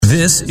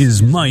This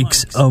is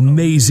Mike's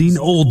Amazing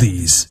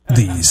Oldies.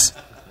 These.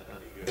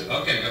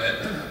 Okay, go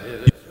ahead.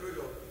 Here we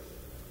go.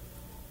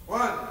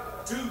 1,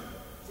 2,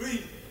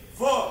 3,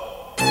 4.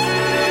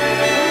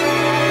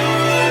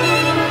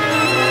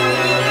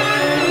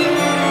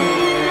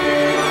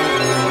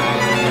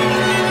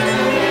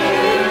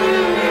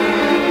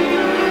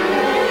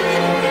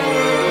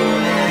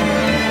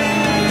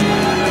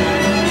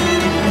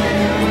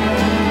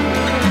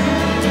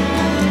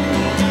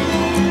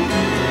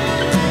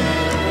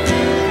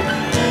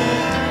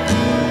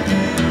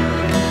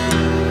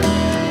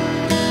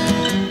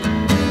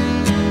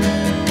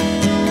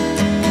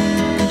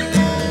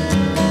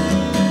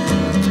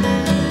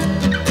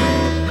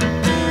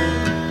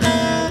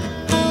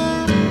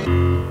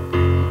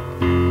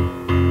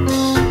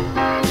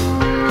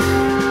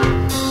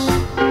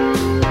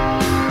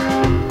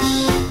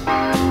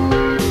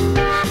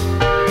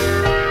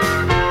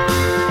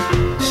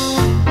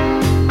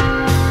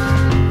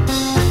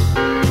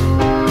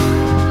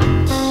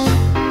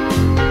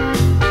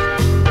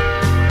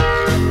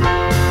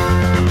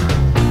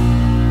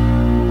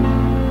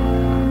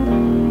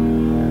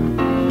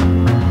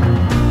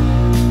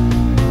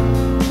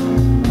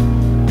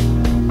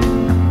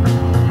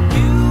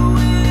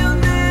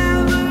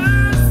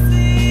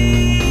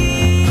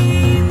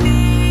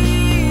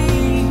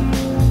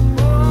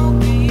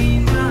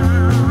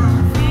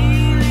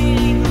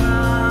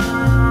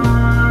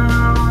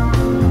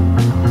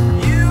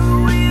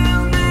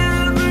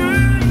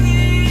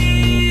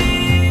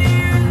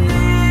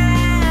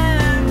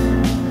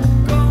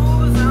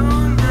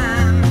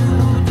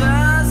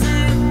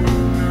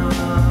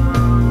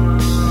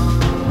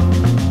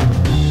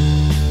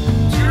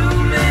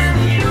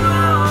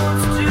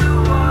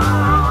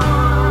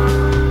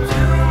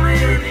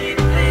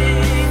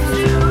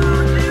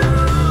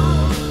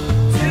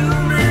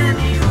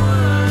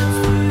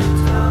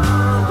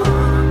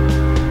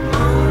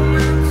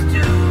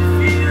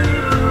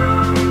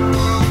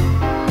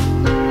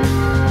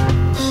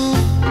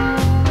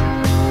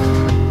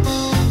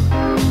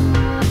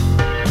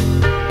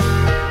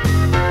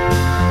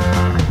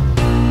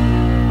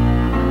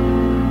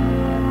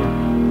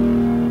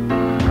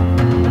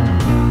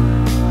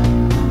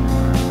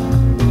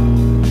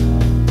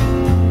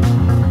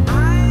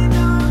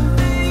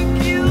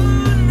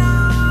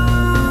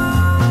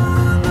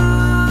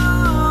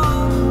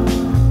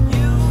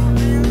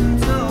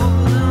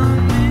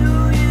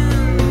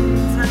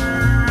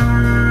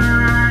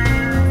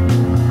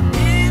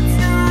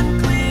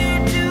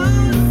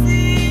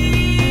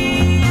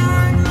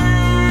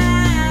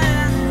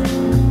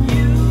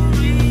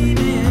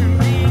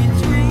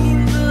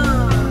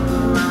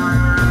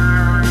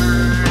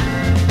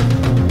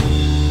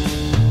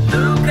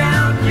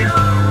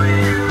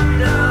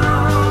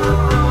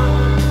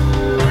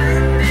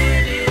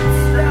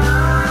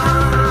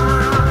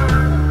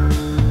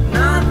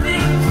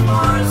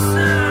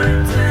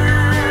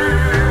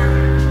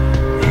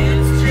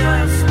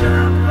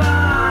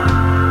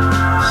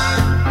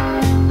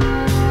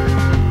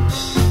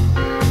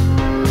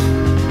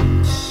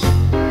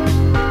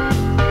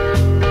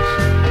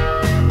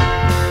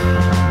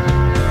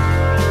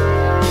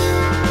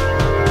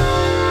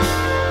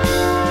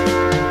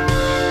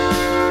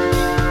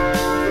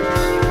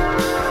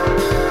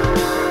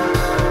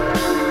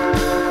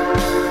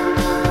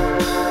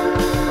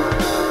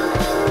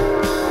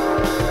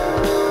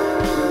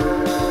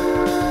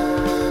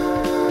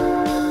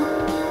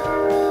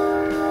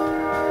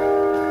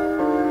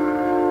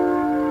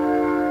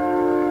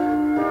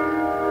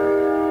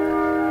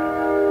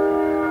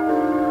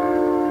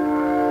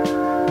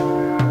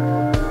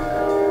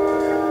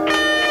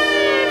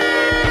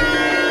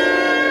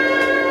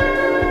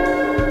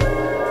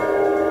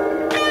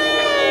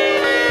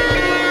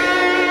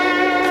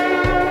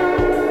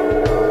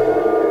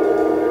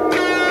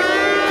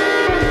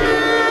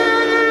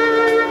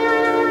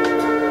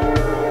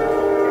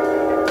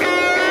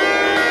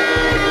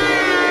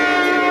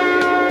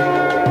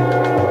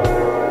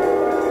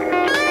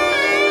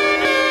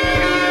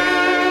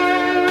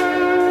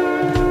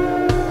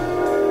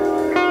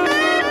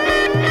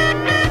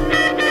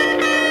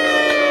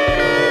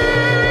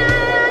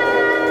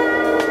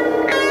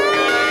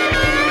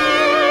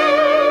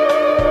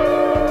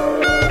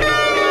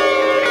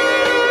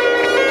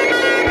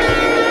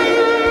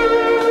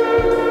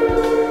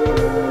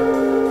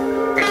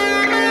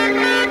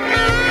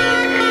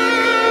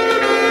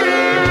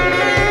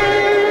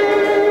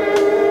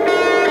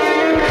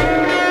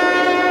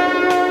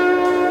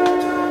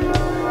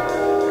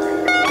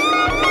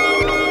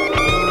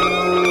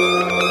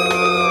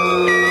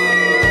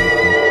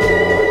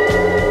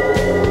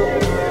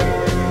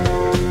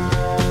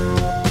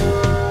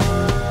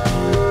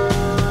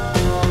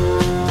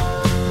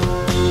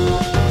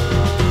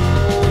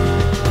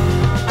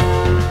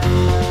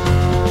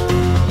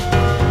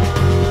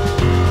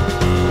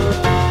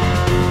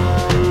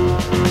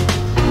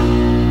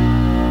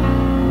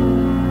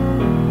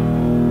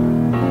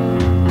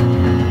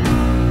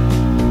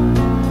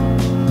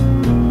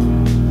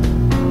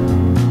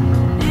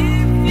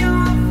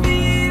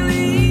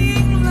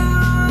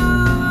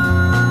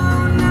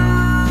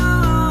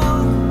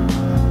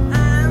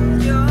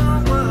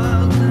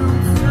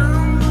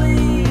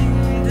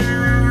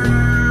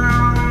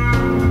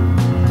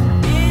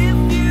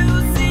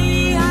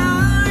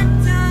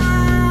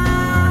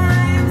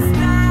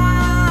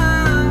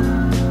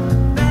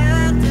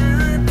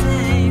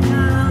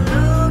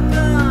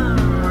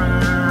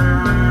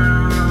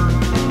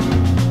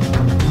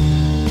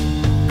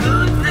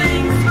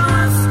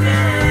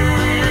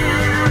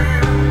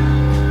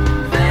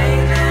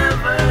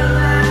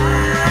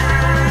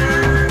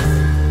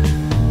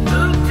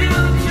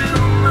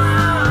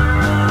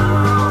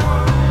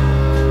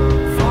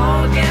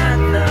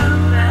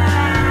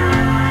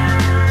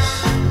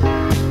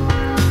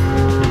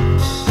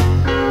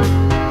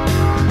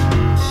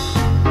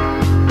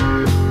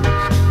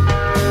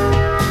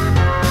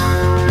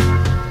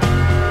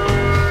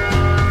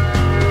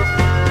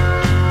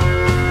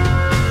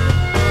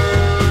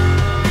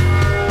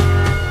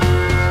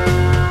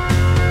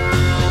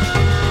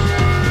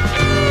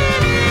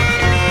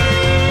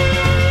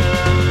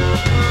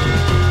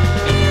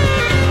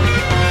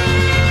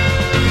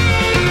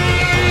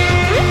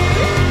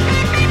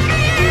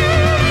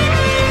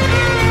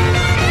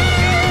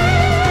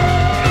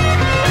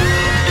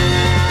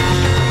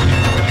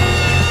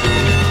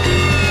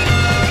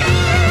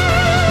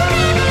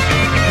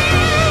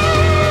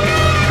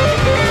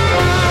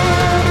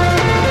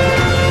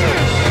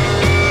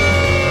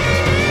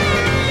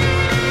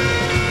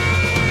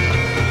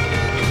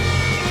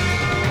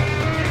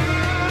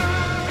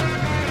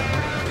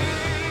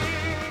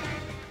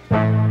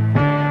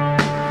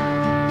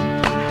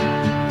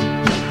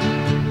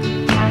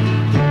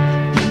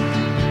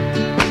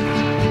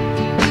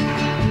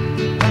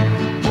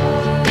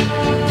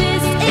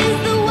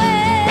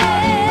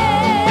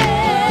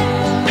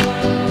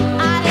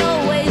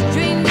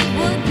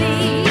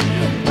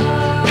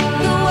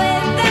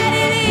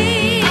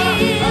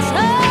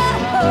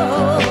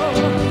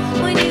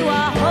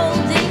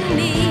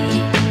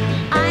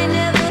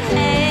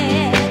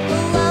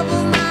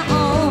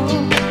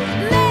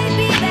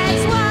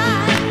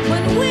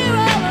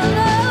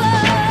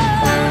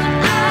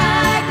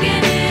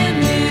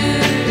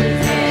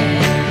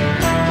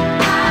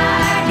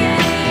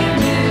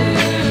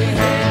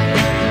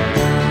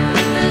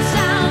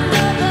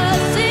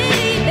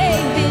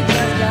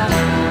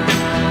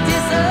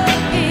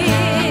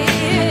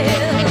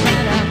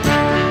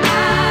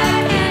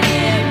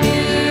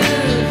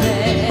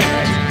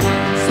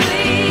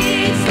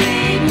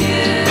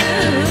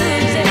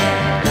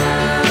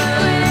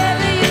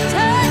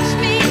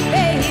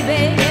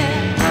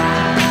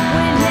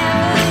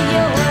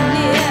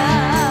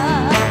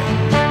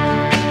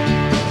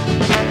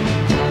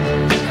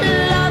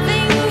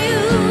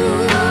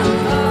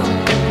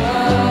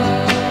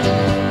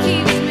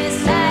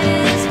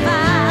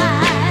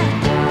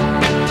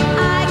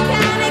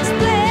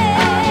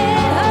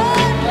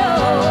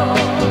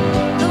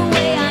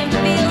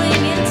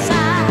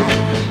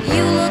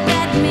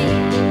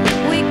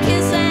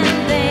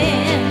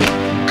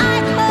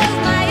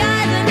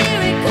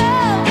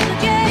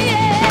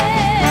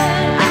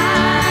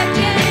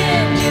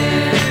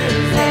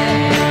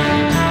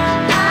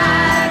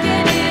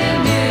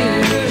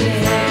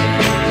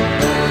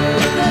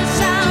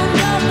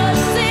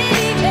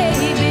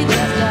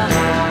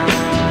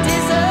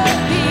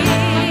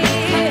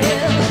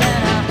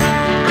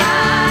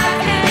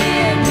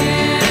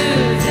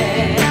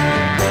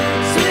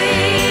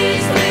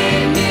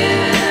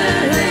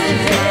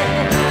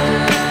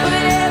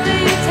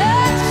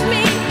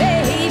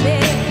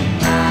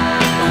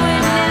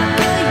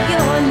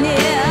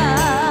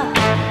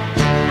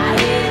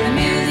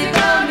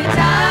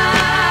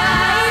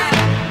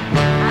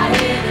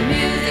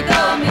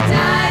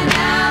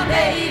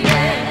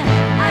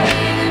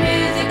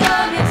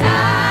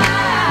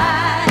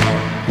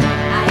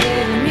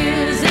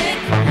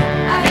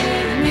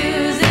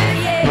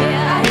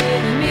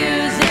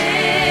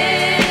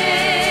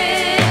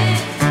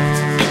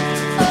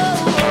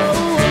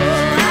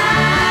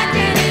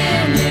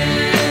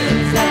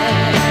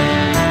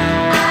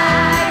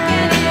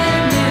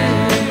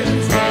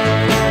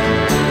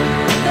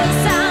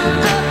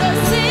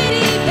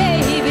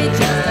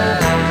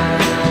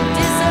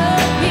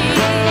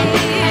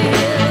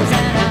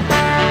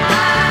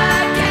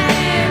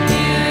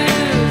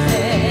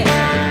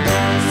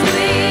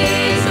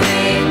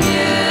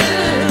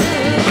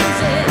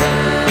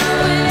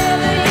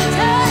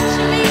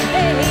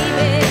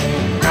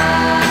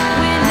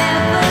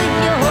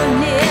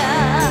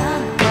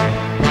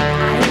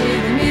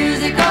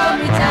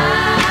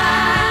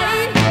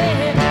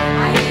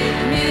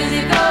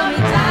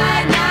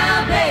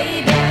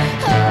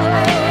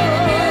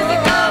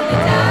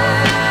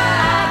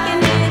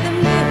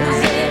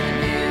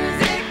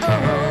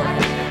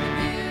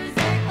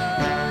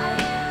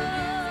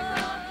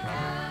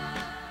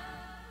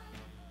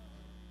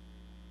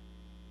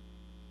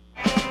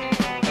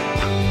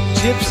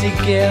 Gypsy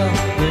gal,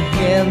 the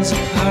hands of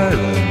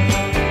Harlem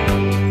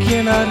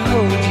cannot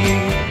hold you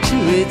to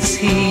its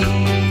heat.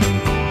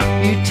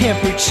 Your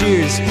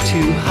temperature's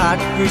too hot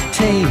for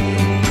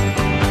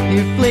taming.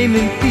 Your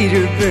flaming feet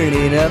are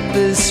burning up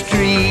the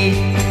street.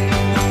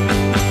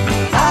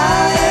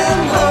 I am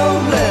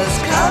homeless,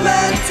 come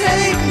and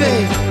take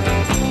me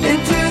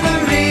into the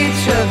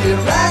reach of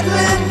your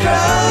rattling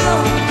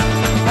drum.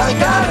 I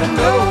gotta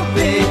know,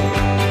 babe,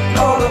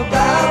 all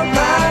about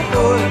my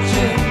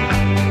fortune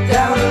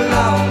down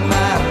along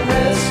my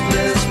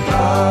restless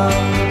path.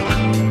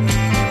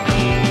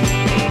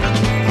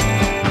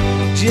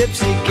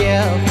 Gypsy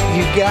gal,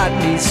 you got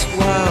me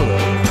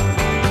swallowed.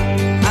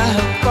 I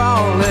have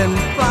fallen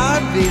far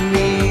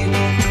beneath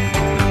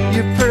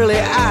your pearly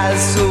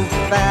eyes, so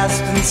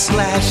fast and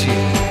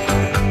slashing,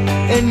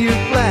 and your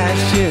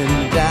flashing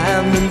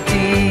diamond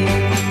teeth.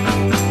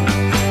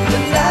 The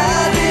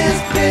night is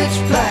pitch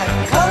black,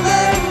 come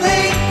and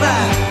make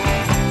my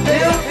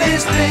pale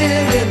face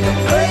spin in the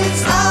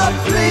place I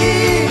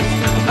please.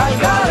 I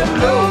gotta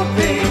know,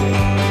 babe,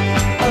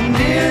 I'm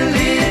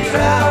nearly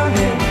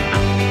drowning.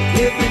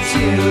 If it's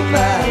you,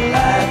 my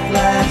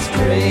lifeline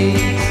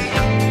strays.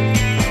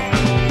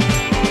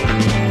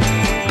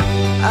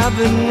 I've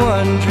been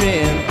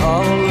wondering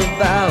all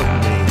about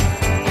me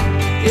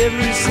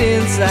ever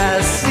since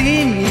I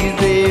seen you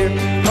there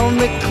on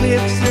the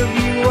cliffs of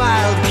your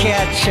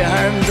wildcat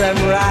charms. I'm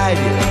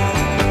riding,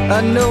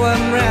 I know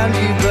I'm round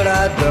you, but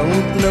I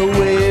don't know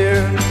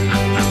where.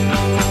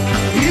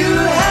 You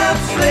have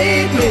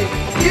slayed me,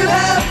 you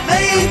have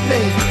made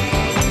me.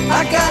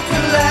 I got to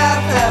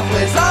laugh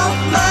halfway off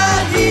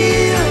my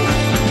heels.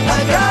 I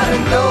gotta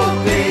know,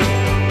 babe,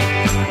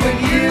 when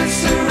you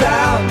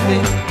surround me,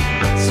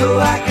 so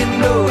I can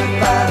know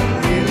if I'm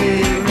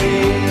really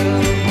real.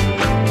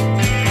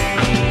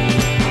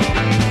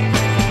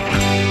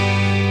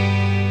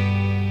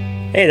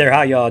 Hey there,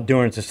 how y'all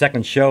doing? It's the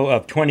second show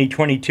of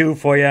 2022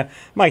 for you,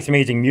 Mike's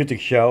Amazing Music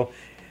Show.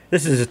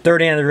 This is the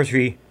third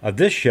anniversary of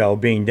this show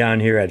being down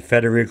here at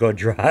Federico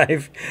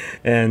Drive.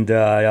 And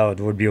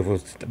what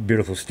a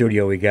beautiful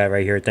studio we got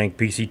right here. Thank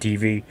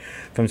PCTV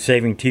from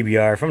Saving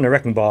TBR, from the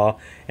Wrecking Ball,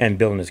 and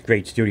building this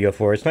great studio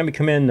for us. Let me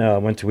come in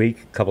once a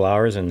week, a couple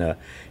hours, and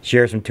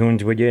share some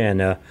tunes with you.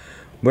 And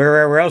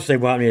wherever else they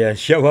want me to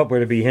show up,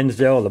 whether it be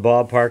Hinsdale, the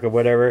ballpark, or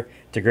whatever,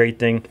 it's a great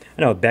thing.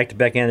 I know,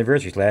 back-to-back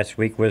anniversaries. Last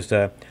week was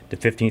the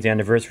 15th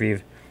anniversary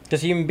of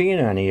just even being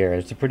on the air.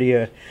 It's a pretty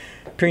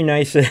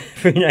nice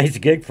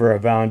gig for a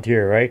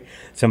volunteer, right?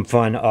 Some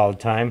fun all the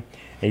time.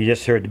 And you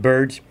just heard the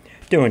Byrds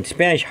doing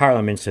Spanish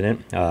Harlem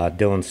Incident,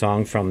 Dylan's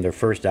song from their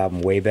first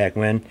album way back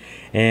when,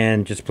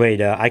 and just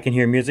played I Can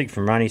Hear Music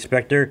from Ronnie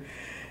Spector.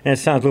 And it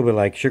sounds a little bit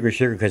like Sugar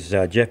because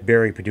Jeff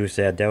Berry produced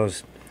that. That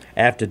was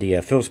after the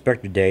Phil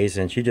Spector days,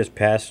 and she just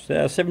passed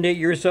 78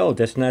 years old.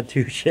 That's not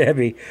too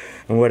shabby.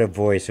 And what a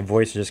voice. A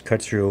voice that just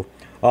cuts through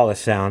all the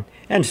sound.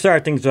 And to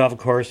start things off, of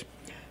course,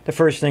 the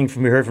first thing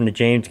we heard from the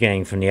James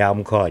Gang from the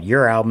album called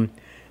Your Album.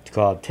 It's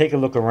called Take a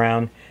Look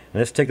Around. And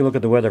let's take a look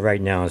at the weather right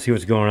now and see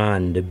what's going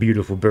on in the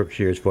beautiful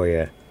Berkshires for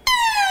you.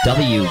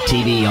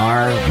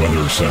 WTBR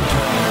Weather Center.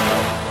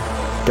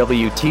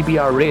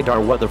 WTBR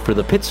radar weather for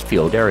the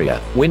Pittsfield area.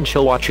 Wind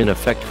chill watch in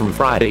effect from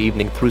Friday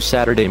evening through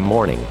Saturday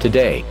morning.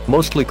 Today,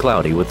 mostly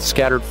cloudy with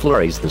scattered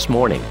flurries this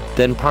morning,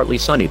 then partly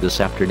sunny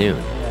this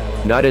afternoon.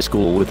 Night is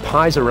cool with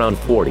highs around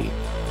 40.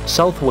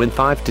 South wind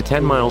 5 to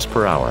 10 miles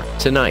per hour.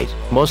 Tonight,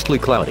 mostly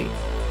cloudy.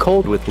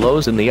 Cold with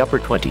lows in the upper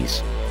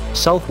 20s.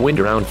 South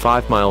wind around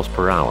 5 miles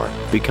per hour,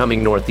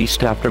 becoming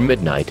northeast after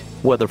midnight.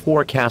 Weather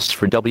forecasts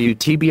for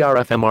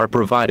WTBR-FM are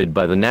provided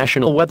by the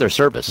National Weather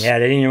Service. Yeah,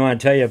 they didn't even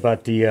want to tell you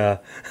about the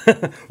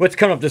what's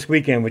coming up this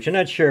weekend, which I'm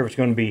not sure if it's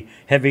going to be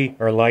heavy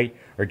or light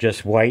or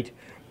just white.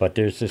 But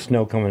there's the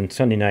snow coming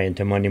Sunday night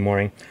into Monday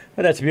morning.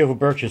 But that's beautiful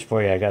Berkshires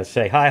for you, I got to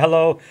say. Hi,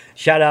 hello,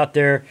 shout out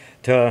there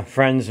to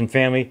friends and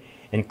family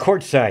in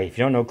Quartzsite. If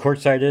you don't know what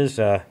Quartzsite is,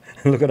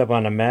 look it up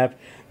on the map.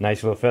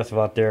 Nice little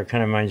festival out there.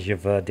 Kind of reminds you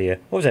of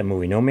what was that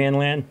movie? Nowhere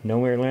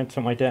Land,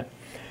 something like that.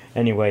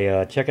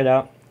 Anyway, check it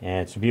out.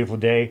 And it's a beautiful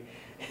day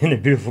in the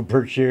beautiful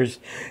Berkshires.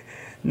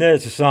 And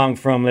there's a song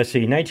from,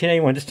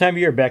 1981. This time of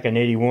year, back in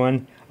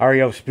 81,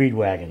 REO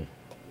Speedwagon.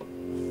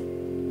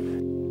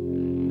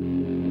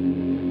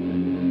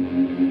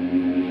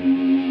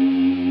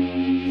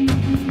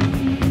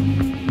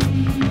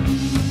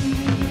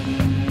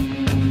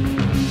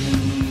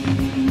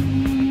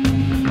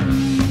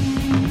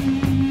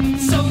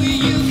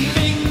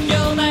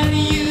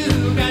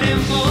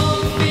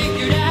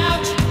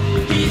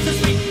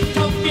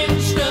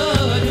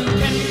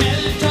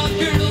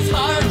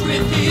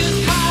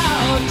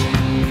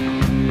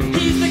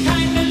 He's the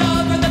kind of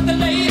lover that the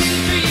ladies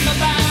dream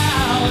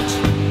about.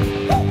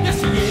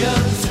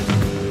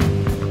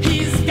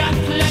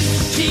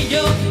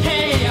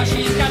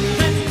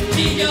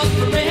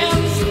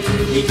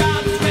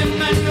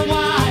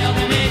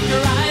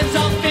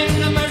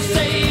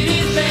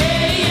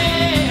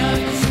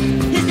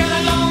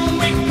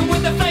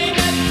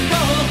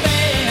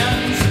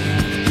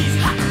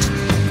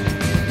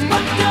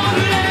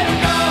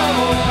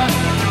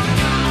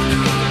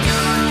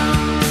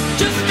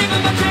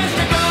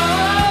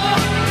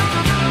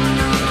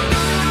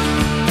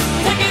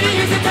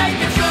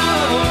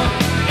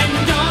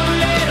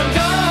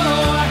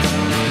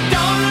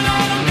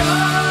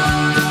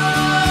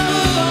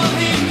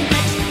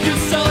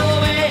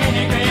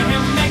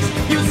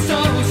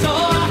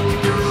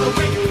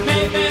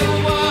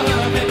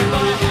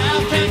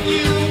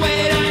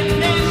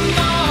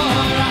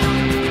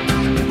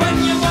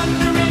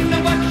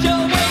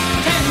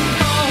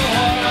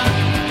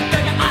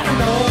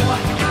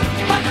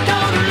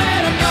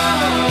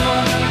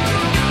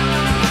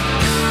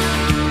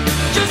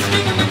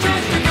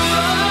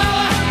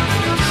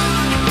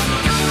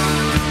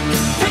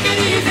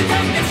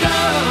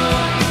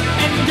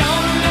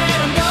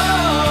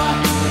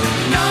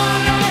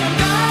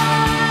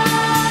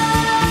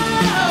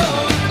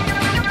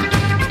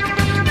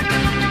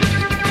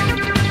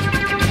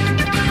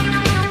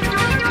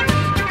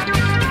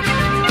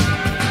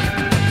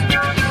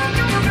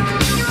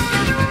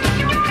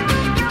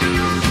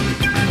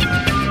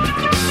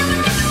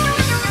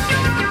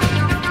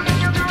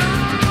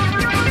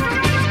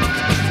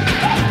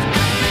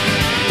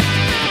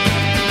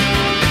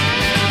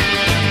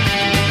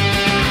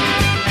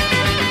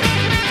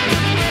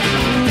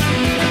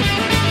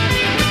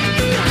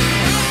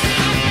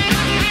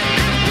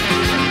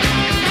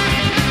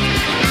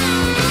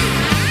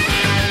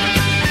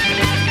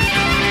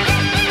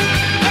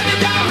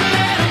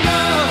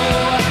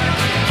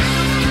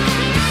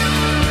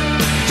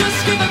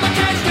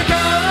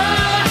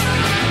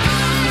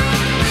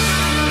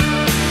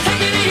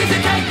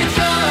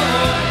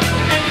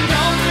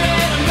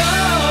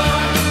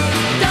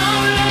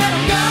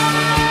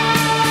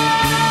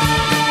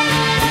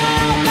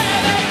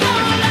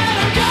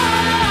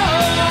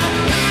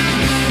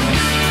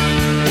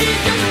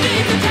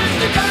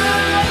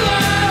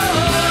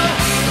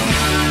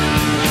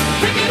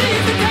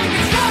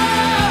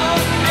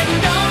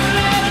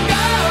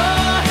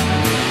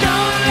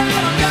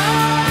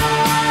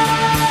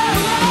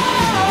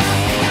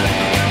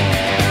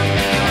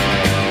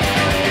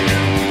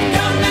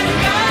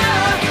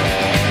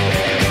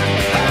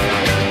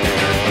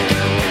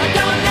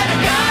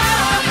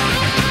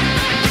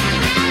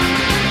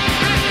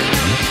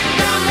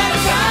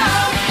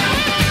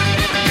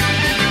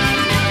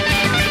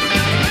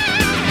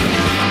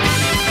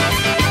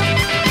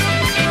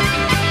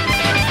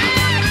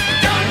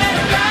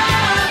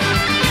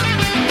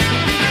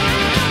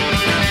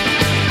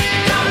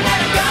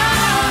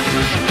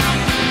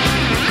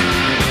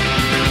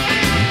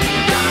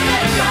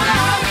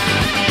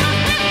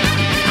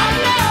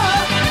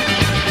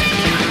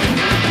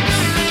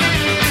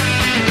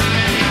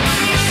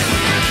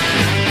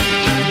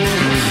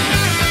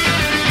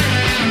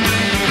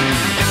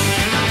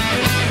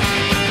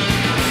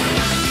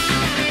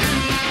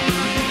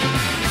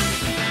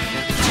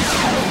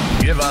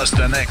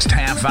 the next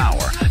half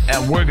hour,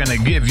 and we're going to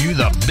give you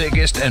the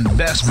biggest and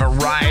best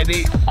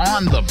variety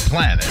on the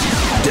planet.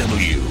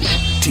 WTBR.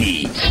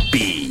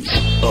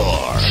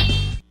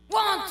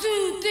 1,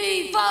 2,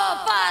 3, 4,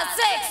 5,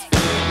 6.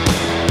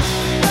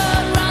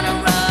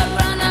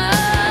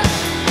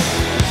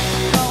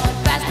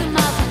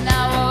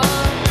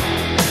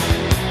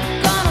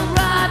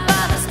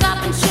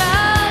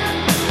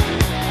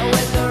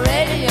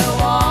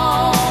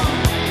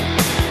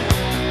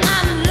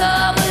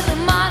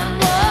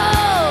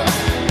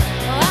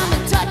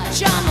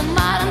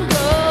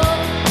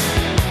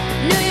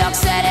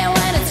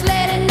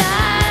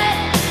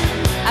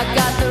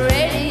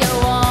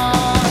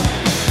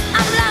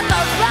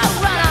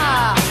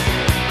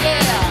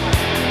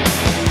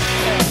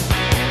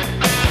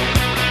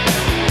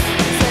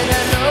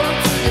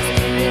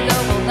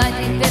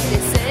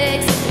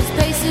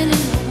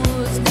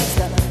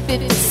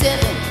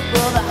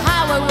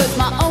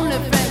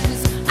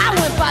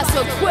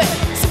 So quick,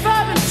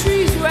 suburban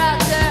trees were out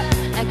there,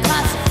 and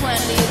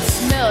consequently it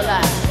smelled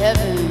like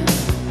heaven.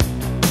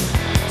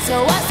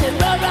 So I said,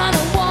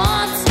 Roadrunner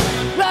once,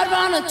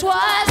 Roadrunner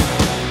twice.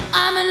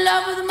 I'm in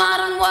love with the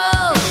modern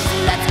world. So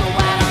let's go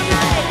out all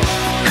night.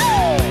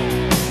 Oh!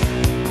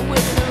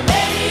 With the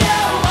radio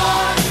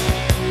on,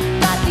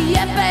 got the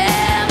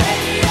FM,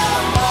 radio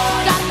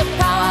on, got the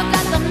power,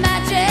 got the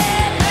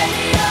magic,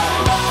 radio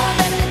on,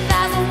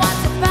 50,000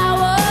 watts of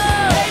power,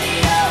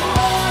 radio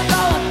on,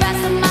 going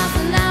fast and miles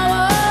an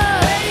hour.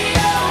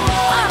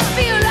 I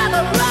feel like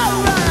a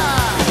roadrunner.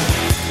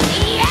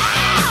 Yeah!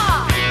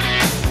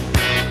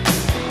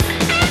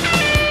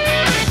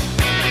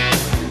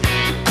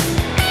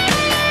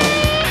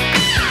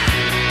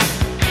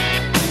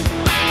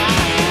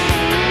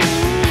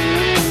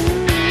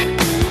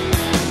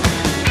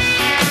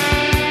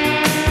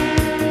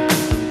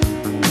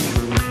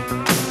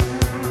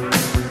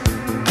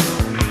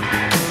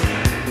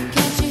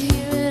 Can't you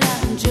hear it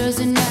out in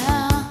Jersey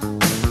now?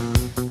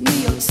 New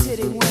York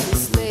City when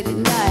it's late at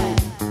night.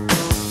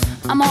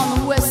 I'm on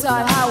the West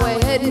Side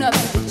Highway heading up to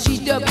the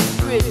GW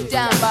Bridge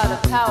down by the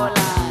power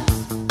line.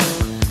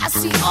 I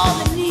see all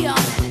the neon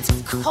and it's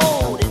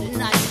cold at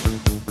night.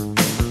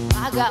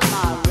 I got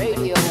my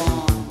radio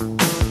on.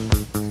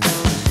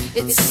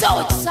 It's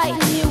so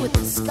exciting here with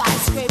the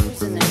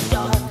skyscrapers in the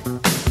dark.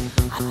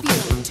 I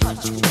feel in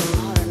touch with the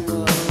modern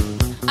world.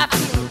 I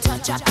feel in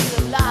touch, I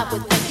feel alive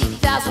with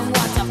 50,000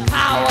 watts of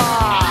power.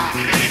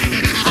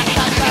 I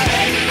got the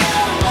radio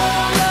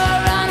on.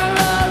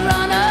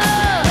 Roadrunner,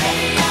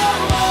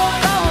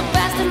 going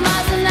faster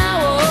miles an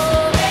hour.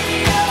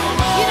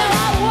 You know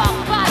I walk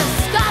by the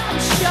Stop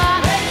and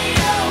Shop,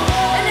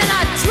 and then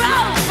I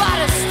drove by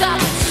the Stop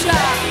and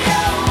Shop,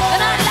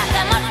 and I like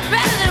that much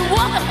better than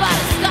walking by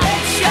the Stop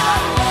and Shop.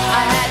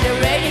 I had the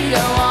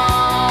radio on.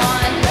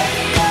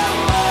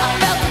 I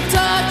felt in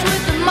touch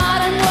with the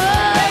modern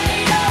world.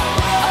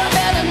 I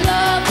fell in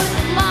love with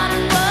the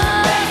modern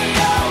world.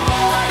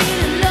 I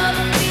feel in love,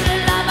 I feel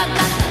alive. I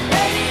got the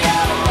radio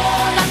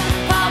on. Got the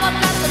power,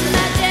 got the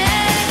magic.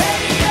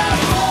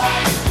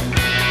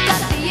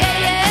 Got the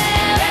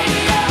AM.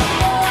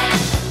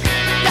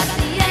 Got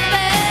the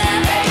FM.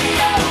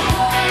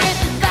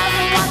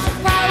 50,000 watts of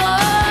power.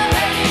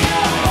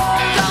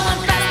 Going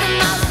faster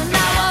miles an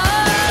hour.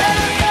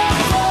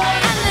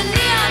 And the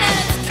neon and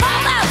it's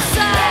cold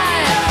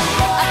outside.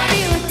 I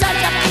feel in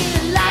touch, I feel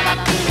alive, I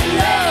feel in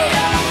love.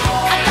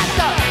 I got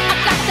the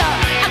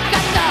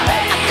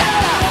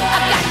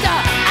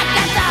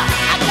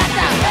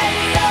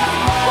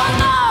one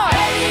more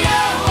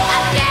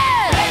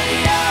again.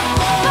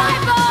 Bye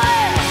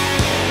boy.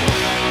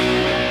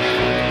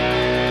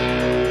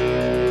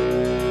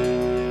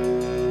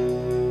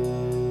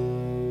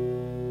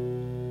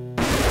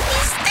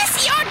 Is this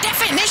your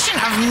definition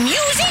of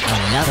music?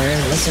 Another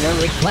listener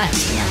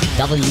request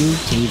on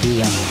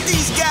WTBR.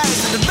 These guys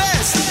are the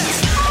best.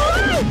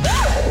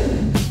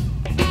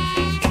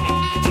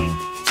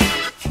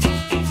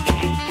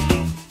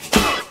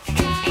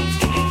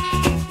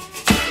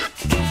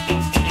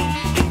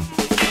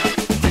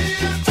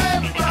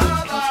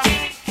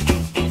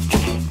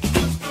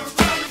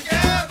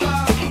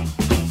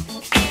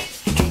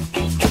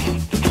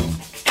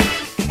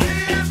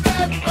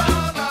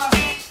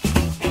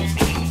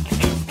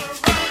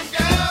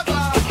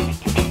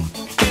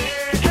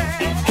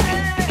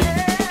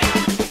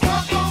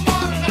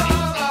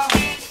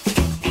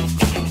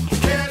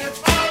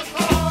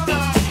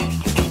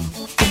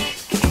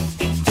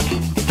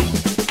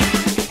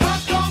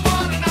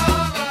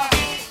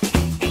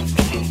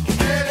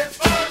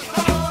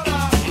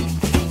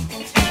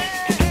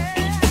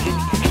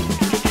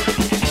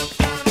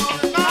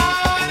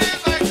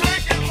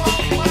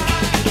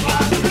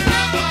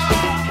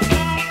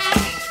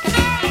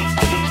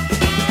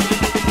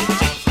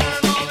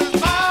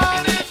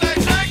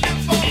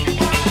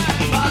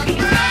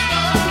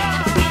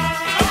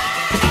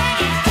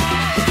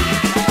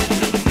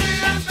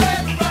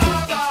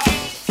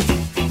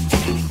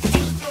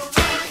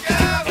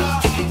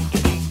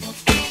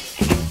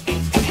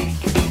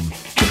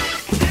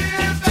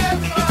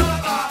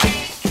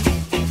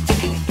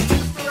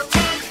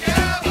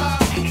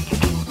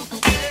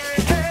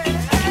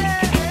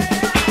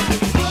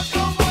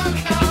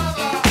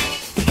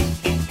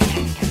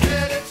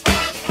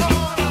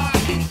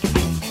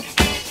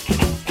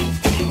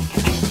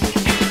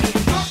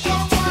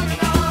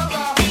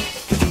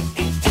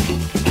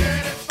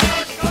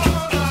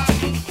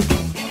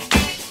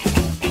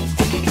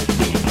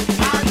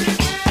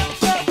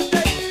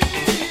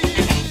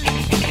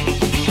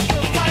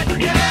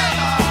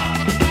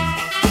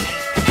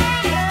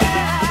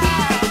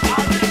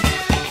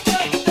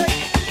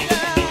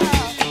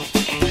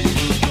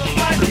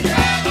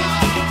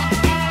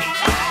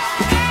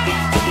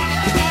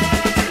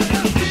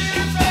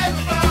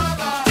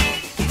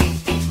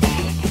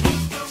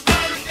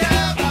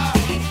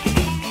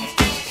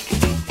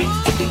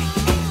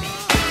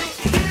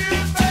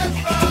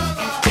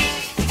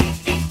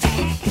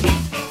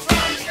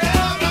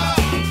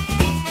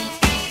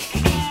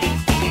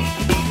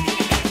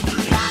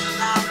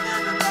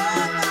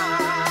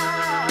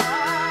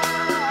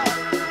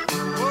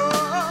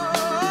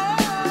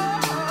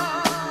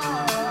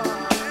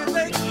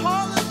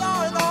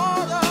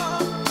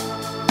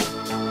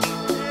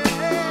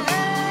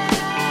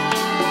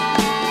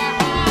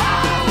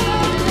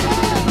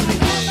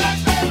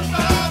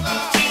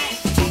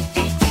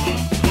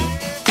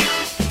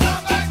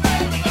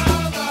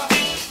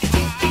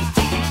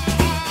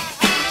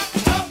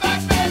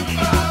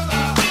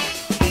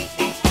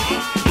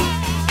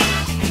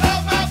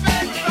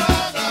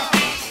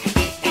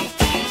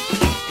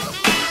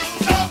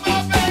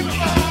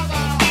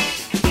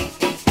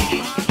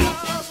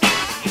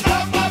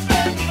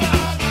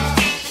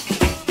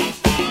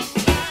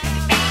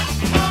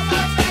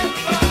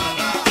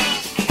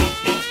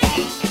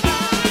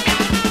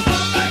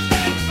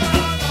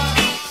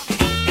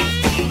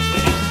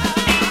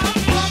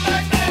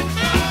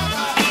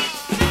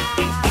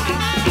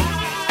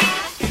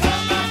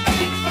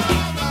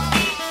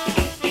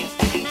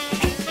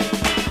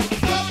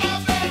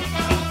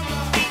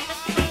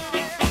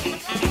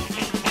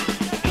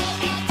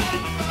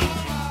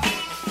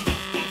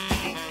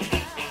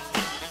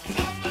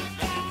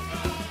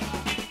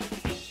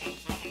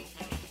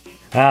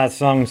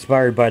 Song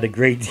inspired by the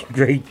great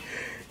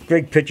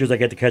pictures I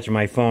get to catch on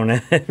my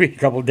phone every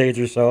couple days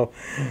or so.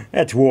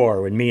 That's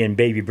War with me and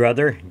Baby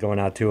Brother, going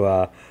out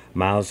to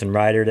Miles and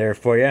Ryder there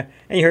for you.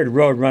 And you heard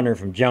Road Runner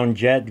from Joan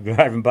Jett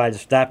driving by the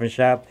Stop and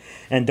Shop.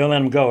 And Don't Let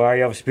Them Go,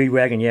 REO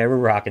Speedwagon. Yeah, we're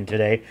rocking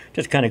today.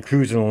 Just kind of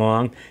cruising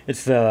along.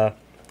 It's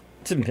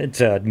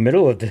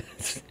middle of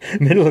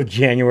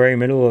January,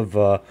 middle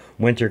of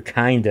winter,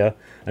 kinda.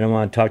 I don't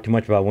want to talk too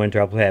much about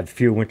winter. I'll have a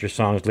few winter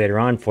songs later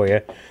on for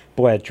you.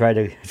 Boy, I tried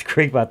to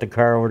scrape out the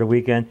car over the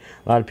weekend.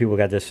 A lot of people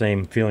got the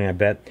same feeling, I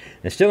bet.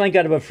 And it still ain't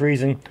got above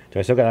freezing, so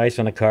I still got ice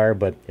on the car,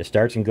 but it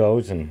starts and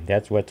goes, and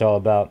that's what it's all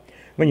about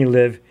when you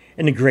live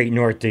in the great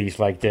Northeast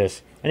like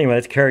this. Anyway,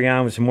 let's carry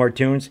on with some more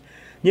tunes.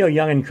 Neil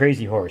Young and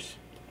Crazy Horse.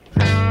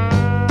 I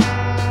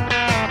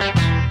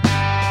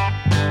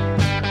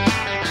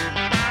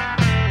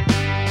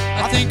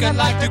think I'd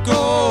like to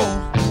go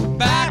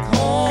back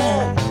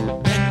home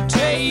and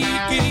take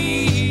it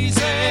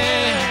easy.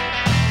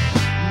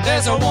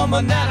 There's a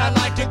woman that I'd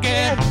like to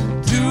get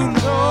to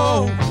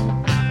know,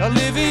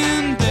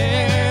 living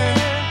there.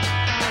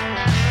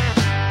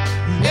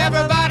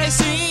 Everybody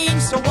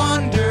seems to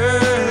wonder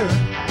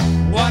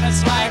what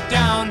it's like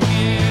down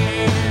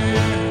here.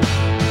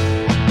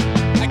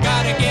 I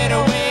gotta get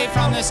away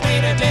from this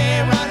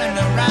day-to-day running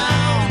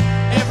around.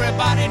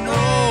 Everybody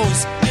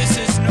knows this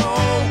is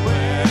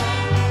nowhere.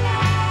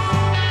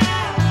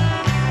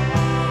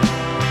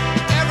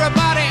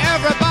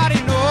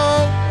 Everybody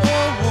knows.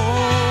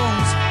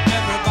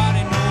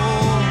 Everybody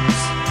knows.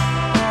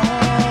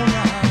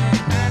 Alright.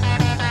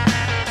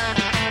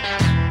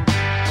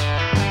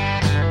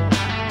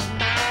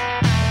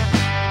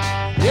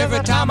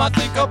 Every time I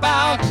think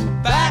about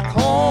back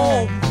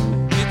home,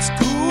 it's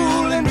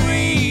cool and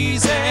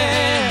breezy.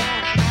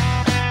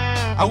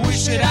 I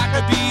wish that I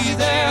could be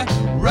there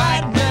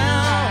right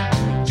now,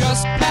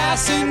 just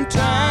passing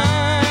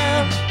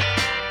time.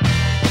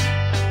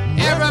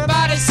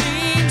 Everybody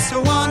seems to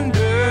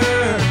wonder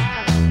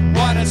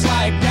what it's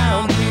like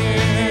down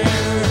here.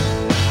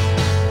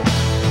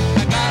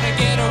 I gotta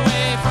get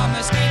away from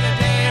this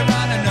day-to-day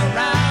running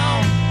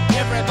around.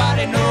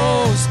 Everybody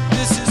knows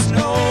this is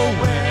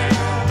nowhere.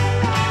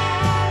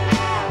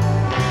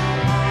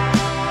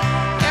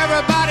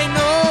 Everybody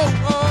knows.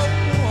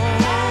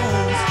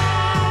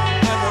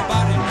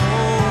 Everybody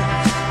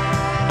knows.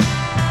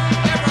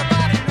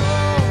 Everybody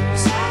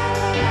knows.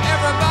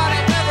 Everybody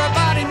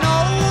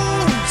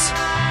knows.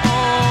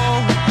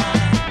 Oh,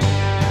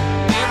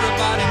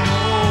 everybody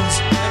knows.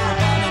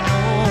 Everybody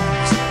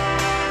knows.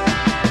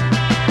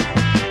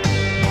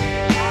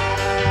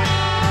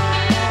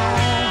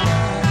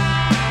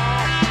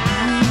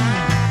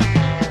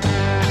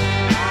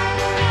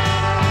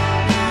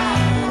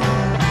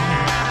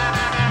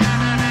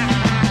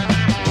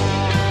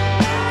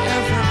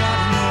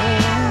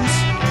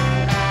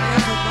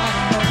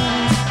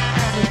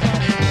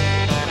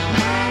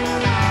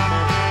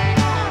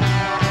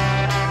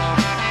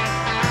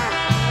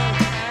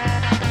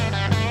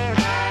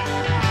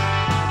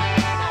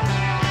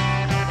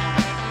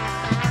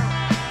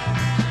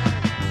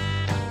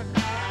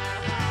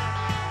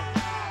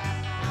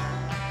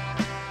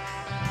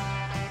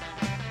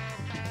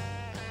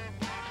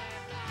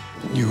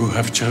 You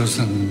have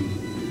chosen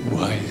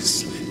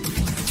wisely.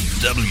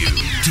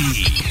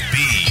 WDBR.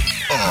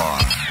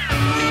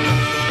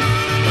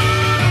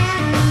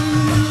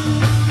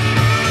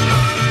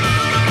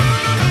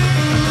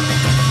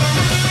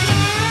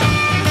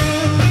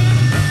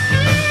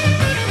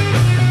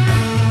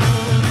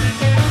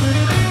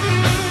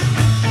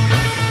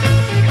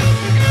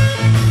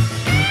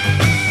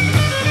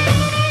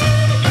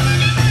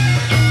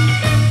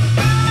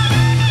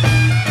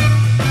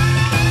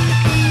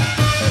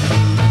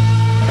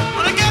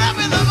 When I get up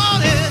in the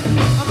morning,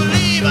 I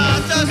believe I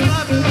touch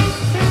my blue.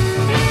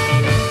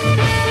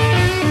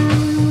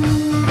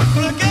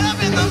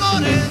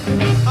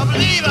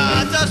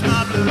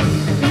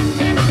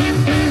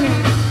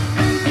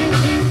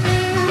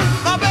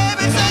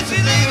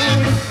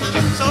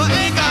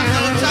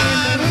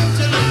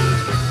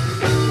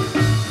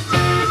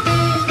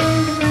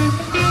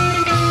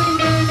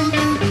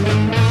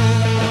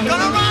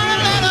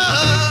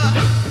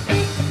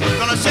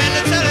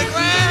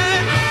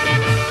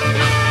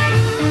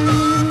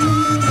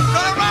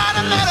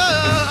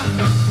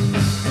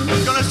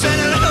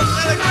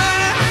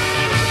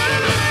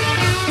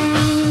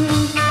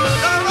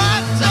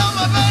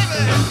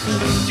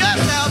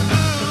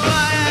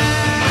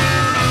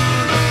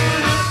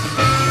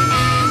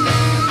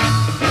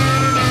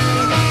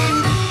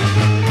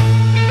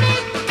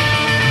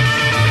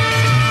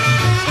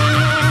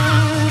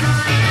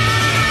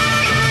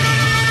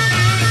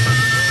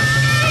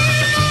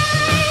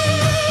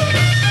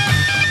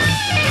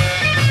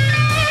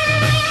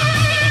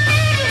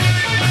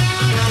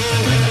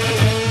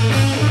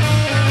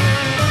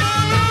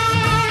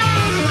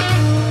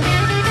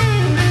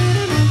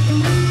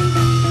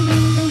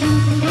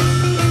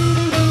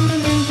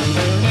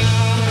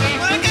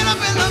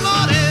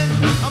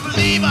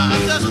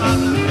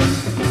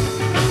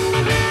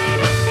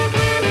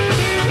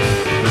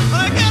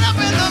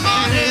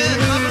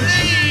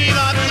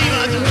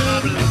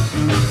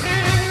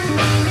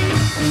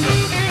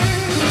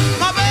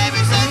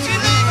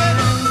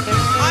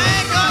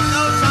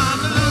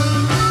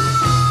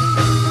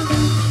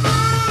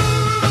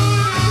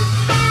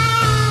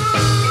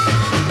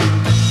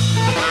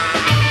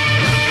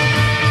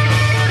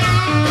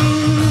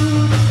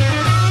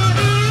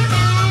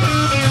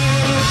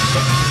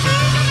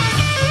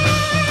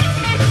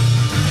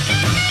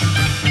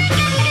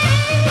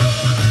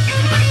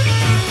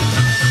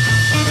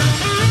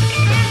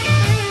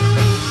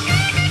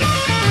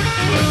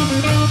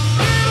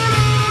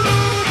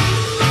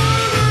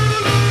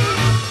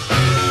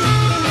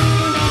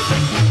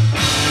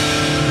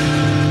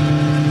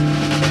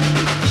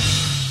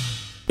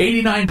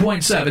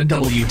 89.7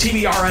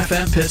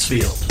 WTBR-FM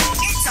Pittsfield.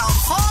 It's a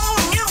whole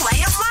new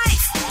way of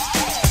life.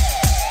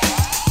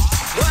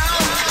 Well,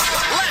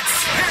 let's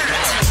hear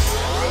it.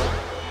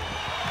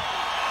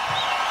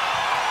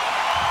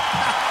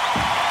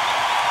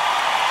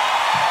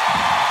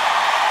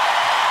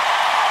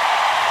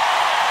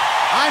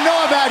 I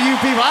know about you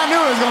people. I knew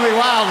it was going to be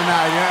wild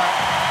tonight,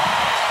 yeah.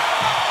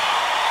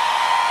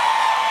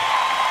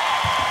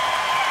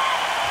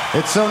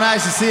 It's so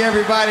nice to see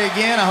everybody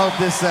again. I hope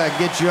this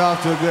gets you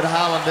off to a good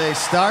holiday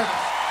start.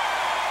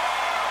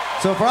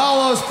 So for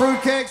all those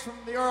fruitcakes from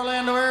the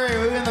Orlando area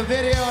who are in the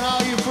video and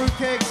all you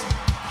fruitcakes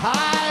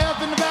high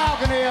up in the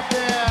balcony up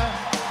there,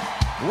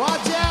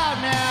 watch out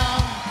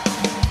now.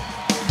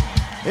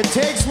 It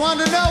takes one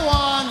to know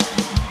one.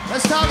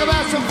 Let's talk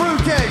about some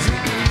fruitcakes.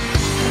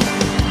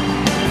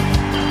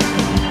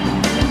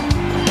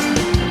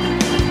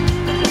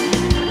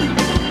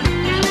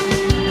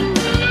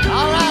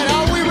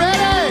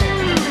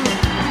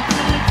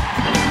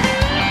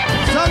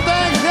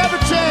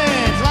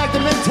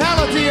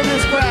 Mentality of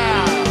this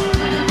crowd.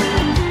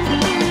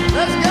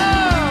 Let's go.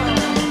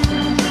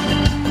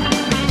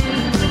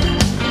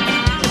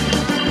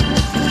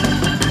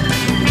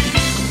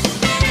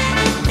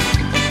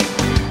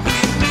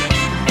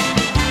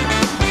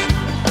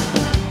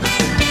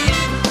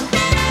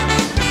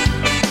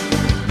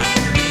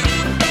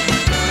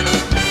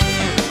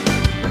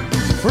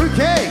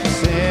 Fruitcakes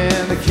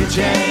in the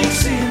kitchen,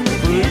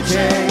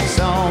 fruitcakes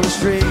on the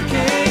street,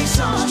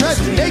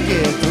 stretching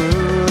naked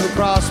through the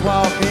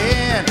crosswalk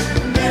in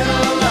the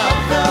middle of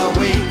the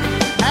week.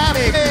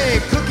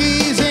 Half-baked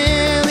cookies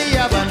in the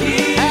oven,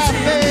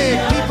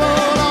 half-baked people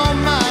on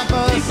my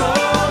bus.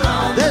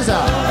 There's a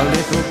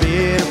little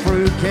bit of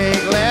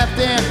fruitcake left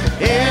in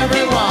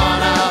every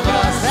one of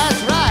us.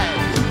 That's right,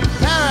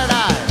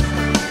 paradise,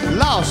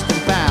 lost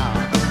and found.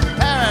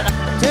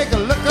 Paradise, take a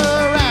look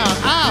around.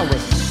 I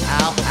was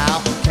out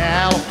in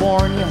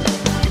California,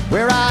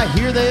 where I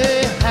hear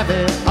they have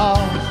it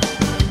all.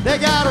 They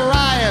got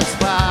riots,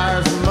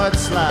 fires, and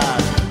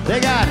mudslides. They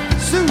got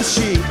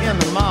sushi in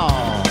the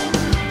mall,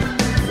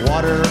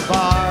 water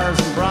bars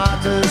and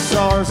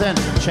brontosaurs and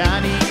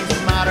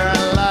Chinese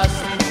modern lust.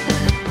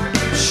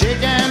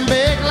 Shake and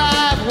bake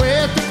live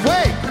with the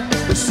quake,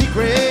 the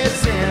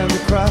secrets in the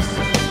crust.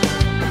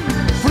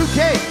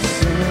 Fruitcakes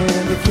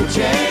in the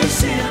kitchen,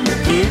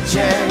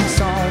 fruitcakes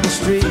on the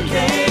street,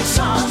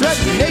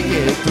 stretching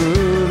naked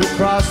through the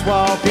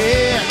crosswalk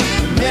in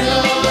the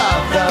middle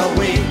of the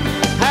week.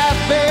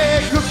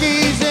 Half-baked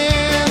cookies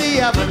in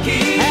the oven,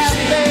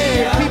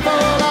 half-baked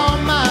people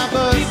on my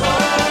bus.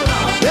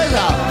 There's a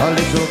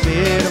little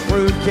bit of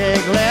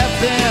fruitcake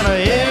left in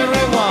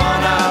every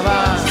one of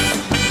us.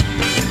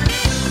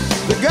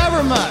 The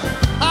government,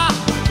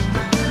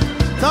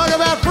 talk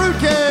about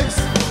fruitcakes.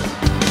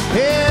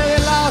 Yeah, they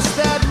lost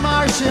that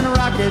Martian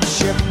rocket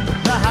ship,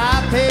 the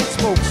high-paid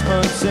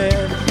spokesman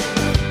said.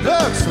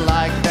 Looks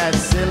like that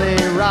silly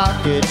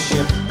rocket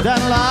ship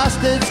done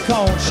lost its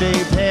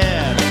cone-shaped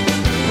head.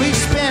 We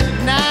spent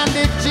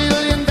 $90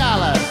 billion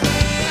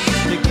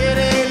to get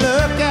a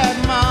look at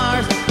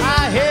Mars.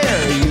 I hear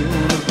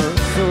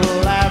universal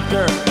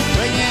laughter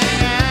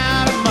ringing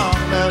out among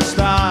the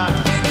stars.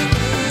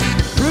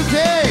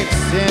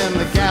 Fruitcakes in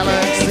the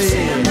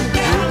galaxy,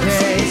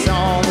 fruitcakes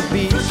on the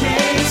beach,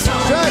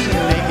 strutting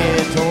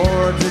naked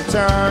towards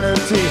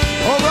eternity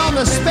over on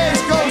the space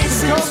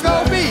coast of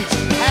Cocoa Beach.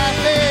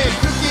 Half-baked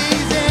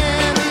cookies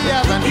in the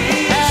oven,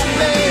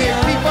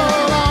 half-baked people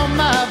on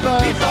my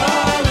bus.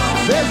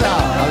 There's a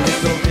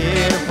little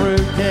bit of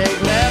fruitcake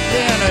left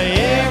in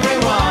every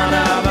one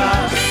of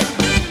us.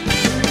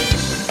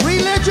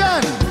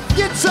 Religion,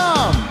 get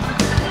some.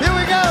 Here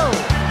we go.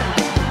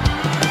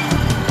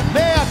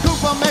 Mea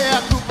culpa,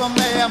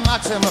 mea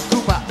maxima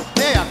culpa.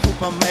 Mea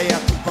culpa, mea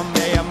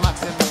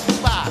maxima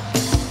culpa.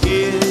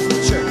 Here's the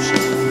church,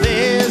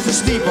 there's the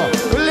steeple.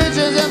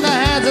 Religion's in the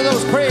hands of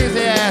those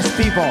crazy-ass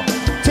people.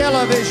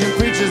 Television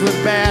preachers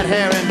with bad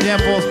hair and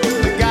dimples.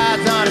 The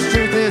God's honest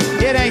truth is,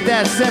 it ain't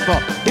that simple.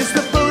 It's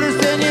the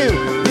Buddhist in you,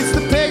 it's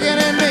the pagan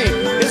in me,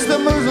 it's the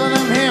Muslim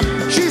in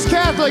him. She's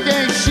Catholic,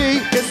 ain't she?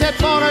 It's that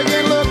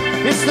born-again look,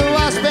 it's the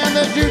wasp and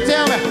the Jew.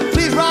 Tell me,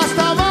 please,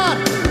 Rastaman,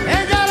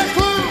 ain't got a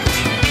clue.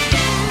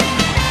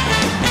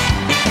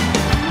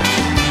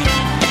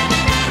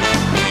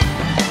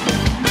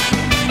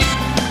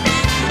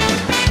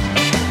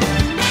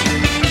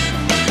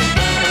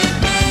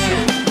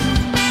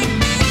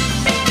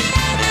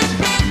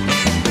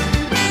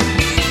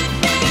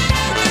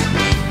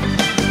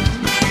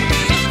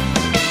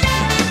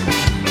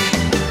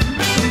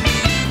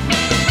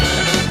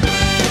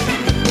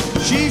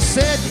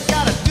 Said you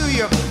gotta do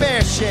your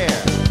fair share.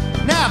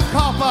 Now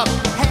cough up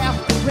half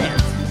the rent.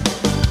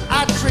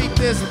 I treat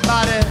this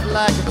body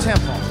like a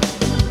temple.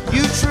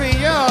 You treat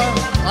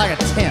yours like a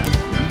tent.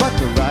 But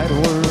the right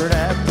word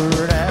at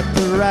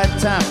the right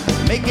time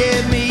may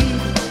give me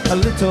a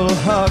little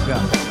hug.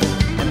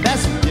 And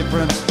that's the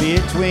difference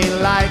between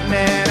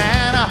lightning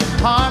and a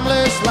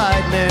harmless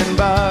lightning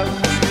bug.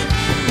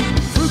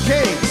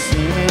 Fruitcakes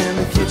in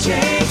the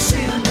kitchen,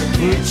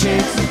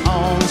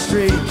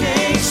 fruit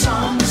cakes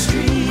on the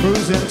street.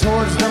 Cruising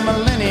towards the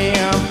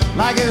millennium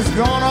like it's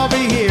gonna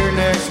be here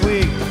next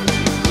week.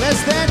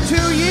 Less than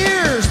 2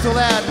 years till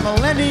that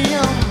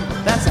millennium.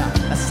 That's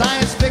a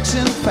science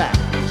fiction fact.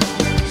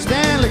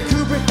 Stanley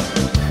Kubrick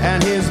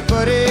and his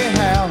buddy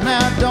Hal.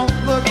 Now don't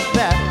look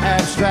that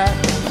abstract.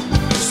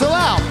 So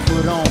I'll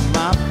put on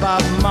my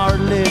Bob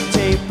Marley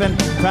tape and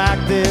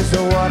practice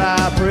what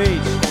I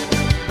preach.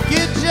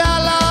 Get ya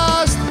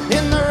lost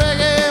in the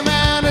reggae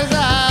man as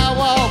I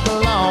walk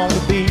along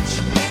the beach.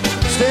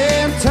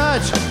 Stay in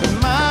touch with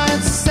my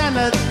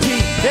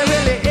insanity. There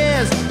really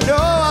is no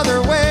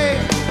other way.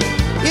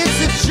 It's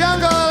a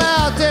jungle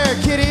out there,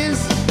 kiddies.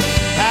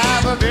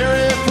 Have a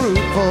very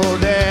fruitful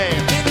day.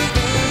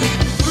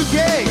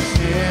 Fruitcakes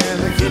in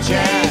the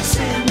kitchen.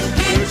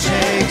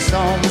 Fruitcakes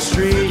on the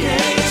street.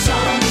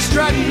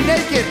 Strutting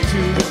naked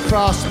to the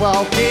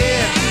crosswalk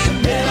in the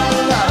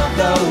middle of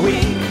the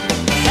week.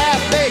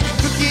 Half-baked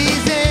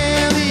cookies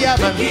in the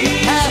oven.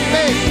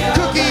 Half-baked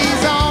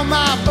cookies on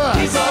my bus.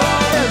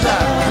 There's a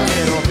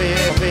little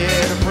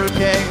bit of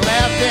fruitcake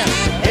left in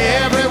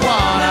every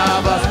one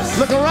of us.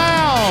 Look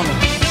around.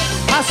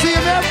 I see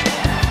them every...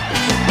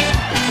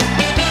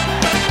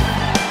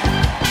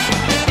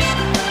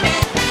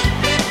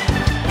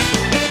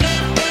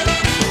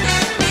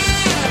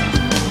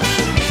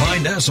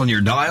 Find us on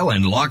your dial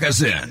and lock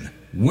us in.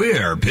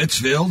 We're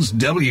Pittsfield's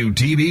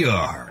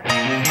WTBR.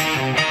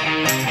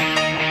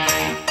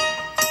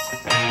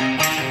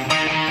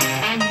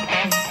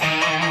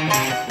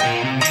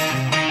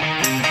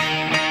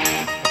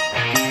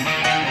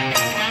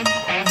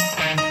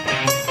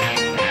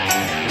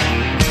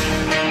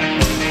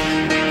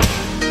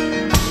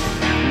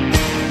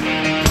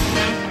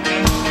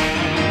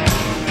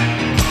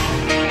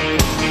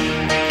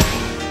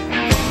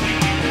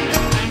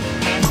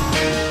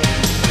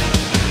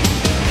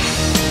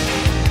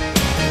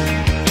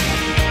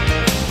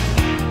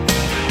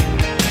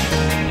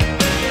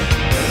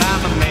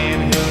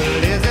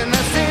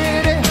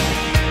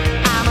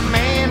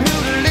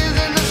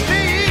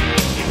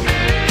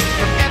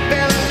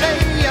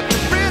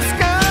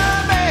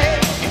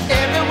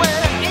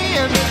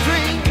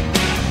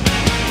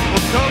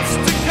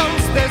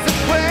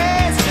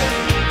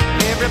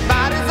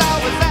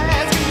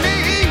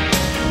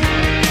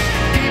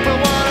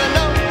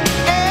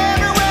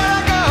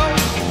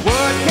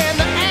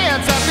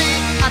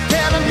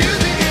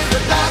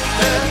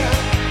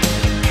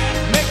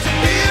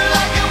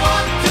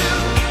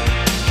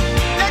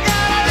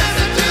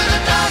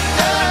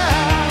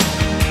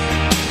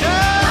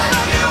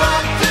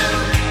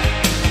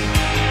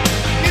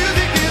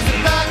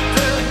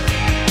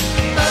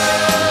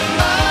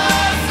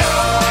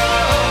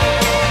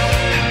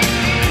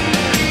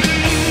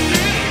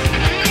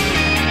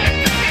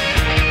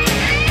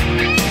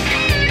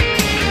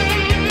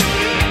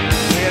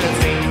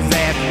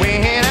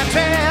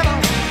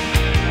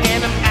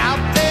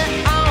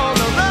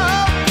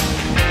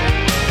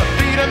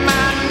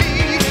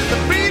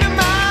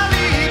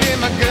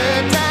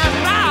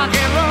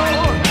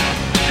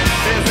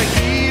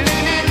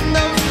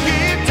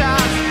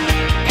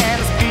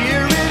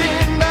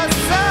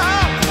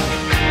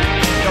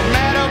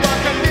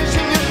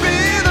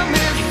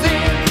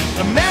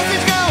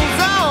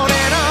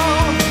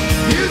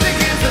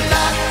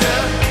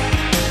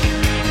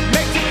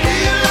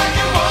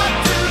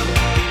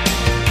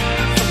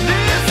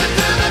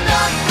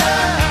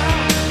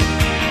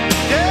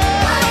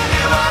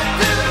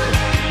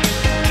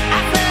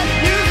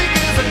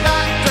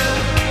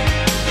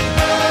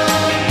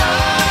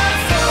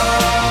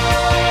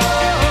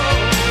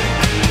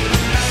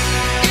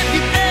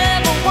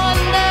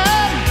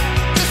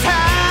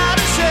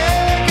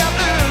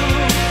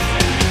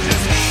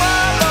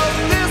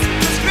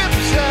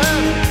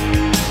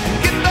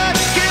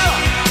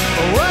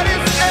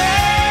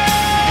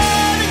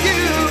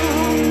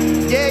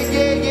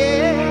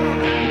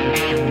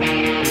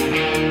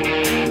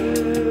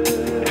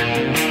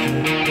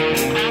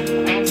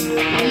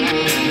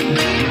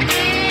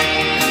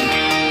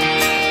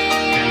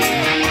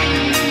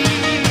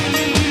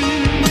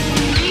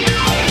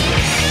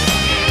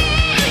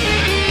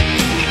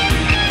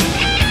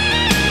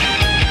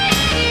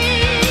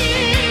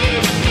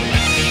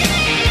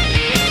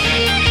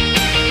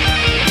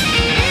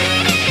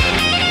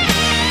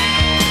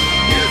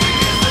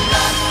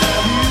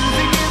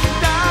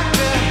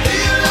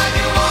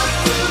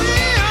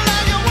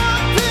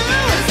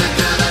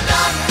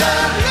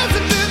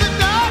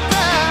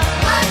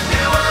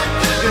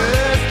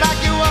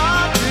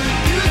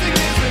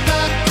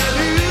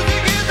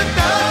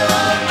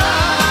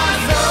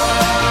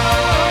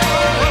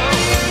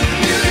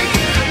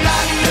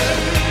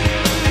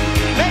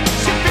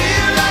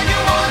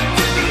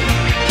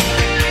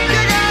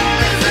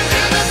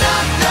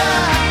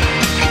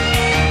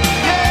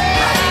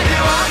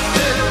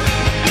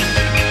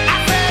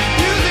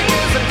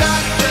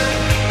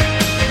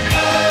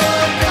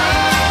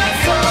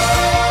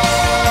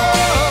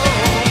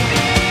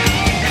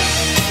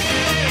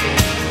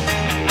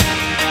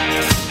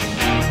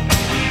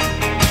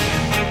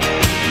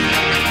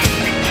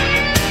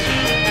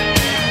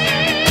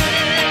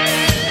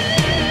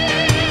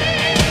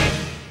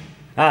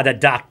 The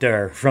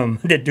Doctor from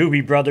the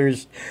Doobie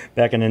Brothers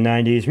back in the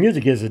 90s.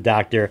 Music is The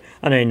Doctor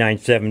on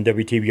 89.7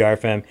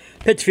 WTBR-FM.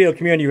 Pittsfield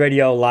Community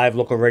Radio, live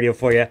local radio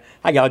for you.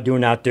 How y'all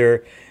doing out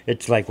there?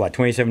 It's like,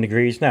 27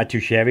 degrees? Not too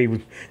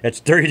shabby. That's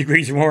 30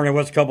 degrees warmer than it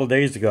was a couple of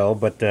days ago,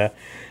 but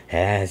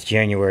it's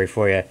January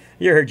for you.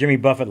 You heard Jimmy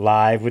Buffett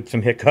live with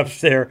some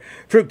hiccups there.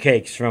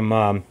 Fruitcakes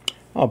from,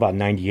 about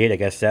 98, I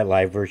guess that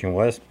live version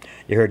was.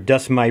 You heard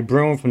Dust My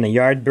Broom from the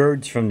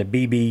Yardbirds from the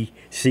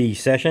BBC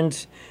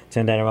Sessions.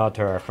 Send that out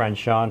to our friend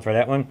Sean for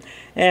that one.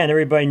 And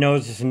Everybody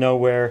Knows This Is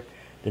Nowhere,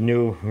 the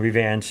new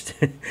revamped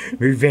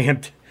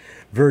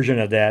version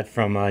of that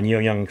from Neil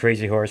Young and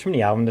Crazy Horse from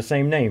the album the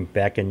same name,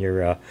 back in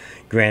your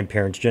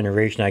grandparents'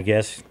 generation, I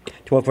guess.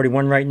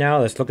 12:41 right now.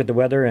 Let's look at the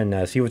weather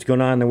and see what's going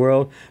on in the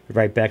world. We'll be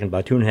right back in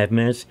about 2.5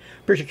 minutes.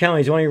 Berkshire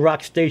County's only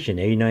rock station,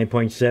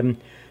 89.7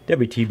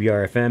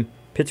 WTBR-FM,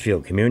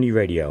 Pittsfield Community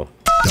Radio.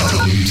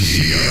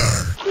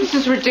 WTBR. This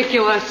is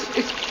ridiculous.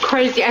 It's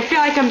crazy. I feel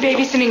like I'm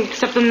babysitting,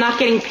 except I'm not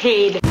getting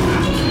paid.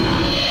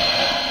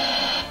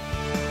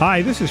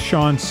 Hi, this is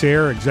Sean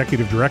Sayre,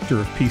 Executive Director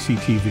of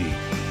PCTV.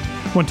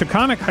 When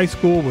Taconic High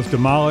School was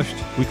demolished,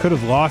 we could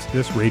have lost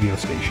this radio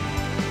station.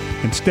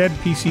 Instead,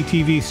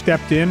 PCTV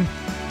stepped in,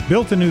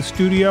 built a new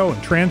studio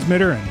and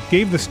transmitter, and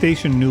gave the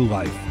station new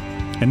life.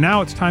 And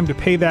now it's time to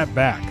pay that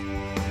back.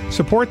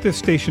 Support this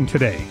station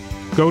today.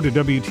 Go to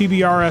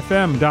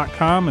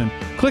WTBRFM.com and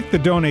click the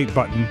donate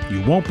button.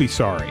 You won't be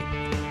sorry.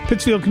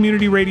 Pittsfield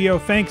Community Radio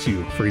thanks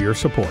you for your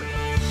support.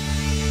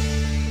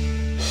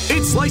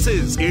 It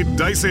slices, it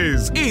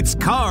dices, it's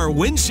Car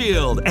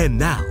Windshield. And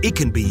now it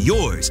can be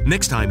yours.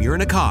 Next time you're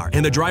in a car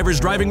and the driver's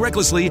driving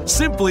recklessly,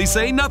 simply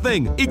say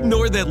nothing.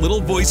 Ignore that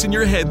little voice in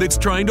your head that's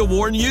trying to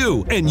warn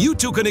you. And you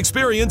too can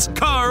experience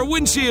Car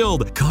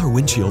Windshield. Car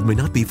Windshield may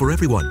not be for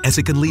everyone, as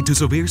it can lead to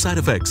severe side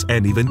effects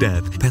and even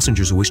death.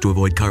 Passengers who wish to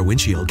avoid Car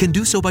Windshield can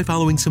do so by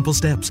following simple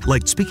steps,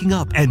 like speaking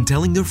up and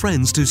telling their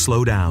friends to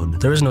slow down.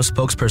 There is no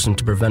spokesperson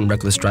to prevent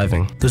reckless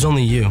driving. There's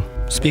only you.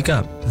 Speak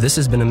up. This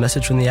has been a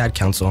message from the Ad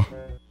Council.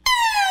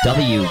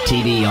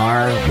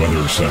 WTBR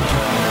Weather Center.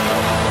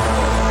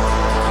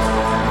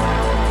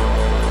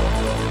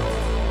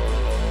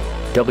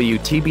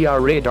 WTBR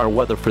radar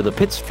weather for the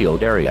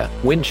Pittsfield area.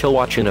 Wind chill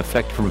watch in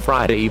effect from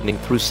Friday evening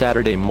through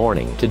Saturday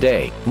morning.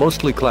 Today,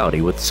 mostly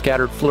cloudy with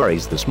scattered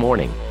flurries this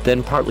morning,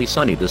 then partly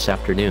sunny this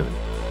afternoon.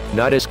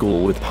 Night is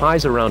cool with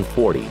highs around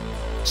 40.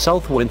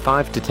 South wind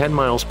 5 to 10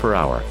 miles per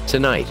hour.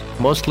 Tonight,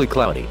 mostly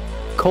cloudy.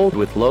 Cold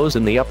with lows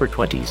in the upper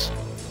 20s.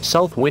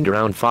 South wind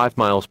around 5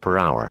 miles per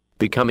hour.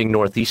 Becoming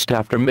northeast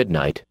after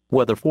midnight.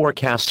 Weather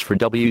forecasts for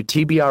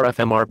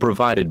WTBR-FM are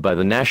provided by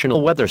the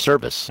National Weather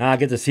Service. I'll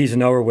get the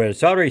season over with.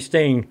 It's already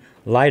staying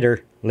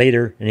later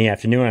in the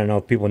afternoon. I don't know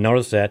if people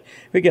notice that.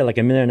 We get like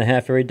a minute and a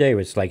half every day.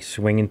 It's like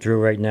swinging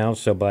through right now.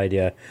 So by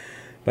the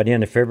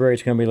end of February,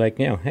 it's going to be like,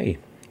 hey,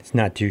 it's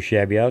not too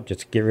shabby out.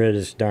 Just get rid of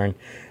this darn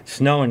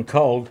snow and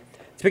cold.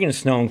 Speaking of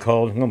snow and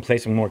cold, I'm going to play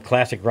some more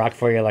classic rock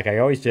for you like I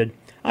always did.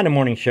 On the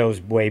morning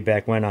shows way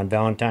back when on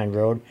Valentine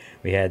Road,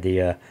 we had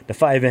the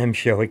 5M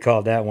show, we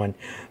called that one,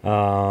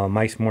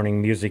 Mike's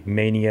Morning Music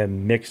Mania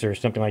Mix or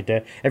something like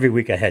that. Every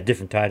week I had a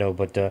different title,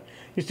 but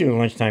just doing a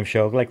lunchtime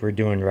show like we're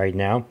doing right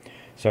now.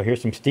 So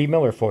here's some Steve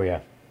Miller for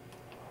you.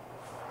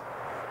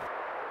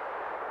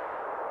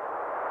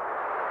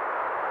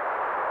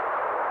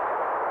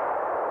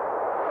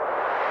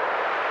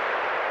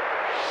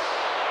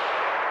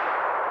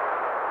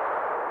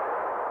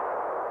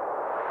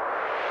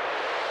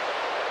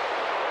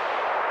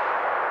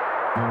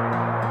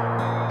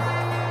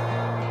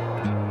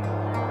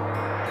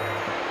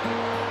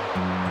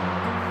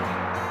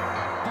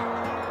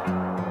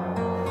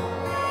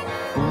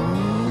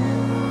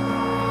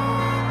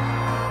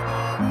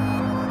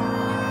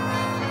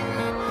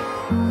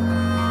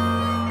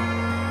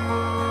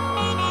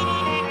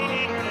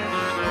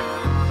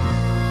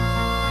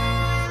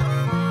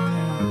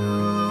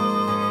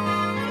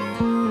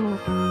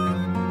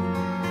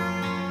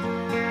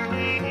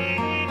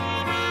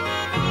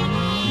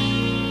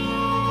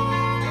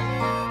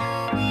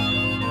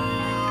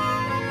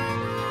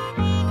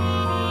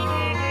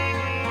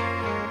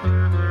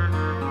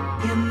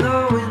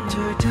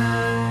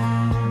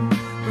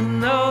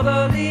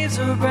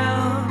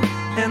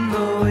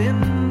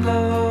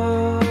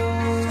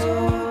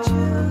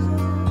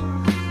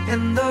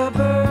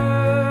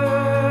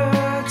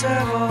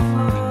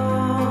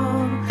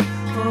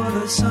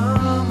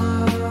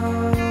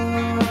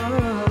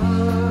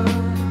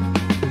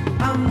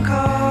 I'm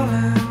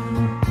calling.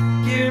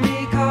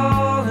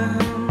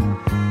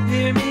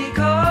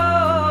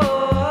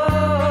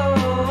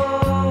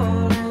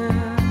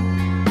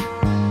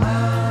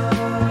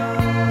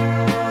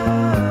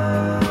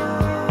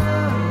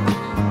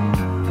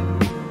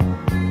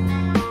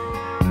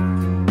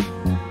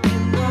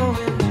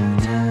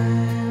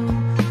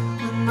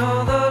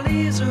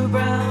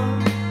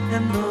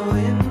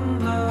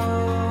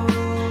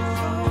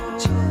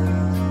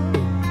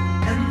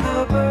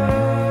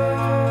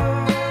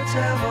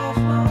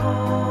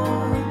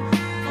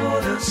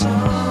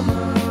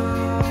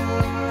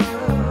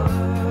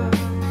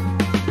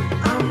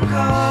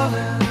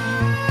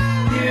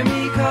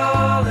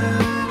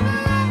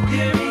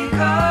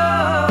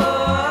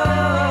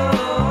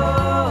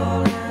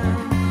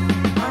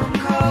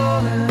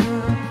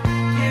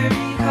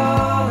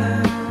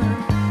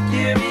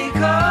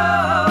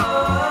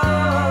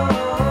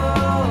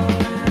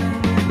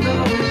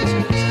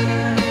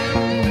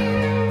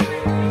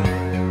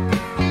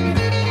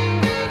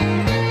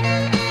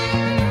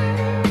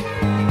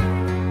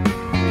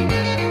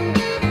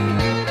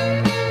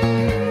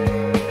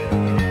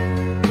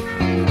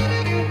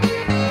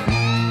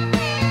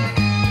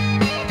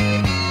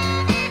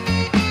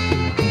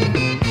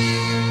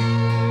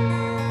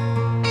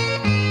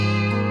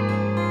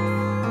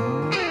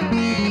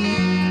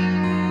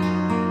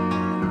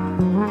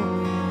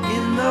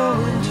 In the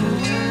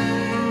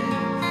wintertime,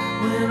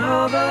 when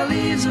all the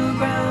leaves are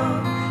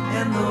brown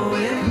and the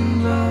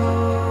wind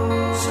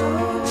blows so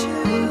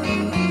chill,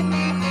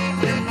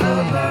 when the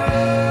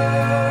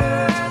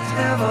birds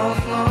have all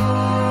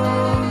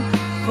flown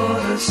for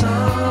the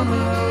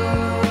summer,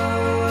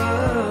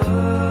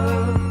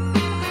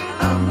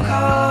 I'm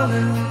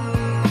calling,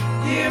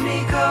 hear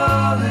me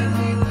calling,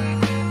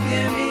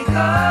 hear me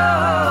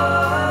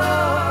calling.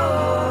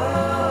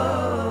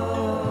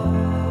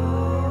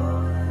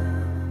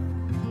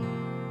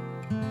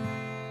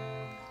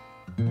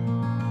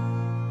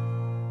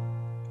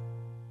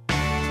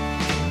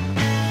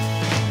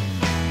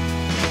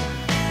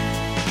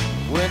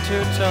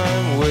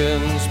 Wintertime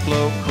winds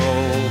blow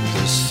cold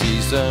this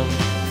season,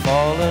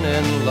 falling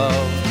in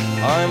love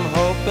I'm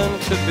hoping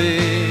to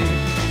be.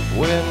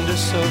 Wind is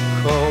so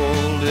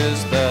cold,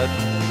 is that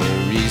the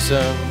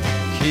reason?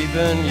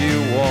 Keeping you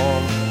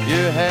warm,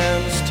 your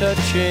hands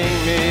touching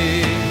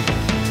me.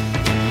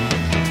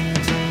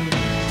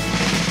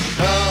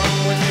 Come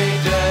with me,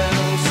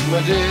 dance,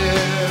 my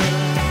dear.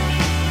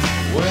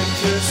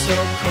 Winter's so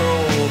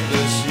cold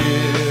this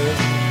year.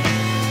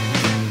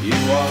 You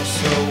are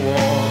so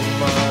warm,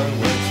 my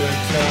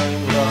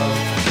wintertime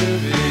love to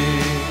be.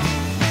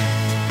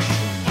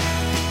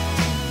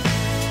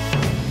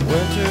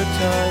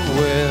 Wintertime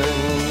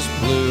winds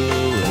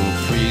blue and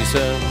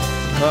freezing,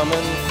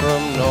 coming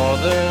from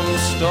northern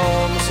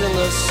storms in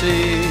the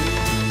sea.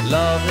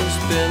 Love has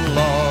been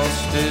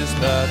lost, is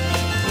that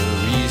the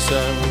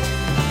reason?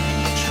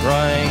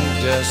 Trying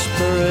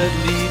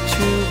desperately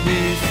to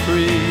be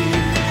free.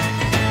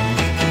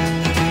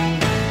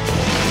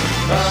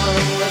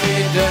 Come let me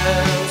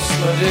dance,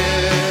 my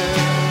dear.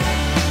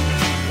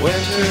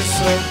 Winter's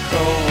so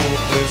cold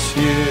this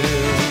year,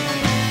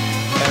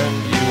 and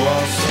you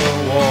are so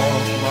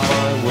warm,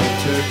 my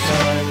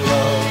wintertime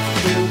love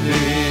to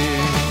be.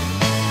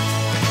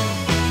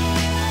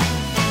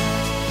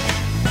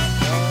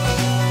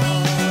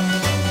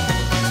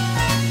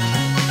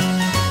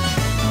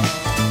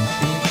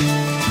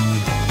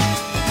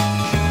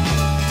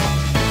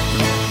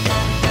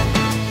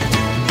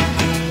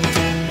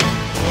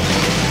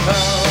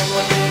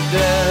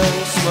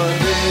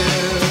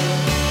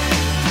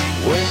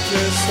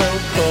 So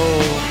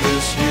cold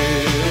this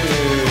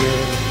year,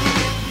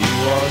 you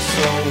are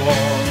so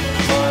warm,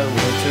 my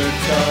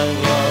wintertime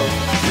love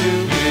to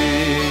be.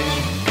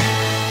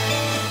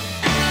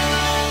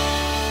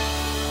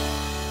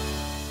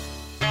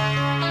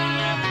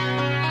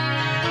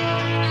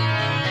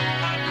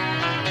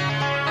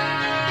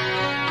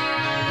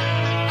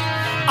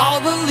 All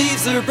the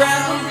leaves are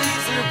brown,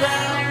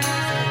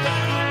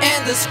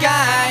 and the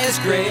sky is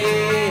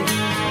gray.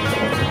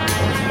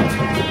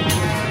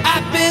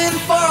 I've been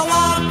for a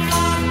walk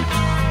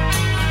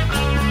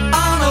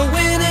on a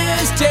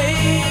winter's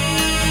day.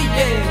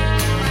 Yeah.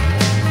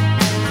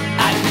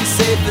 I'd be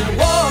safe and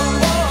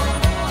warm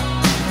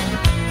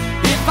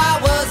if I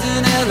was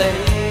in LA.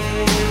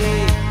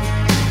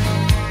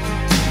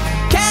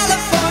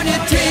 California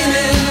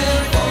dreaming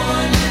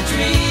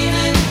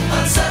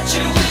on such a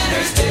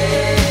winter's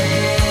day.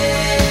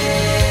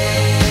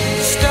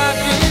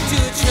 Stopped into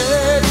a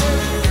church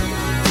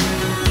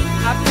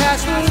I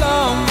passed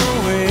along the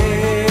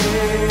way.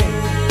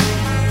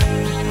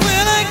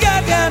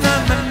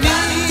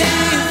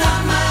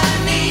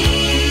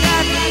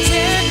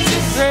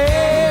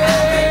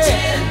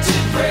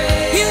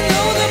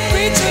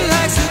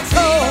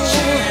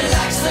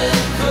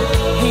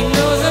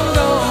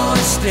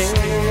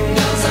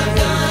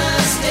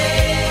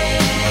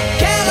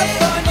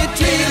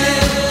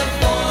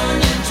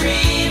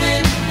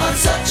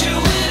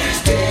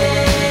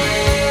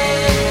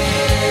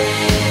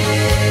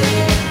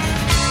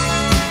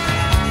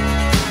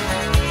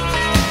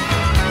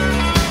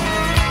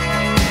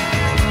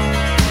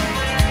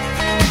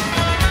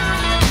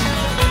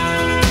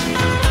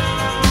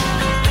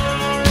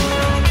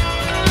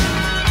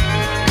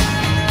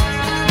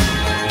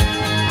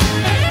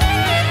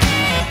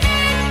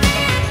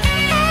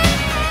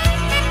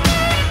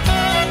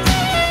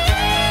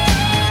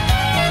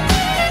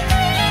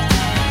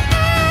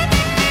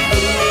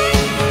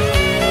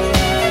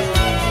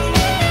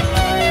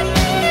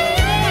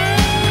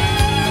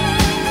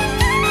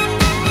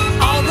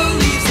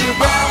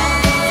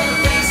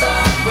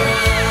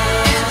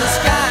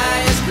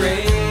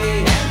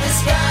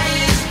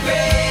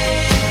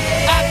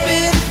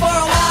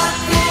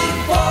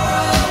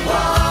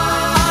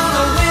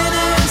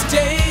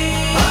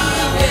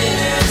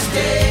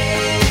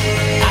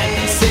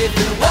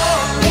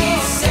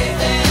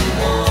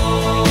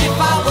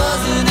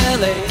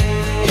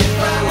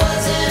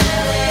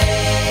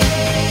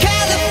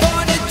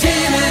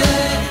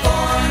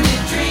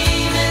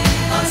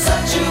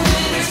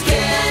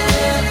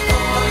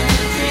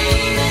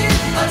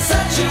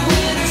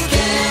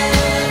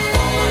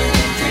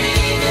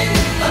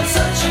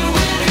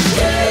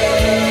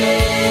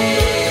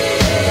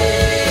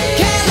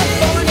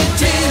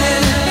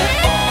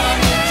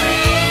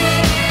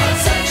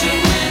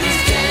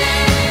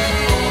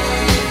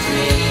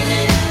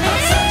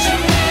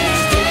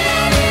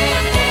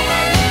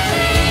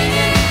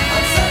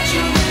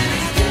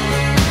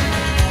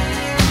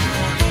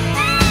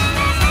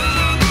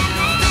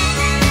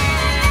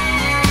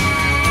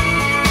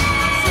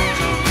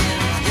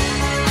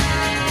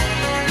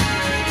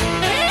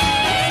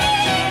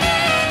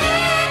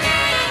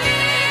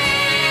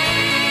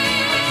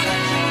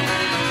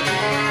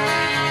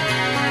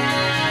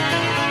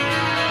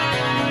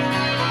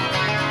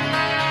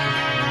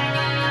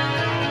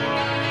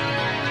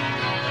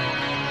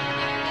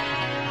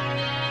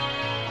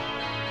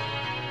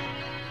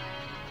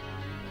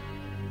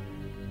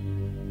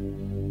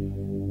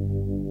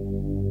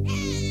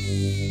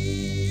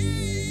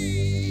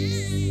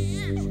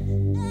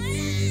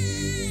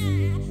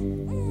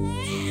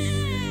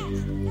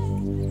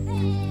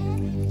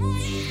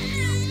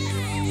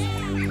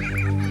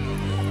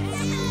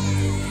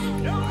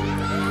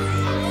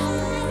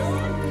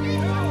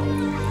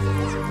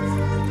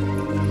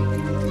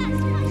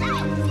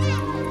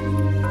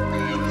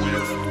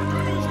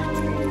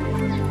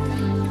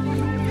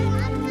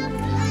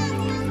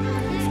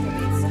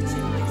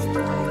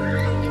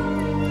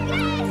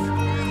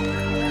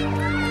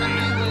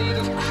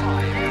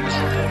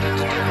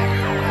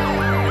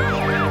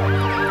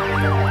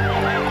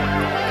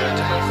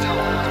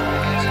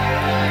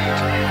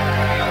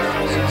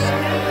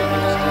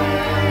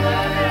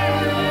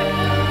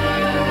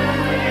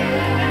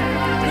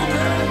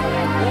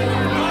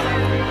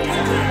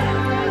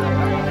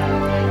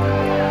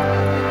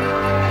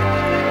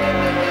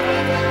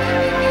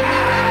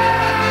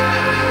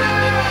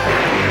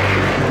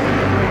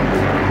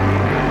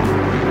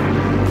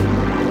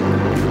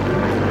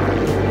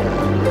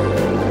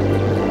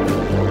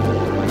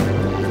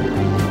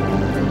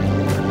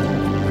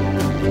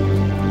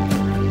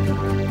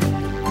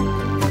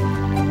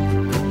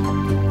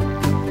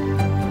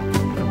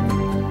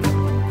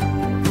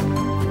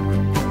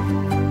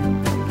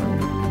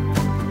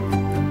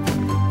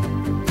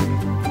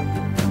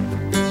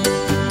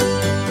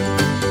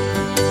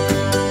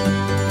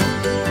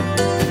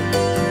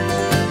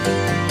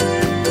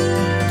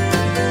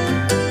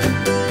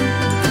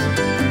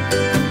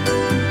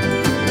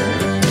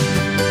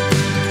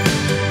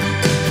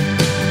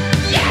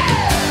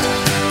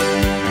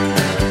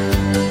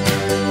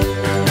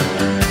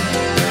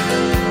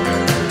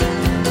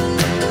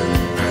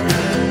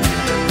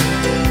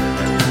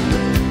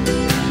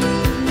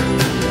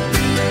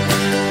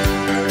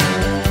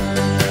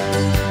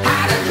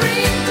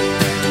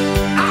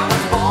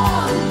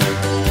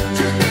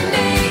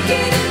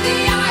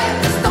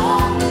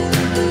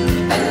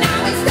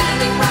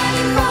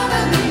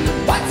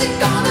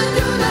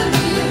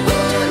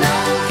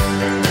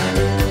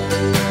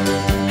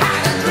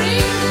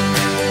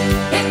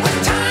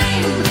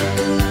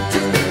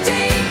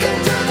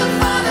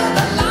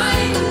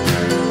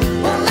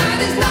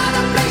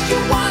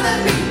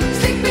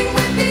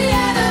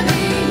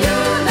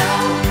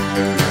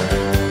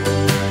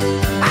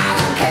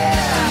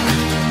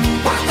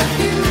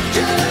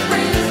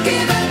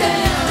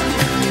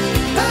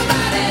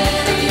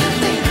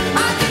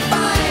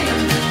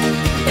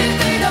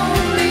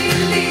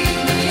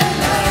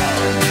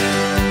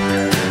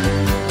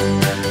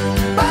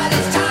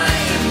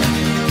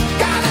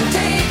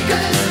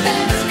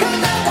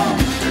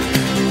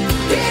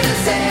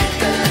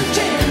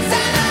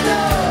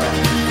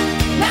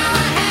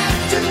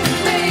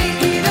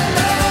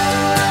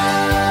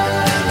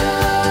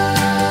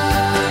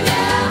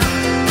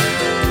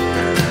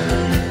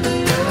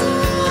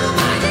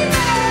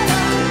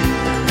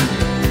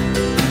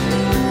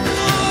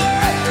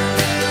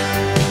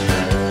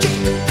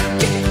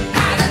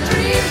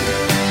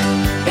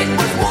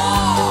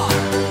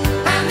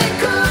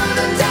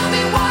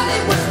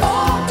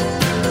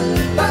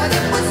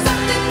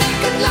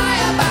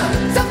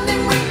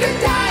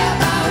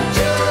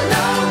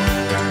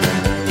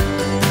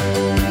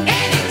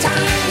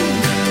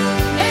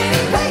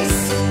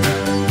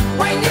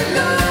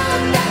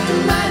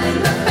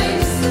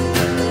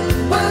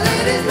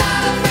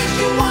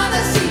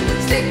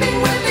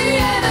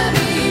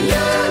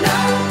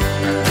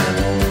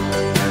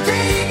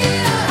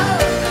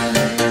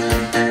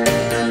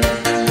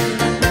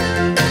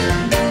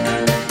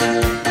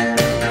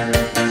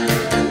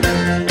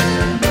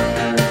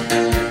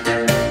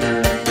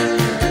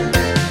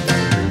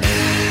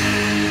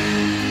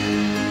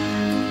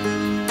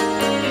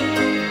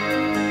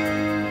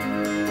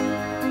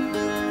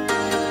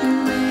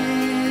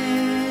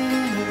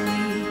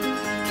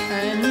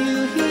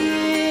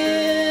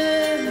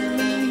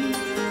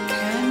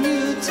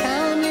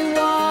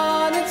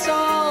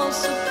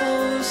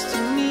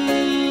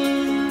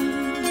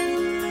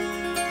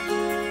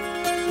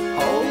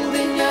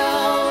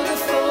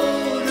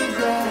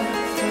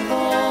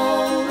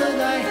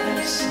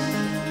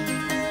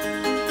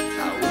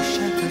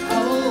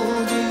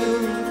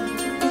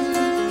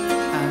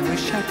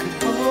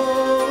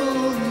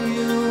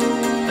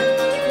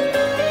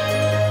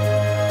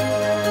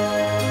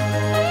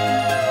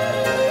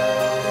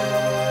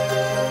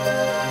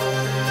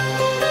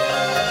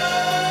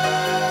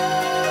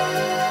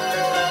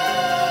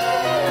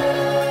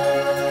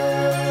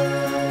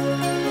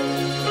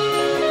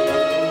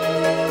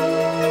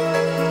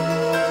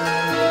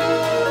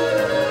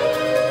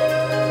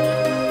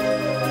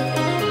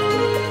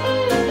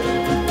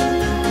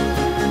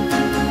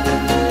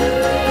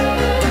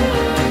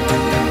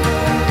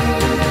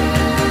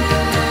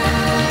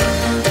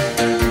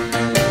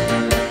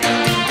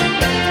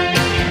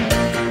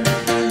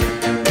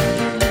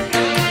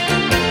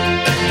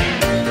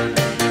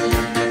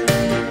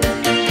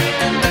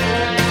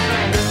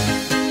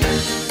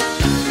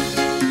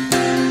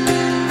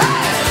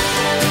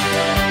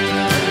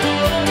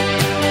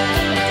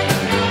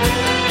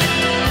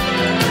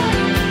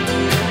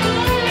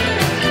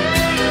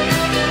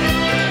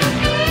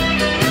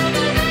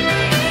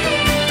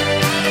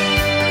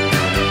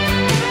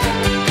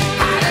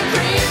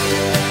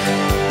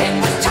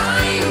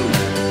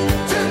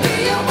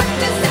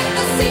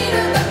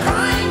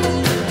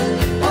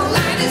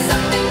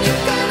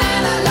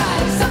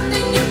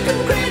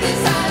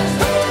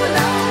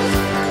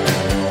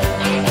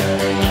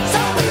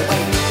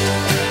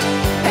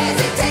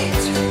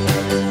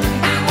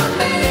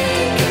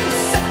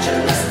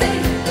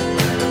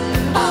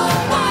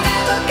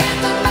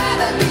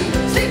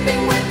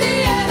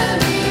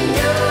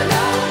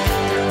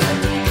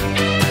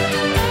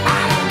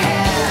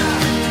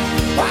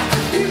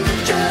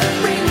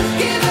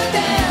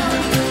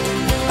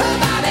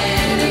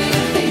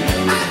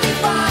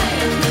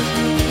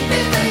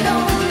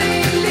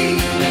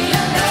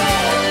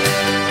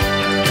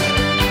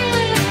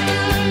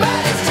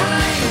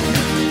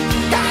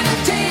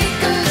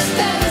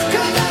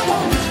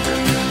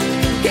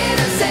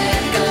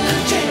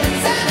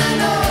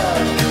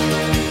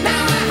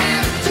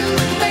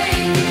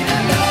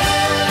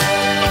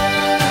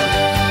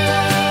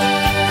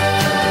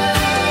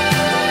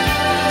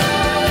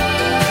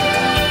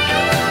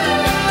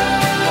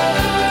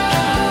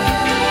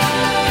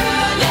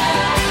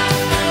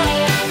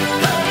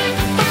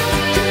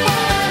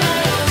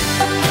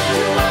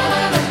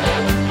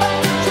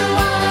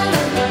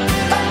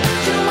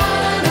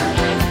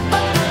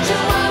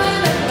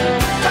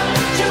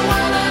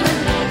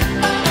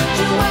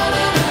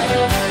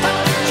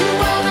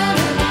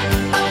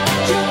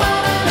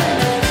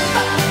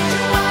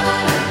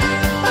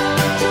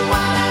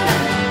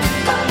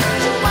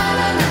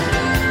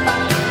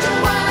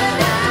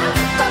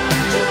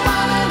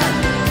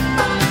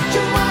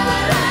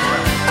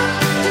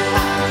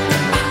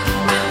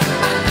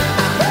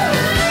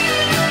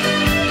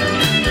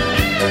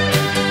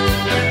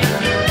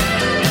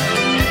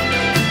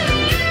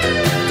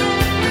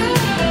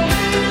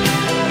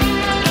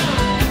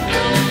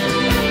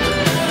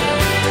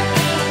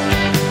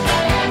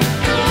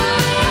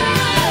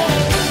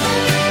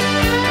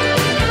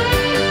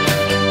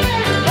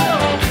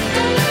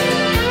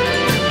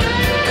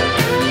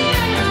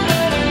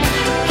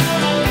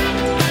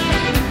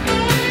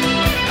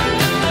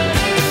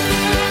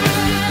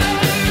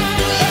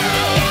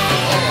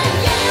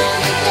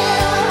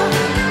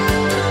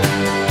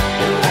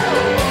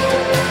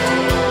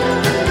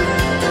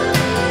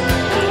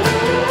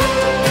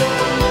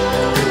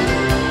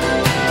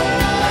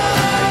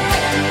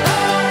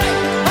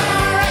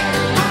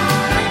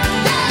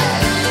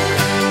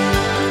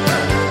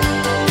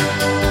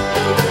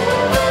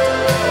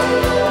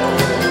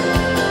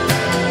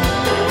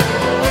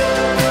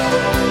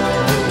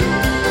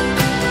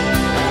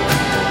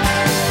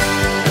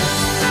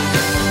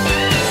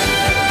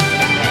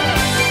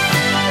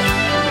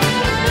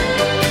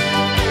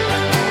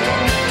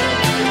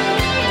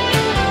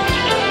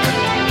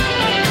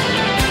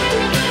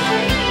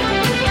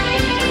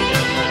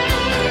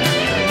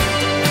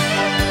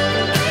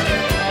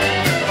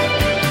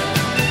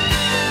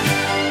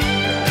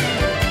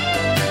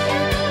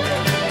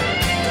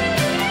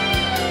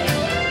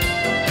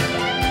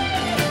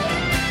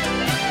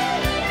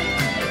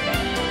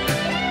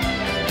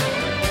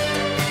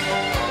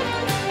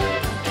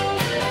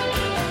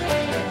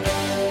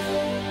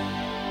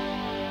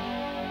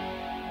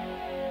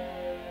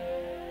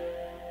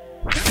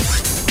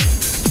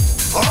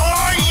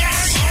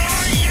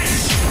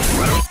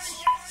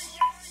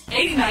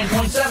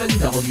 89.7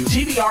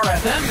 WTBR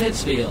FM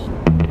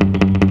Pittsfield.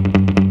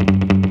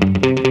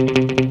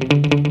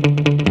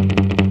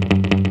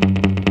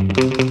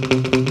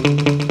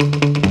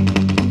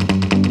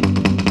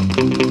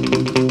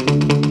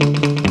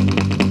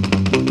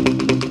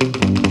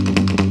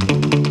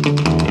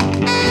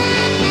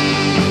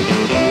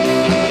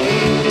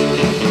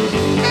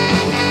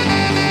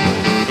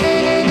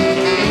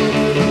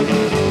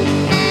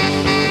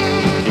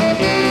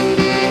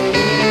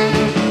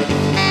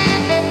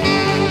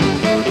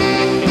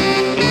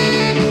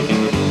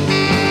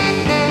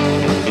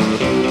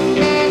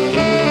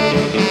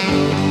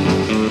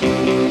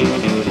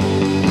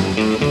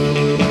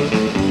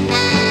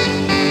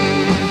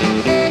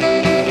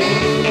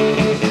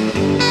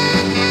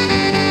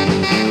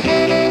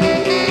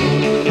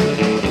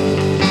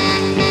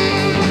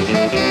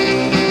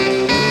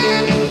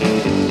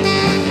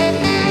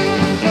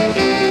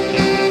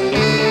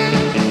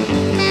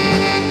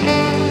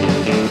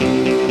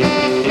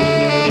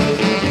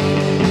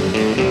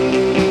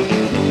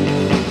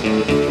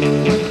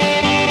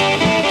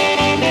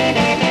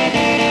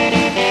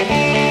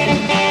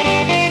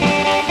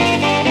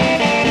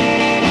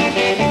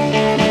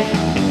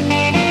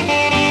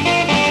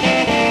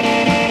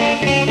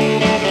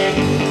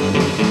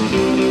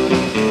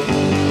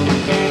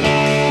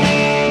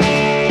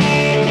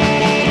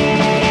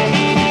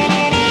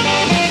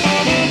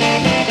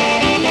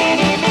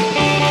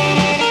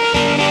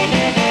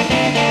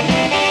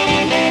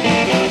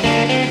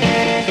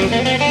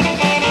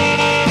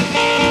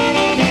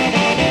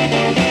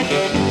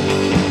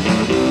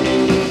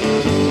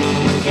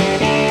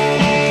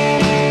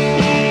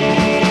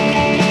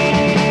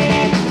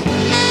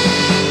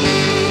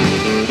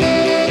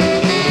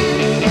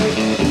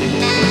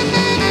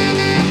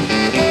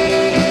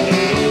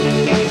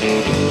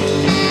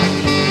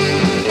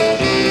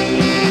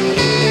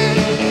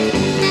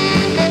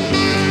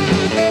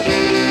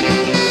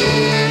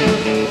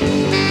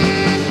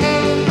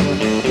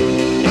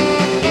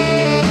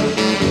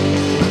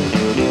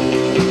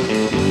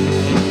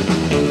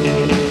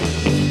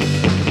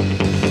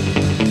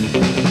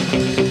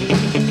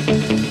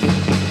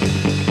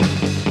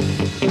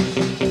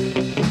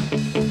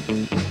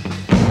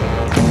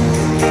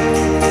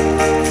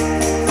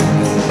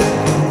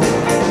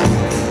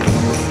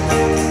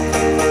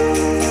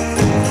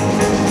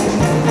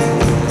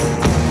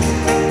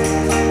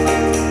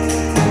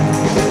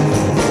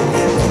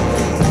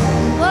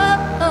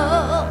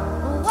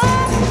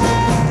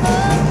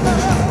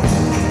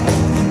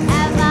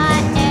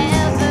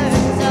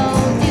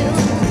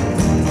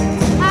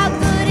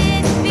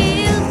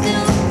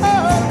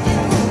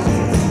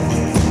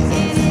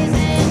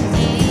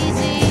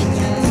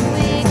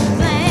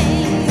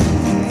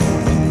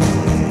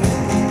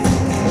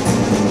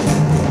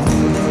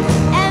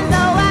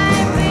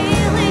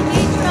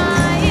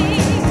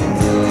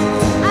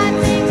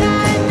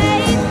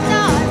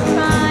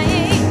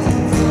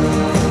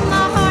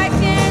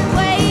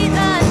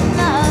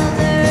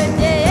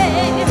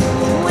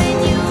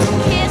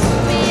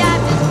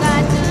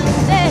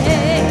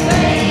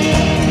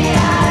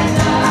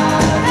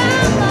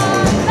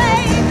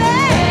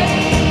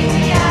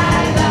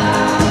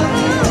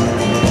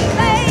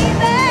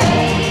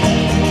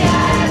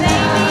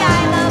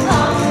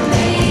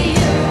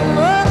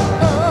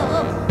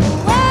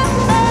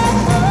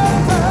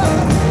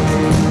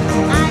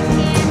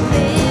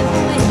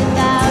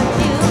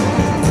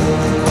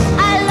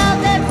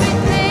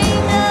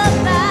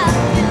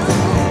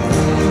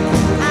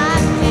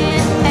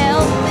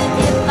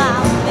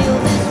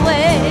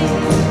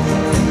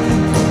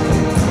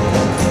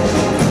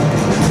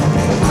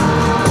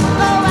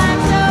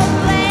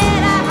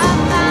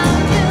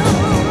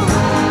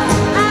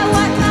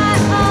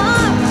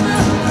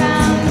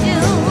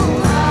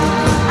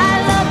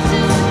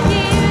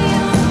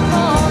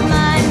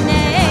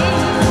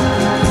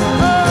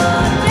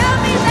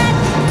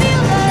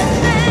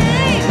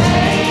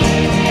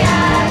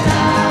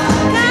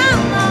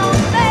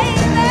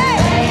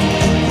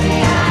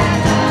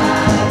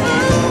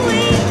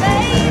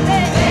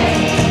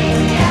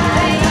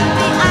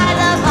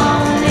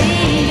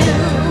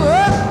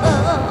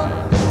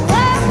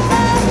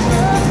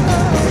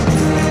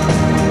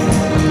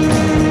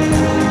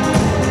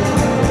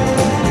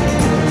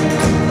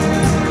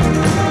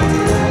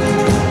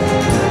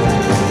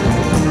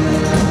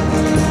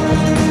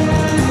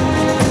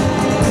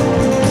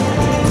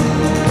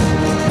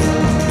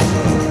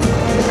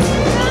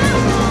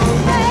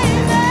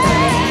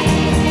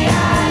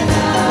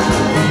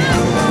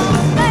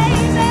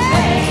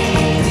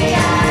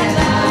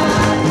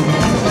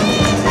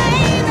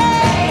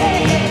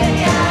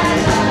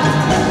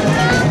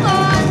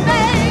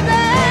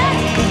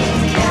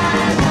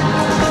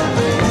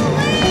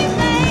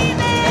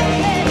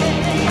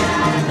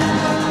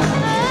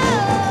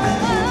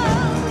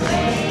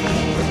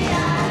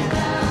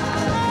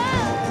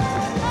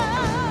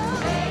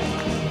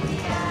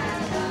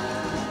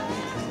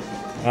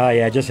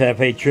 Yeah, just have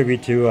paid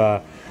tribute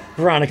to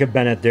Veronica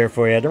Bennett there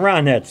for you. The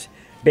Ronettes,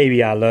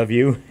 Baby I Love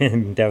You.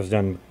 And that was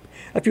done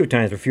a few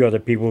times for a few other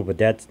people, but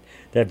that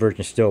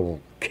version still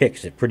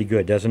kicks it pretty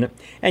good, doesn't it?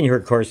 And you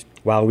heard, of course,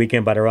 Wild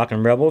Weekend by the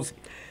Rockin' Rebels.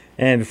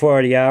 And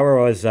before the hour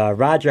was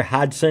Roger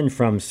Hodgson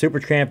from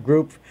Supertramp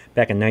Group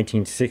back in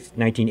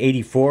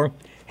 1984.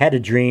 Had a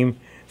Dream,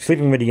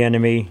 Sleeping with the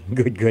Enemy.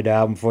 Good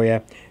album for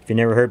you. If you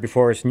never heard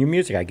before, it's new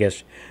music, I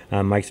guess.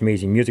 Mike's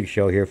Amazing Music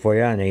Show here for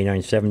you on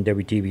 89.7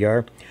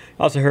 WTBR.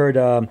 Also heard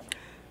a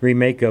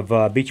remake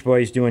of Beach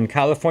Boys doing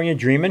California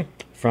Dreamin'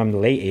 from the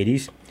late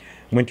 80s.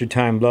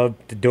 Wintertime Love,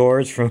 The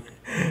Doors from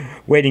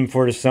Waiting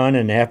for the Sun,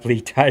 an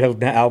aptly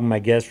titled album, I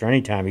guess, for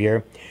any time of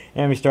year.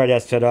 And we started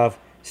that set off,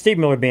 Steve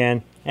Miller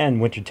Band and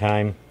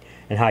Wintertime.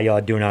 And how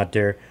y'all doing out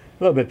there? A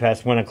little bit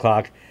past 1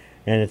 o'clock,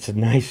 and it's a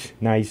nice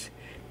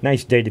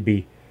day to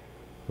be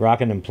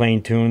rocking and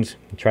playing tunes.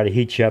 And try to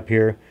heat you up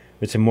here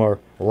with some more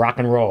rock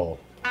and roll.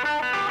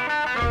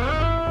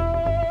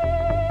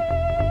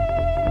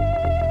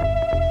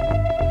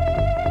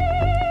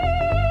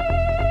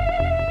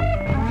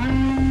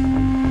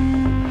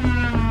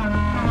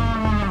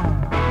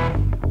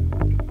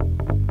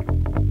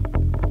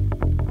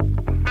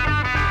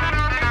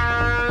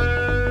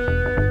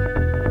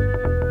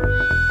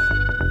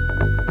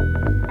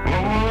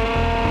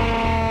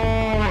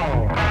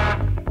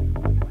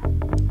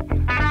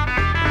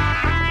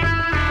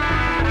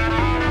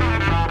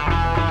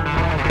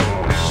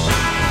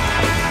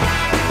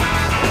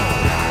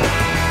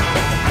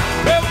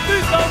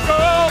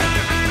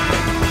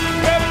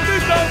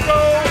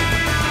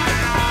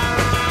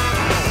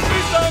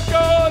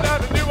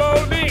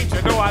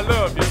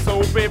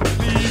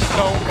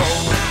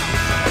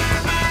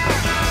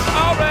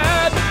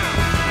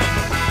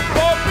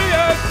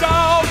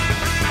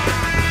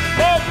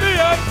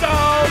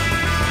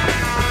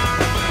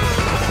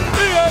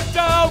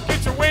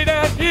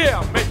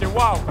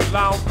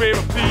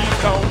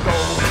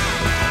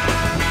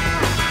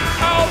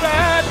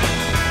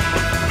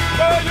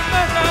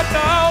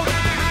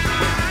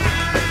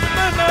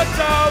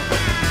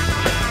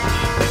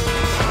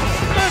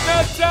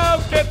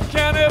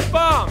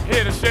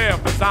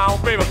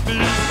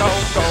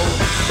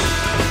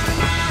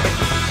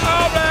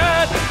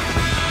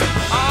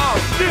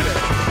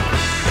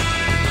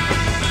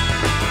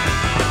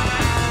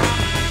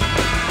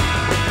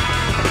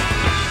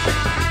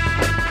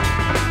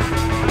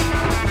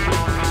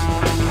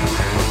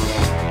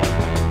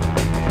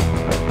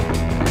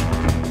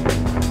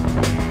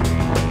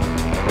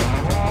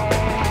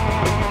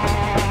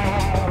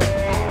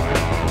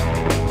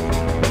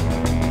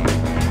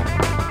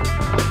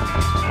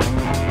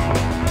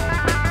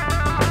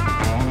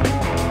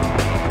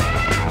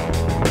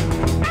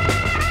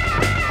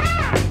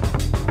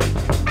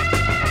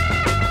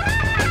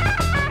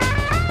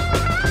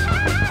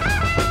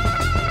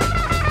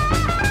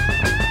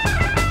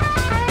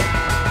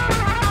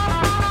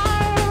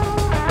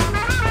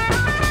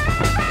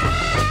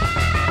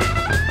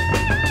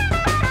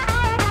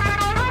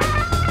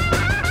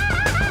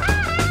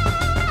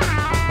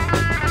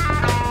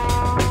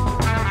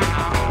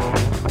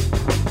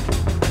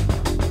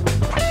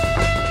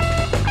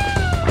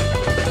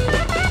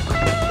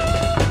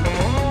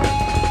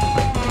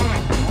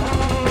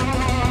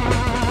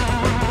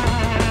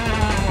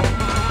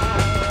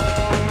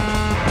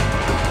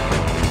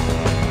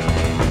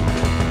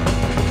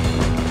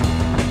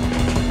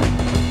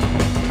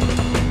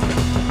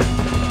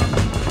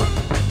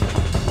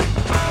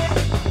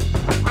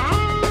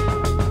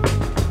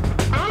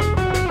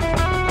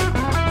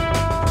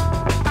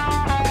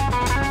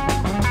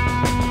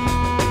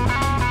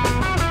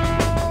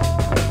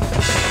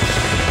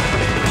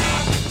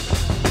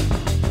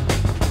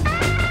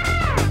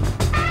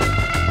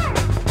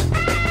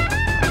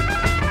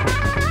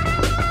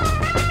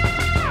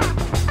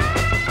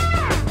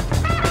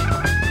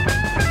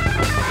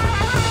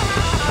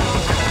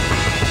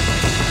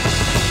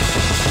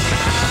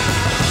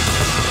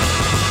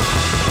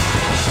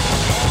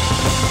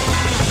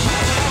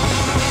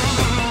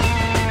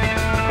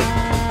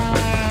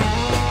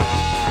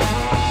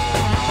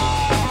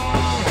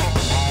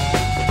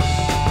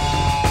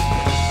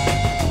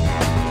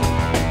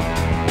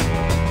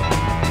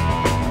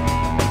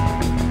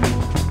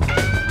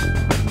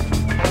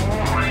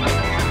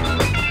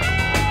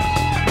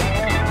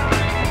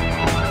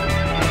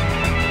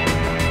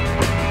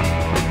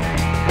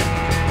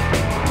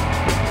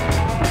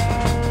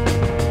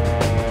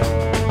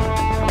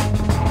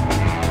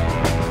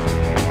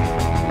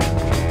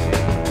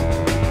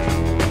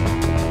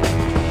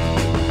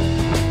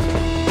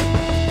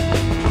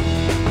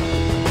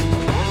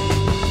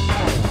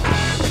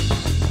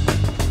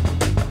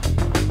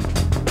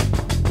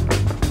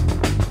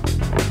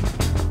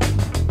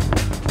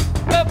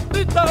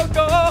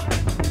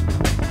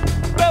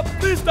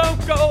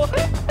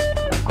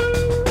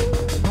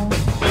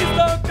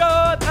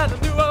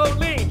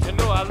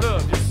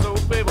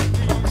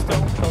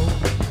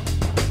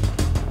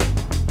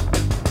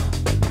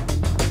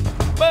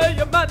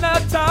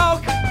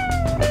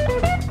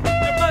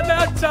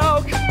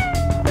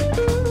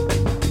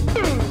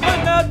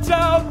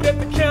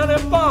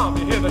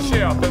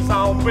 sheriff is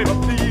on, baby,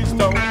 please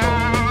don't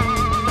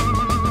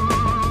go.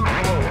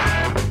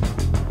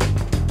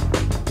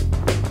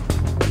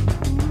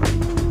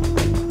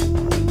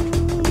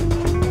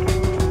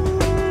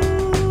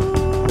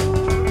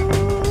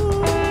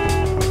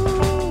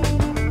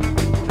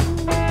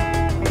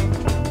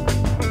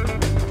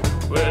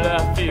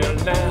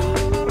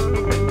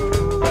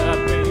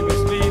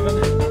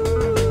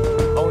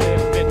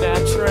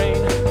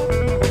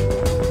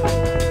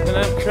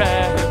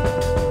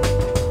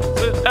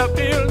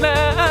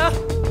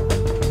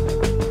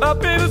 I've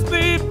been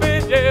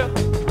sleeping, yeah,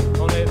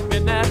 on that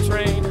midnight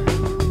train.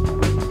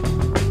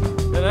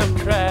 And I'm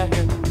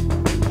crying,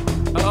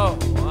 oh,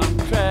 I'm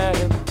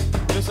crying.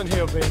 Listen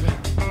here, baby.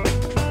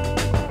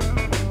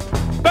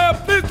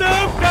 But please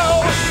don't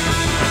go.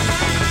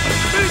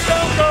 Please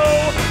don't go.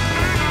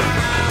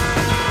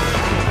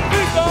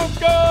 Please don't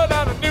go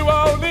down to New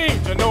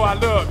Orleans. You know I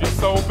love you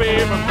so,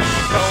 baby.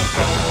 Please don't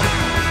go.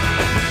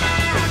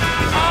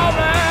 All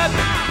right.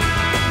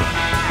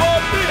 Oh,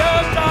 be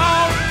a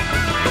dog.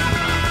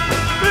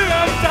 Be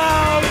a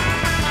dog.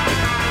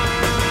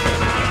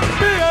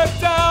 Be a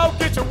dog.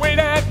 Get your weight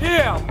out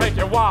here. Make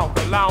you walk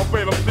along,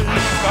 baby. Please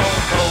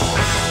don't go.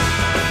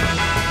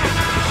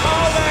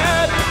 All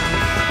right.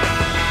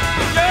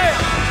 Yeah.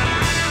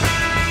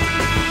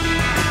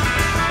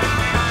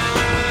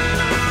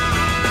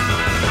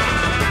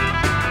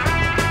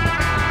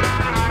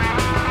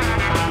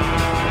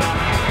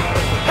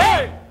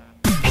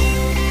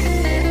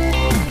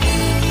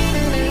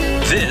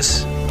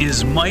 This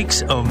is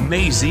Mike's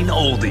Amazing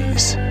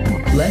Oldies.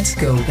 Let's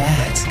go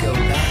back. Let's go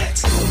back.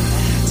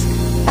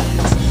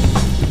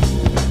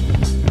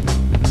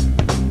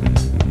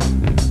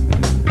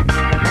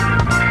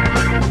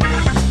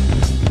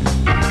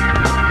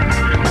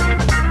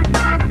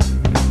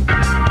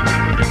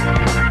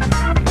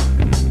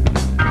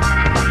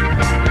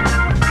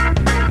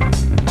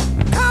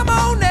 Come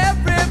on,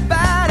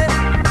 everybody.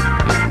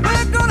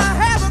 We're gonna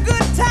have a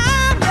good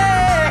time,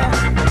 yeah.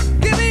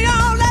 Give me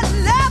all that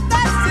love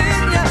that's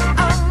in you.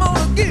 I'm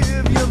gonna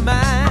give you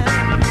mine.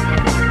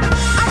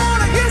 I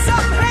wanna hear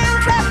some hand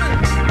clapping.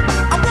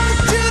 I want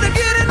you to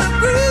get in the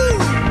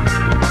groove.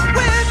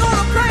 We're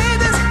gonna play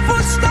this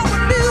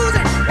foot-stomping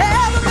music.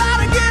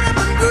 Everybody get in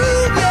the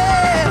groove,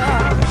 yeah.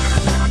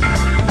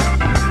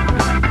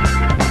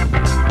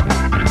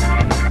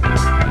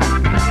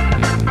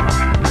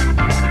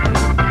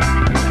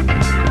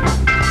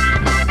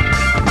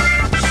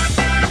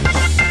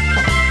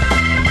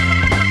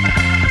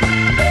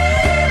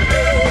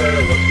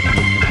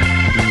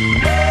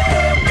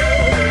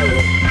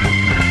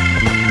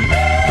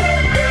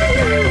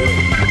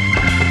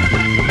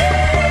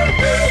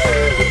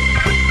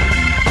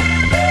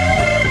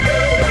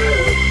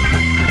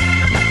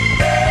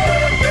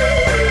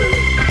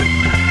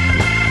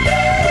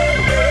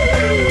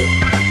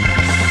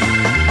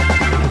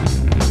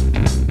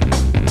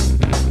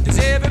 Does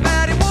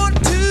everybody want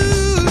to?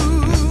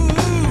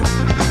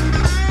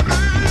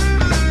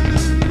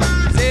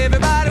 Does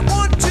everybody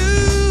want to?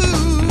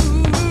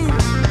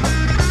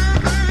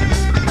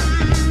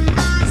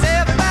 Does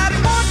everybody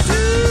want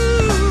to?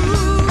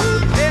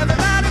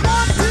 Everybody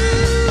want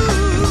to?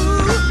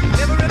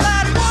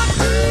 Everybody want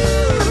to?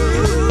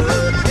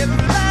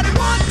 Everybody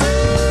want to?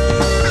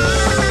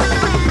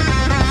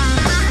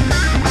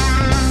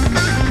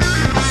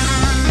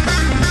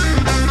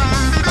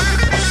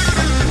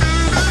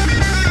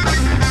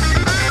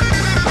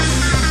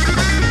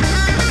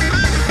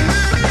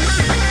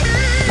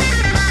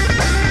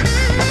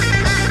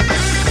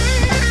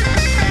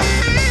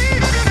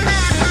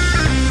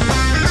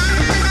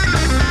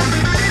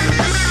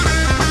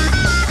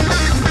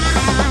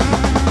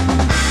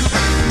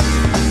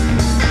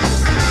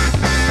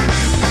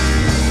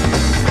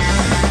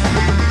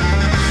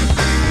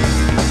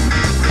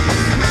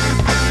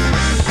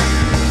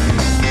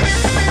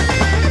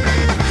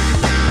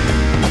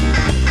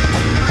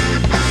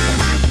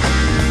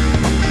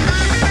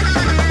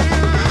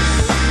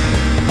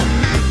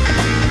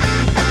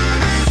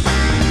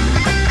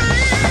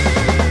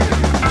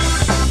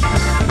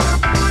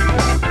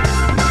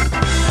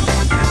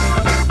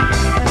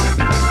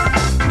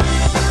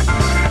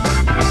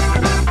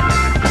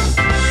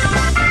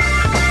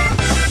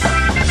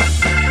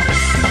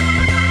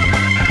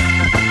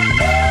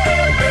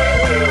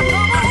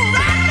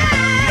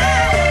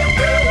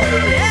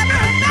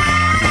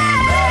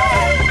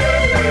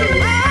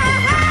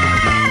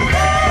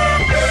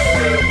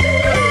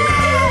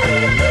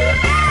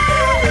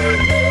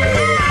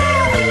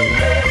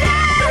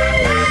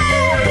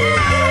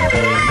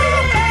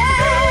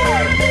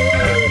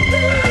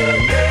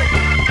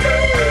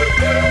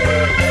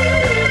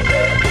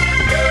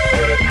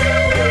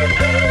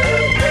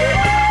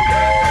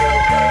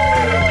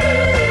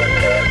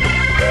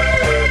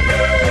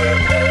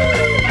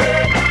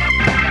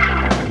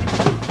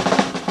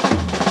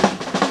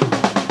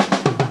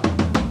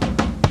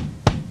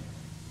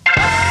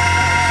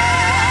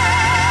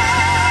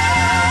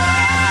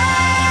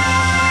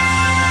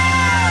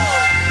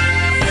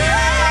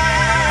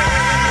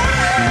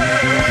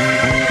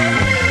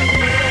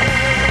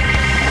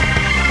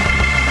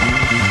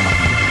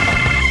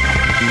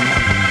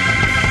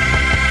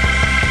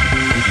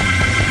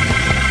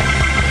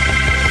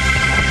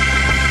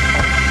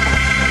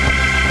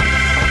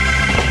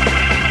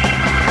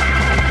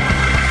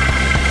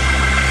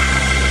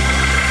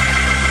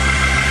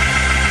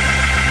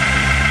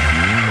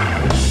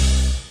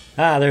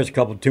 There's a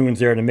couple tunes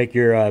there to make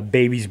your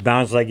babies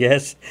bounce, I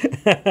guess.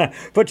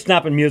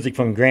 Foot-stomping music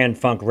from Grand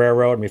Funk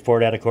Railroad, and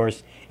before that, of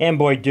course,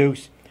 Amboy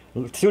Dukes,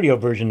 studio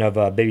version of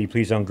Baby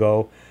Please Don't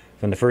Go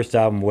from the first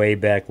album way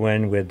back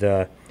when with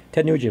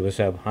Ted Nugent was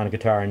on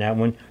guitar on that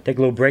one. Take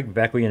a little break.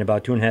 Back with you in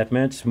about 2.5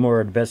 minutes. More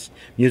of the best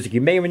music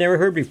you may have never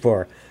heard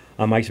before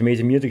on Mike's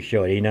Amazing Music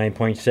Show at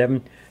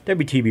 89.7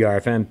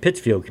 WTBR FM,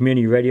 Pittsfield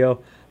Community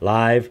Radio,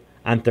 live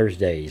on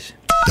Thursdays.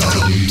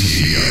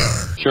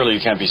 WTBR. Surely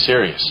you can't be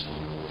serious.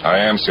 I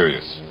am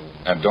serious.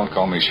 And don't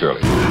call me Shirley.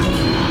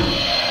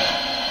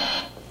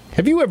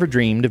 Have you ever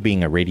dreamed of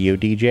being a radio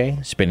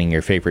DJ, spinning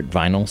your favorite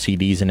vinyl,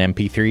 CDs, and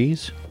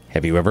MP3s?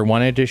 Have you ever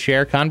wanted to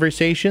share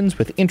conversations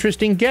with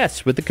interesting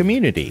guests with the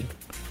community?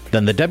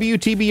 Then the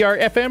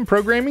WTBR FM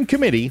Programming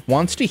Committee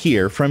wants to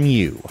hear from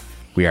you.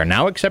 We are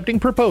now accepting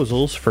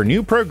proposals for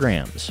new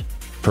programs.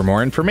 For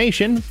more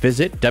information,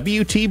 visit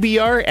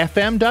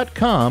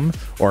WTBRFM.com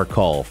or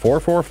call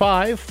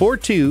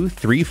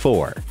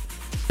 445-4234.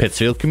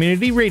 Pittsfield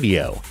Community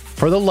Radio,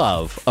 for the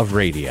love of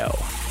radio.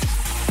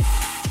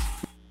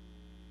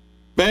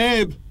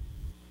 Babe!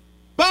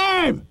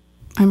 Babe!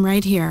 I'm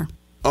right here.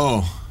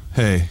 Oh,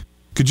 hey.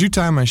 Could you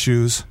tie my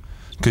shoes?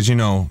 Because, you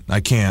know, I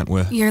can't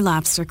with... Your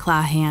lobster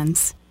claw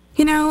hands.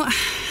 You know,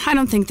 I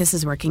don't think this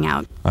is working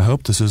out. I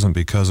hope this isn't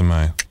because of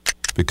my...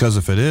 Because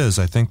if it is,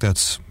 I think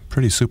that's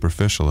pretty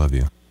superficial of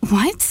you.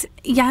 What?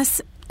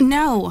 Yes.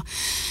 No.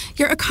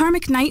 You're a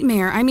karmic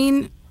nightmare. I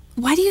mean,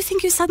 why do you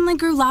think you suddenly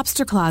grew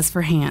lobster claws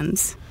for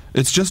hands?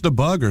 It's just a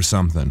bug or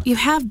something. You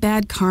have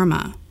bad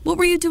karma. What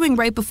were you doing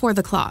right before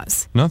the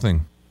claws?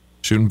 Nothing.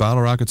 Shooting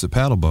bottle rockets at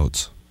paddle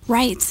boats.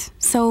 Right.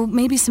 So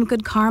maybe some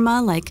good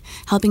karma, like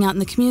helping out in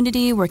the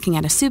community, working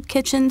at a soup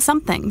kitchen,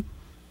 something.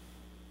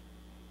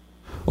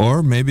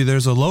 Or maybe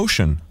there's a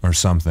lotion or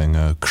something,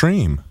 a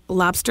cream.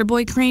 Lobster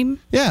boy cream?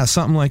 Yeah,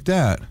 something like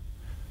that.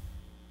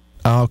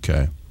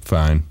 Okay,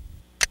 fine.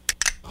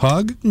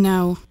 Hug?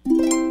 No.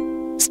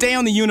 Stay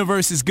on the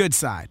universe's good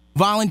side.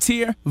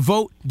 Volunteer,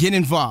 vote, get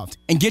involved,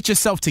 and get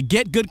yourself to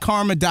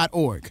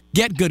getgoodkarma.org.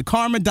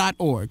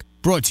 Getgoodkarma.org.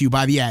 Brought to you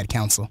by the Ad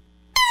Council.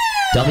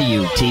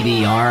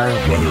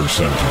 WTBR Weather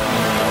Center.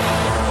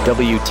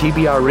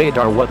 WTBR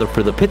radar weather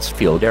for the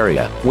Pittsfield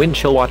area. Wind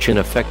chill watch in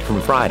effect from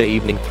Friday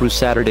evening through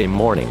Saturday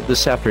morning.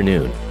 This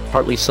afternoon,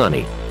 partly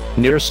sunny.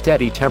 Near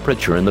steady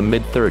temperature in the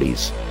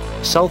mid-30s.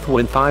 South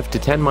wind 5 to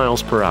 10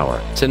 miles per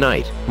hour.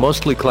 Tonight,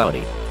 mostly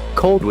cloudy.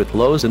 Cold with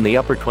lows in the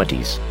upper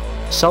 20s.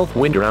 South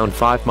wind around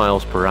 5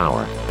 miles per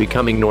hour,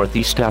 becoming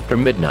northeast after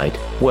midnight.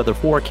 Weather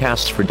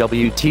forecasts for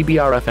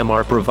WTBR FM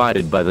are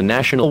provided by the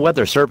National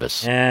Weather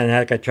Service. And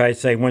like I try to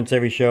say once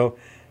every show,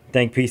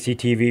 thank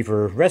PCTV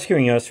for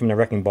rescuing us from the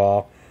wrecking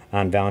ball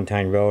on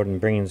Valentine Road and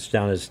bringing us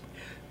down this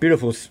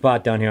beautiful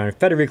spot down here on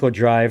Federico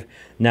Drive.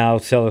 Now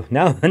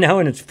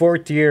in its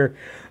fourth year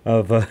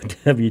of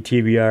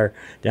WTBR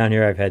down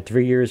here. I've had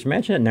 3 years.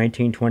 Imagine that,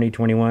 19, 20,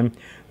 21.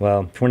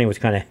 Well, 20 was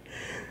kind of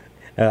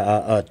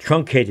a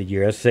truncated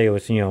year. Let's say it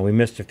was, we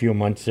missed a few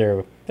months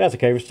there. That's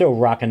okay. We're still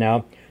rocking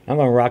out. I'm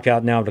going to rock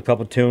out now with a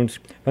couple tunes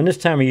from this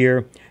time of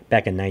year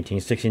back in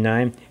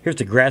 1969. Here's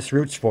the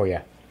Grassroots for you.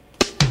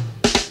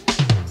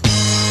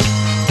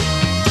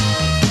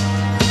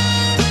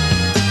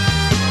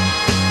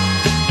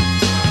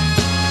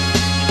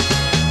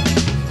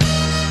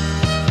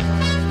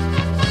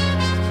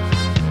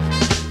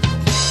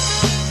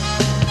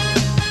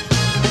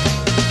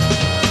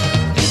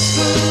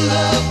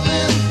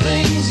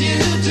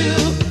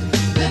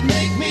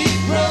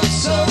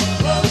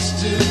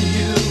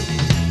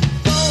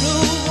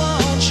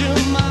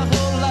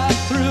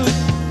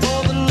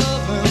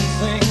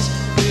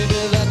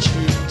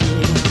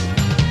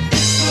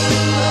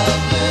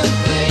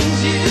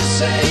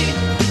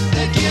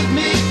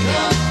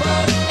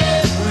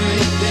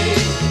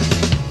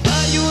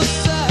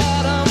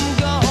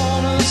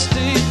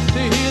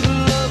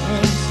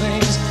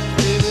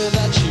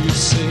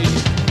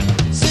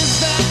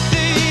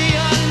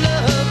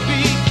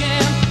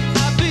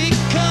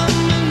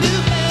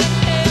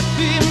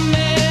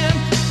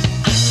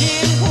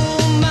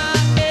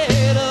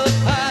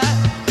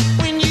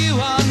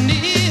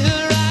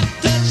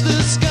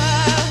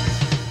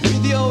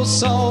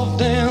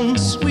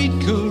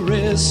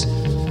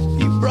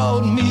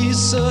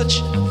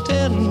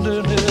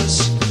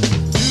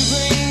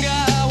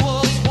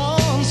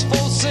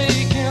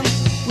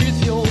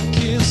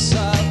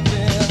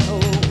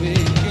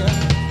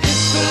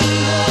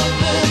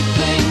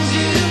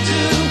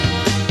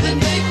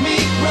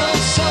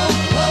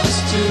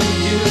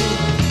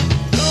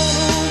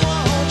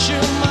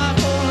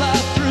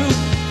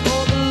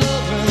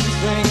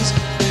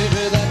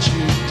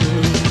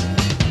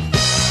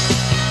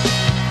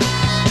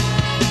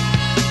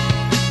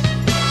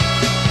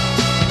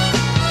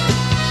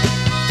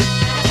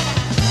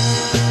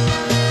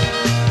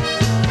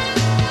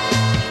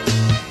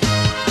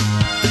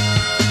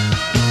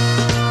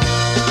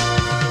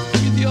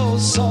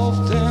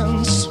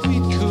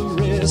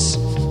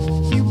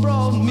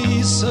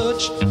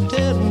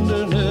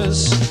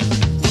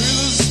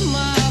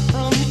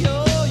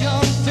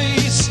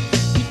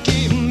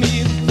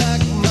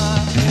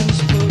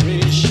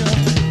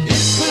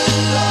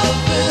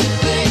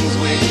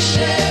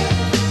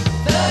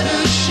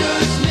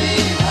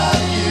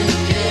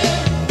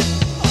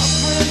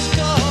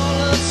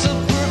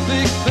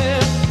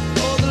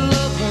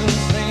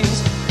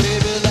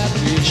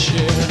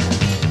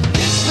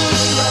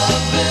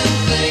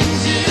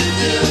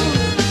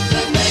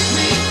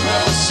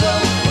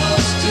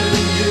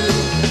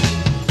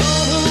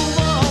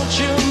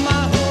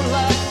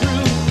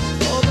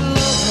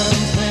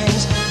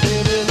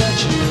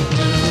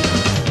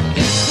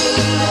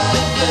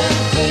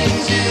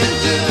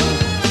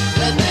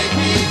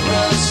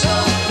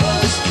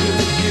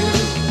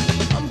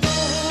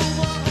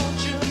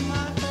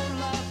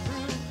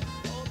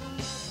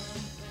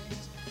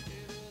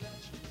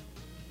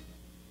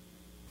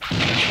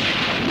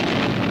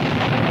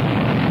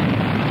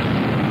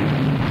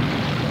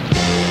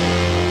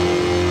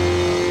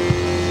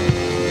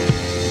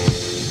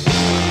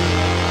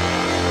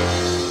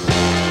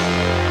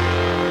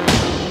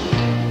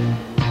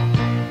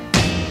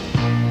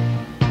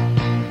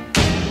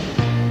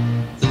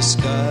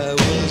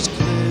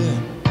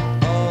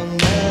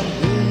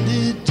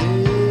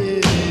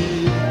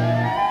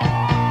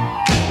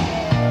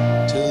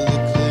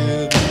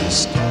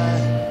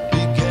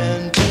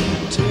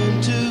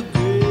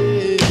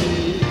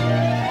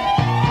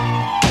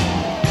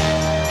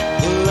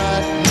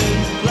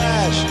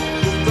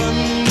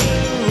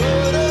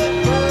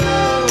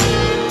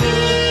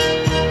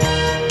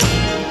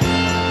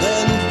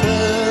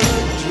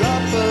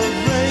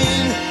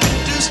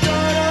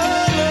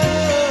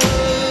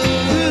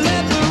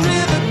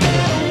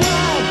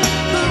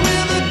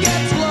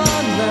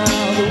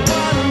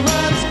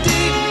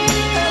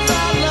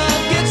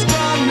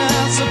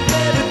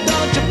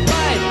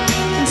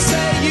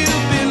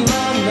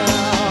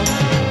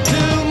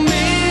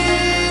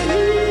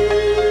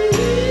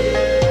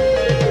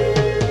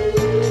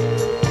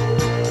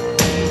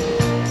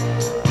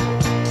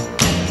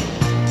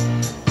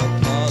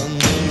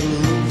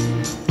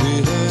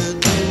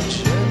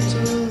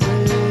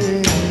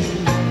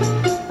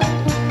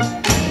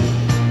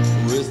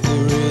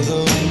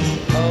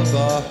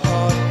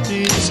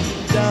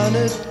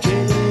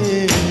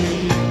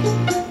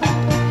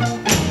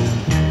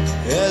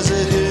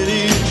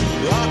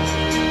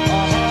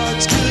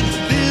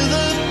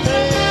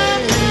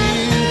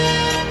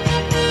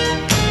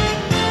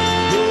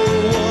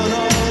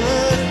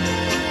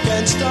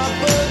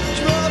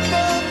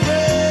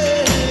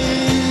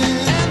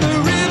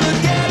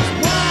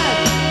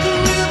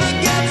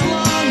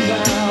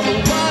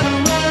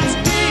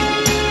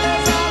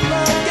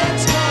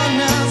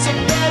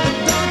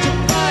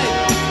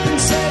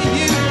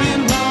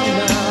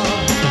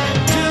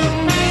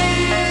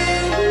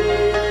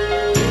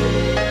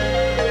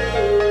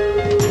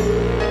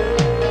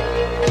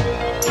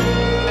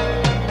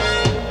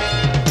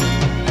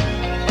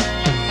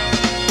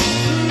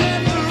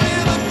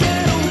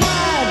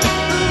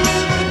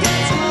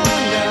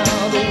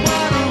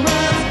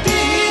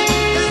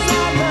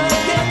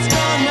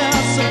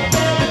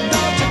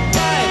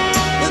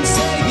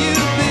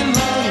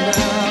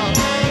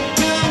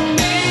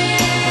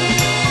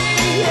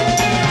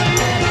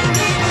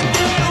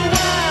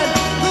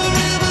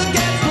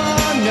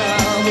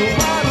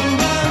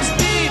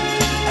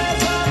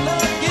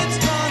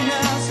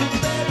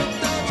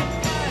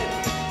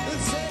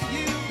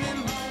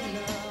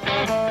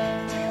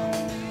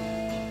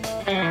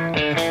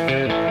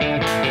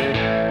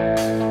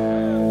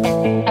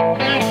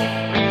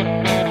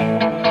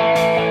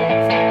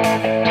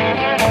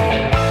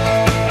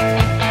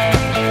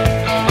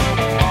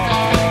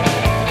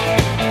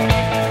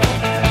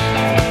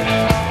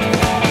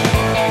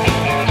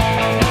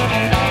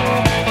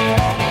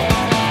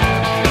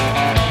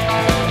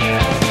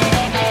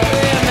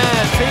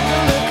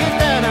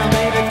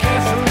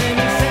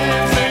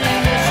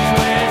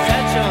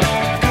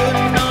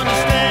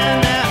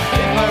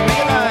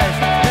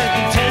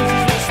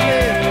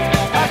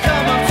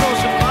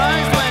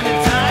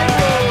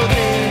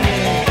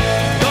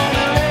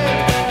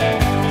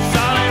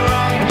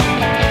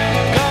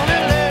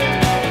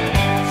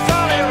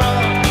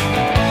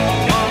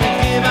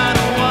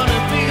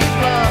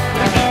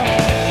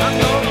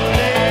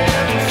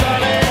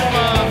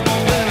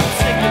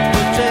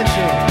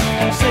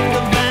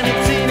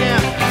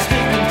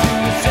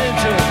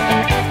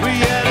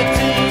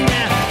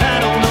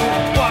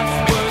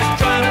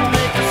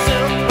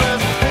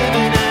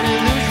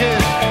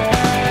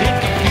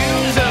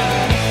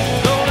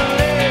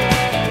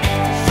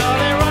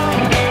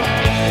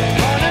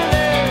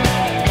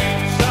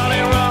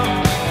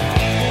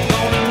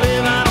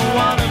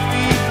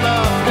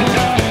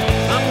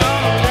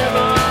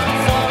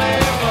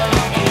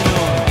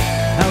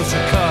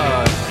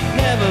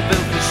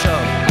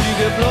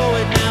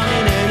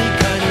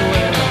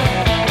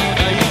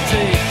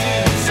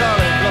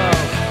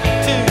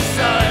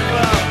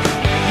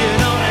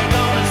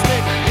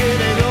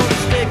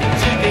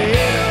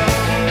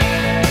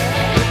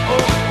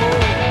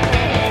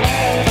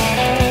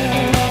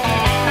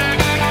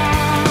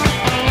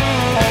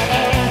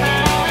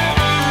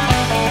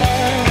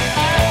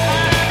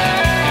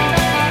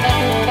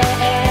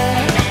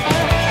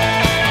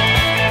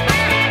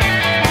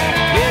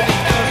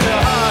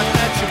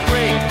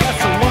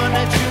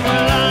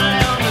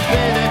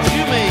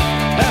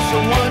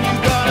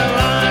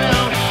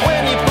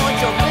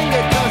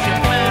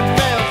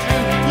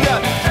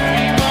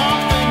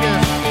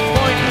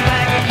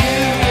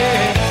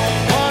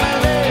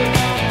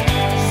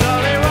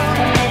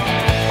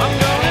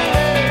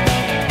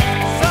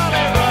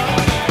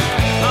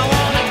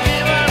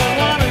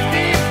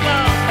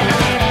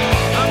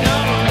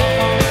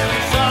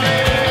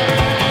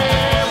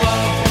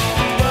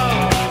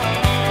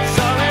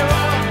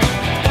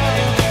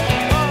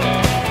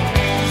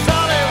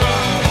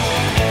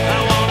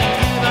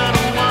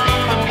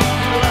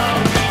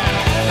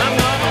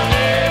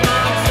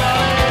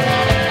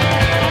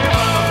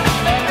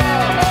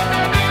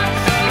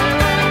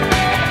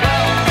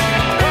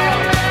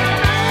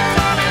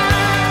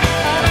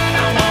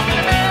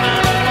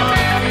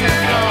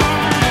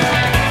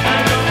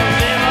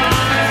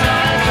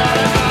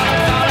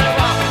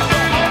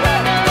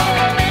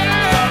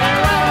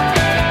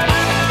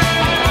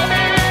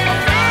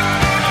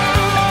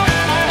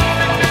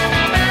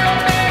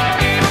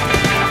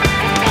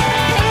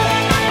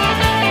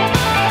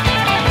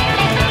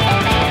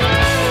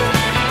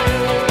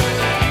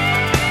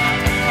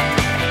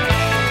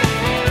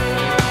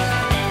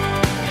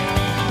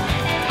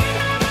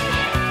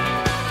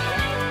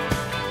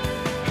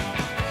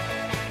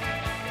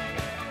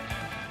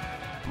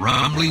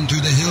 rumbling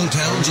through the hill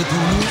towns of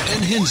Peru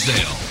and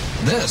Hinsdale.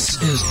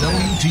 This is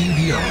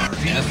WTBR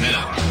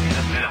FM.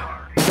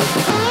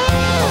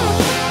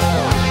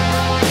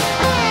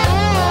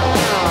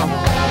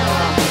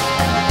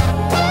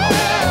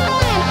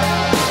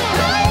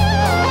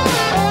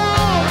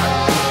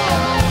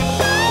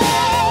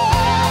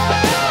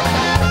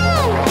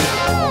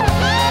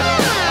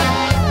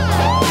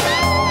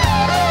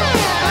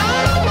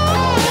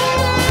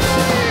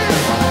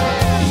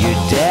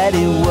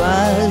 Daddy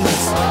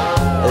was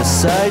a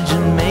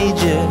sergeant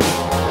major.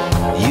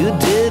 You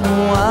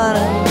didn't want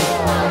it,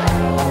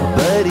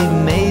 but he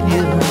made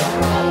you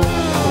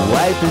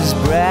wipe his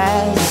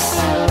brass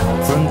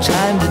from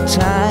time to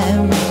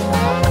time.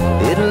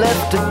 It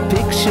left a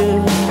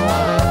picture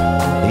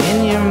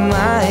in your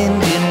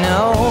mind, you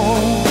know.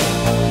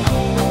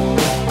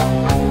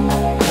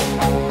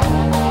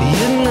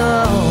 You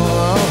know.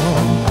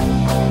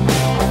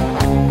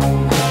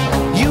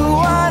 You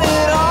want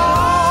it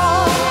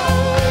all.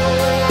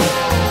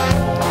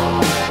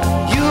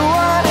 You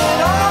want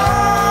it all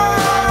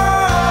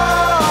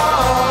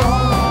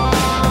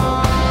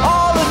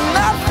or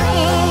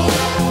nothing.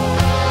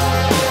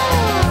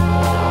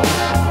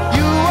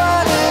 You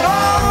want it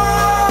all.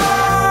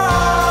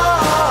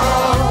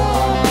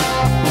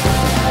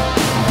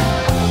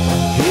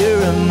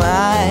 Here am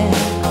I,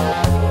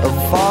 a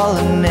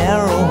fallen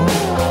arrow.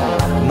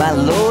 My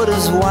load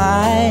is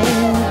wide,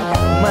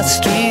 my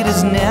street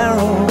is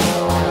narrow.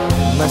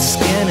 My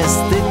skin is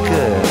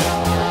thicker,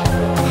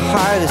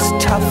 heart is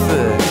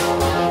tougher.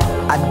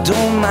 I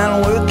don't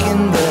mind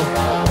working, but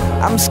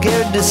I'm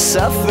scared to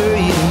suffer,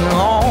 you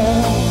know.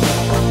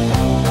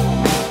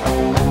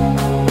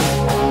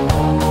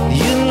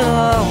 You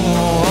know.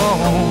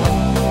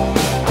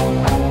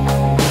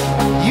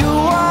 You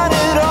want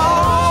it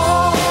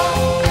all.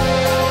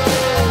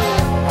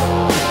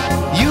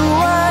 You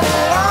want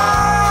it all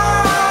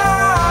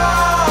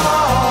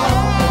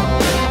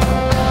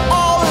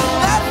or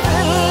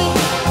nothing.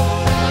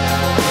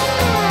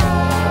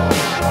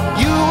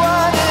 You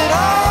want it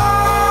all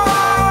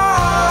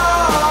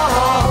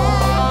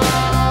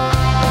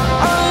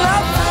or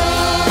nothing.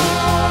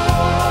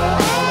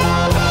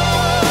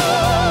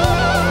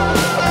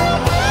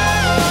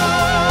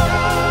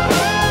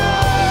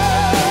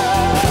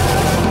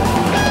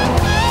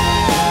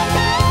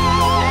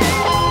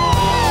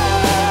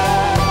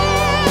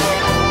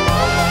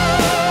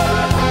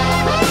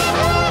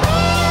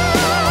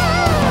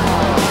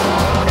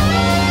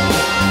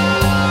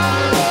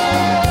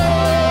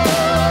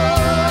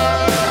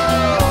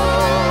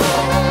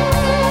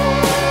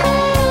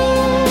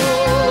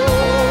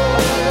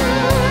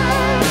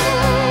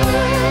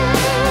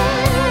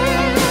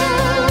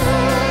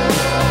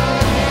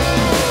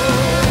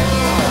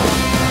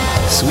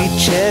 Sweet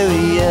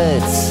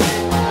chariots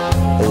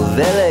of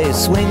LA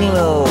swing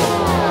low.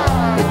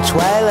 At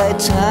twilight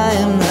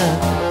time,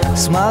 the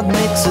smog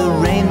makes a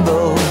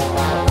rainbow.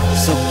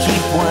 So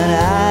keep one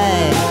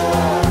eye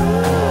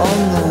on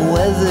the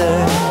weather.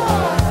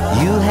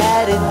 You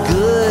had it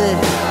good,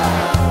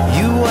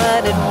 you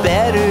want it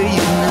better,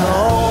 you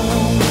know.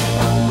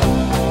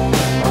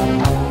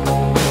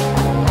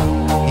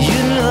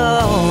 You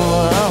know.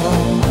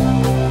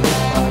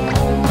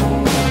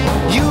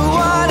 You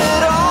want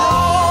it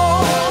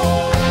all.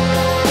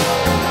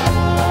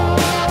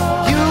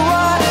 You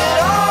want it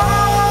all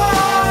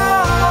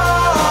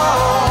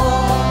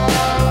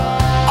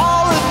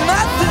or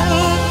nothing.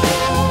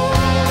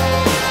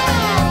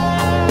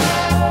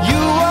 You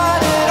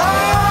want it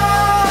all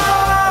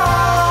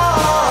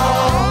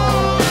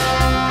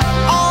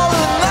or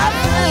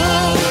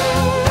nothing.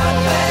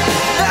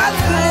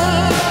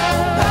 Nothing.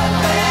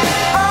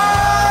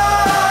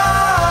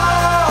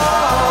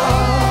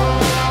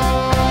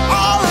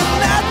 All or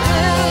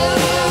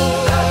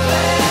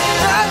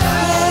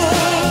nothing.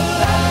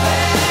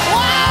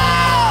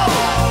 Wow.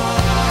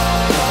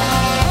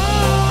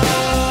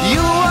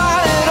 You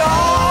want it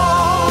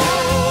all.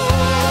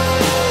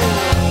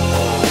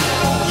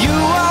 You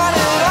want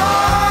it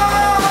all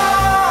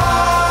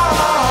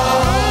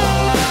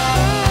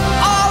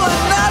or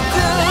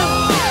nothing.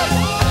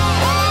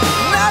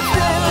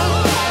 Nothing.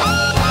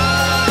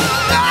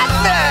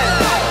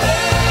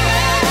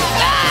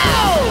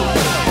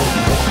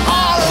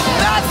 All or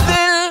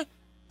nothing.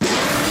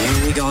 Here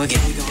we go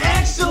again.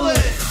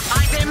 Excellent.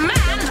 I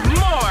demand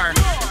more.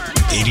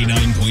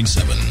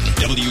 89.7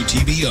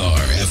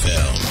 WTBR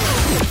FM.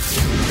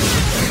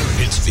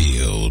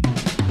 Pittsfield.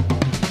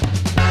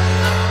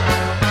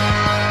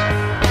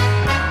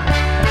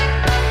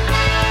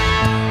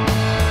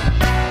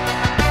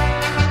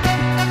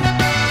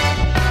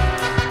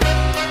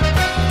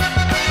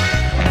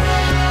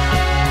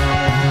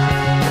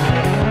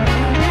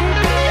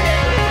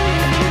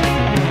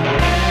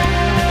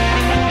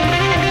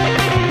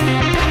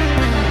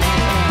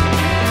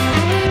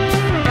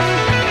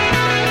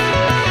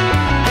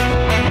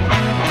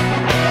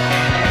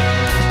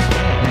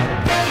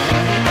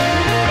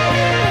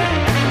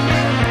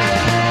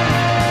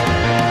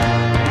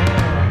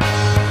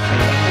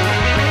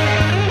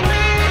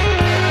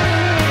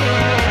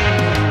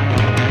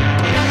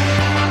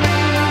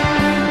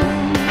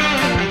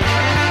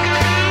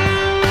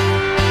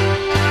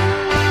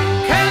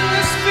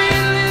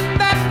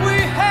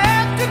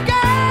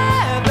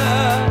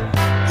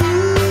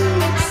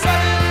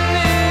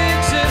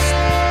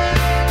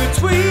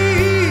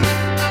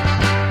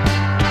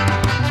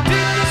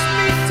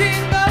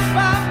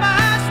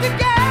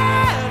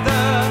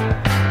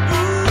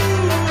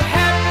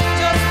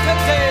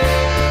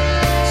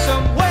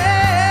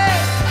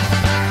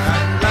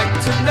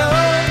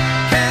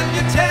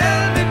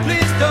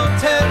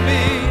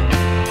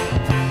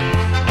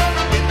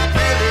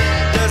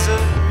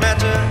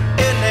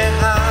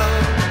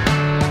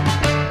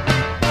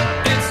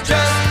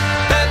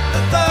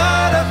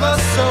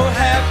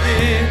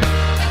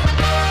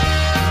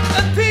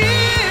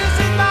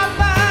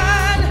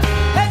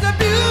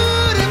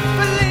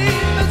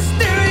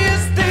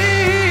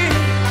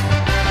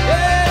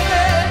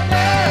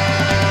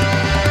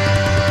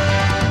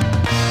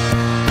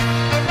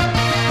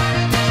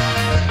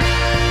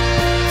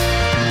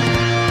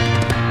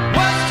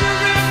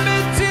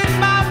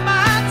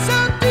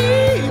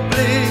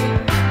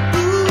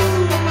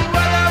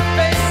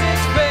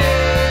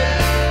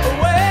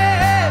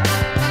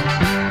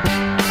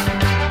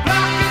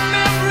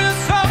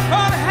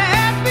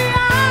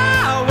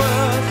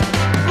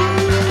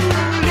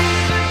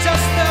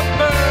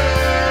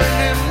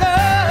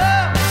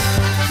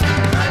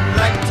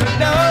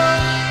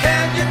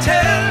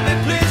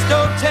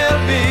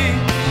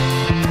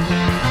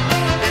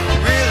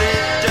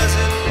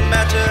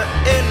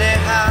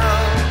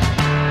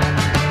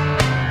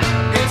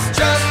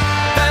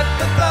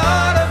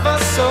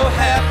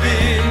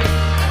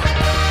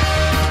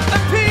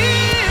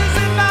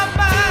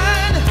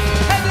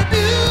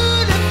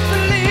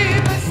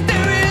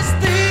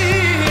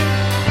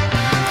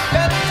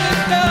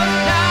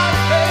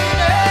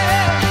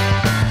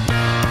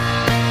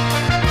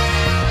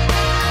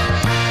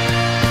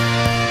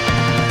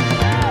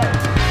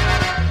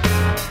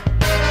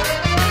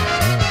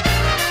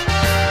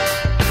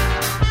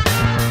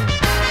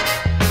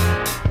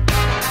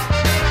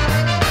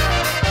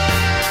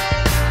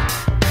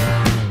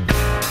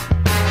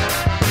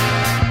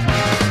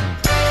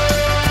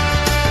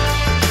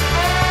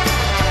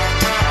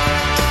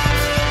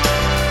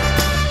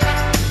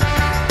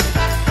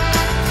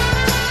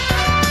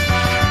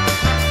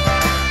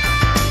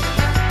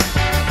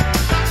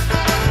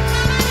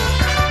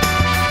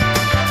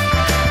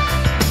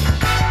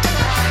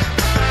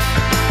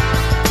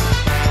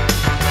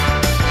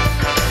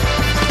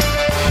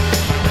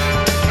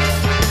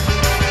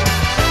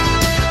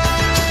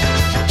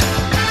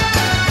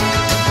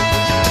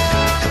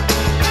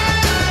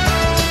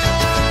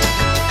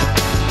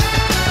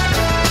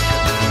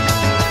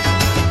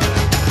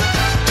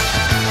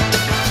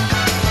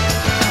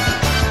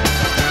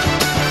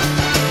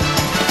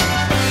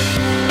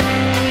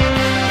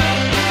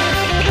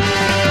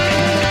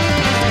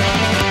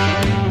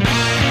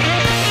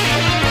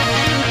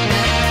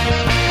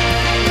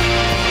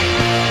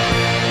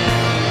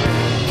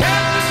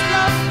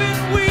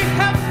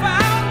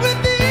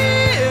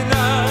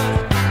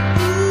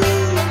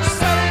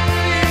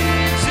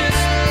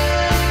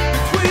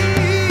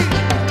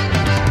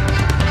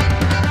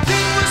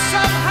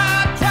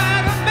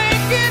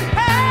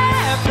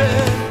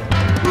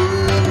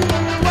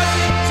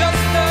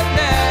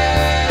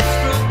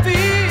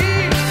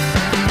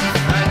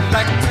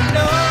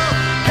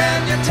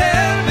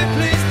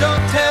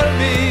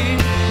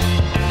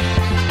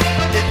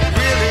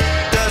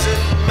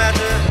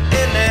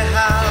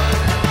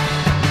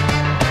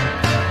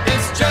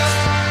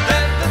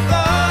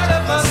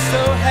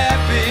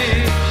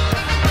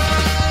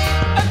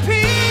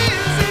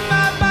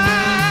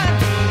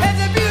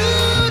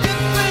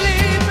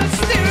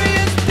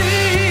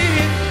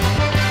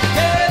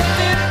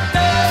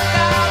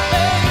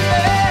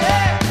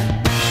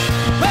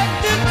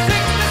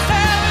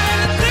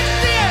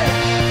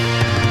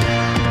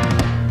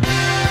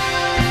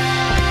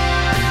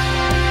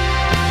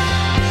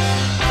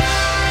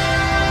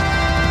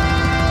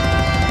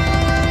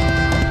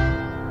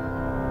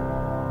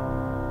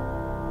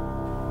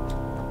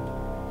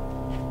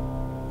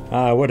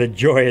 What a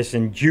joyous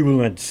and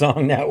jubilant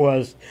song that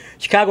was.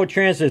 Chicago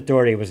Transit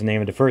Authority was the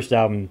name of the first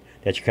album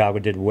that Chicago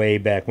did way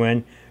back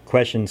when.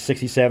 Question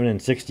 67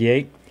 and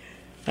 68.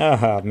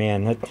 Oh,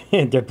 man,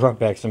 that brought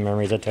back some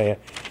memories, I tell you.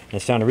 And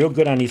it sounded real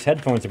good on these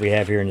headphones that we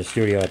have here in the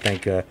studio, I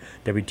thank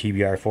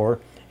WTBR for.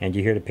 And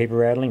you hear the paper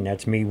rattling?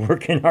 That's me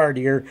working hard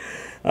here.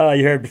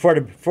 You heard before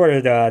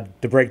the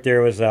break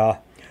there was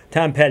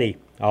Tom Petty,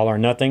 All or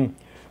Nothing,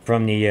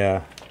 from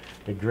the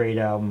great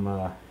album.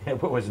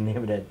 What was the name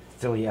of that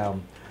silly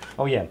album?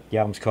 Oh yeah, the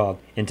album's called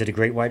Into the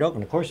Great Wide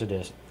Open. Of course it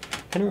is.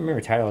 I don't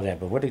remember the title of that,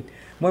 but one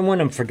of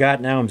them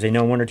forgotten albums. They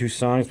know one or two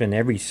songs, but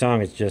every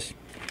song is just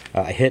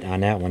a hit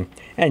on that one.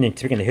 And then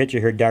speaking of hits,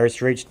 you heard Dire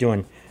Straits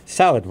doing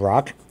Solid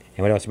Rock.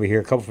 And what else did we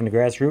hear? A couple from the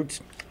Grassroots.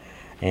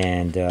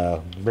 And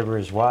River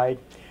is Wide.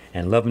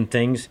 And Loving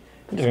Things.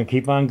 I'm just going to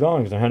keep on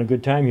going because I'm having a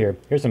good time here.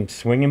 Here's some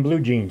swinging blue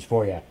jeans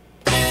for you.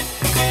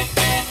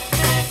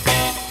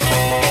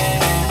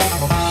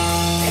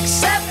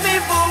 Accept me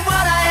for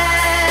what I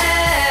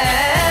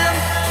am.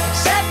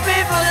 Accept me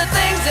for the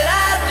things that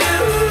I do.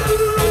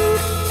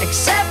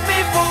 Accept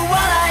me for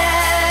what I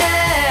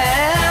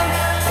am.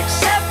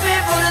 Accept me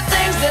for the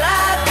things that I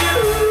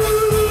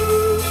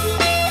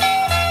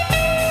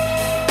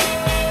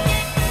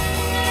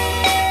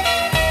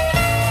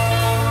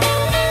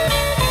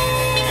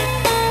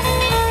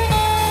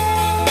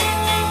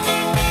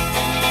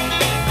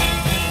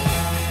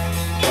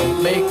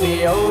make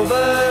me over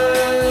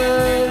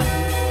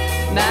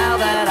now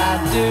that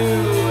I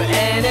do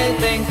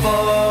anything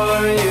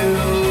for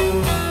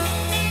you.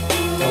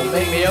 Don't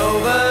make me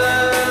over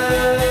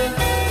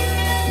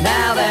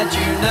now that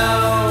you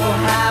know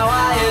how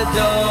I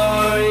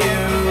adore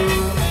you.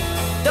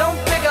 Don't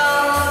pick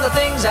on the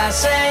things I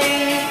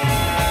say,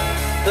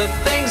 the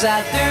things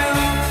I do.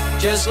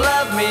 Just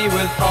love me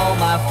with all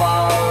my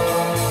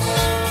faults,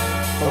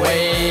 the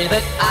way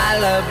that I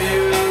love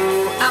you.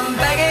 I'm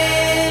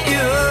begging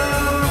you,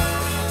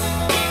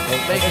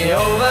 don't make me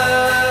over,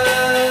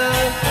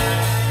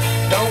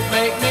 don't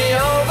make me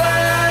over,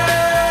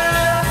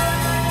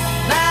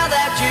 now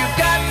that you've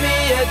got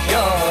me at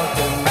your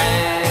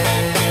command.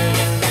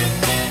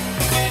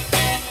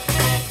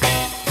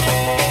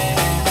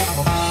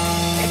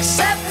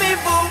 Accept me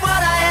for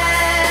what I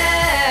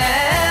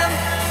am,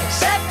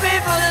 accept me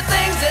for the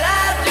things that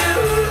I do,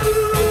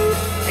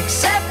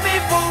 accept me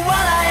for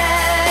what I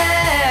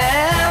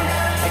am,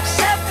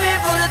 accept me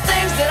for the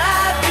things that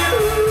I do.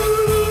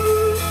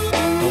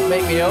 Don't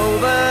make me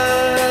over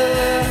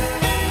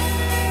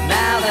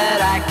now that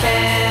I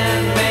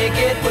can't make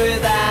it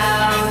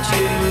without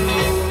you.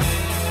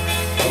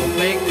 Don't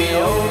make me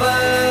over,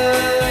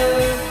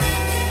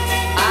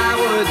 I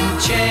wouldn't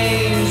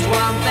change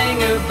one thing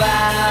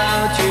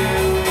about you.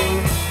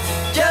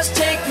 Just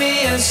take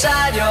me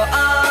inside your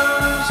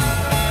arms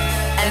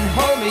and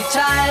hold me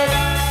tight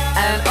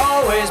and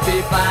always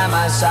be by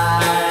my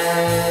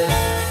side.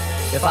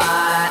 If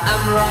I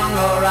am wrong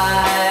or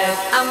right,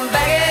 I'm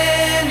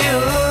begging you,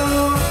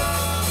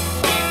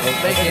 don't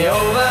make me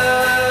over,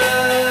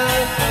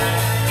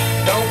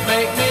 don't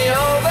make me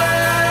over,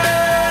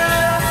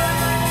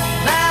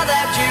 now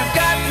that you've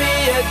got me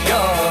at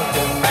your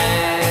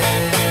command.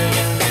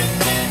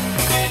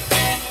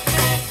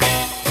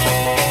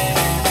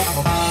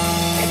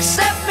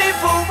 Accept me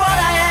for what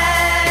I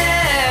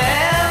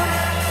am,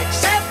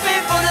 accept me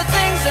for the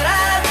things that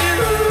I do,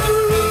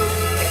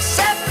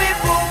 accept me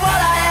for what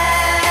I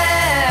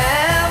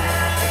am,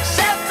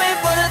 accept me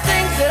for the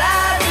things that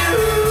I do.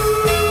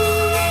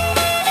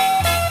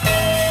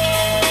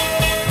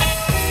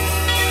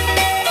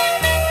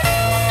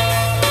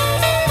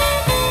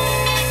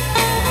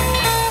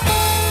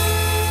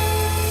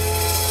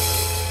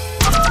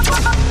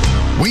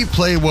 We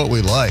play what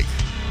we like,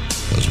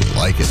 because we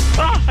like it.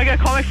 Oh, I gotta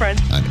call my friend.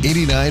 On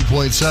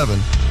 89.7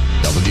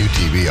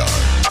 WTBR.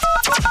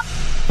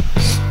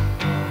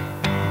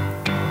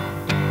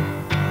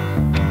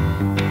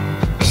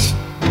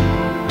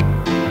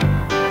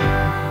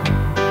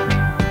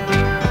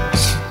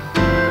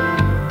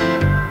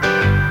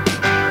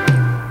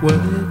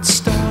 Well, it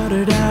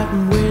started out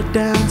and way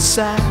down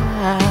south.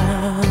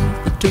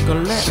 They took a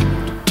left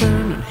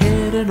turn and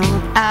headed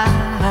on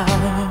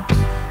out.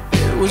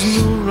 It was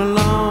moving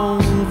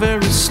along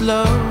very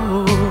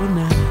slow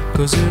now,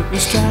 'cause it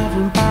was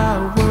traveling by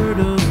word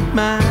of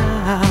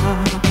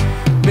mouth.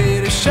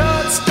 Made a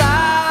short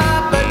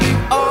stop at New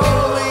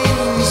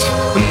Orleans,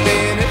 and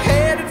then it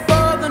headed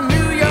for the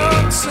New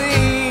York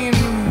scene.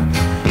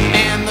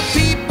 And the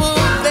people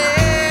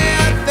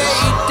there, they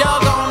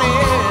dug on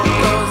it,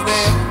 'cause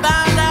they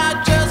found out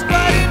just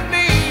what it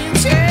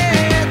means,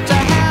 yeah, to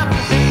have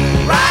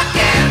rock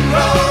and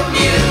roll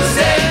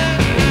music,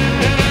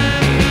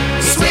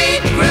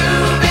 sweet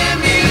groovy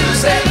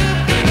music.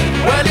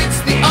 Well, it's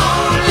the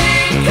only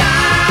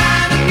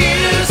kind of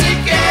music,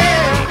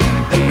 yeah,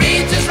 that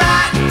reaches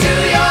right to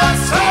your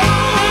soul.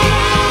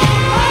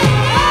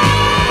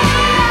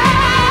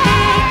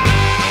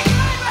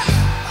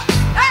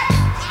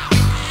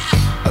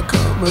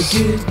 Come a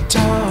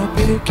guitar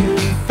picking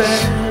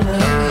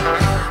fella,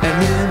 and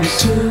then he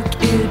took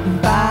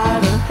it by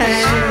the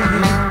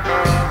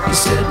hand. He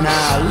said,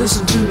 now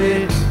listen to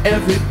me,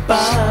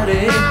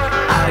 everybody.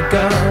 I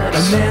got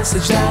a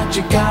message that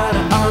you gotta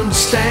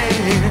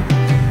understand.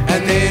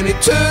 And then he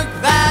took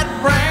that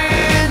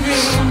brand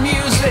new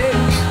music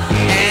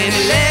and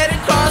he let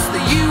it cross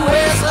the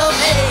US of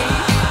A.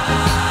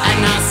 And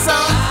now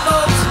some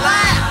folks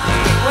laugh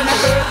when they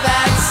heard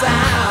that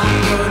sound,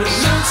 but it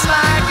looks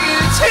like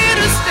it's here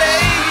to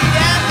stay.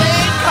 And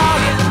they call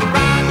it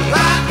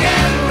rock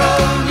and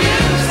roll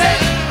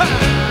music.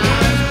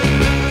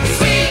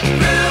 Sweet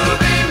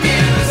groovy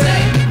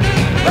music.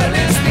 Well,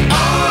 it's the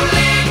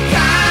only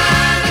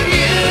kind of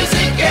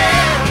music,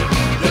 yeah,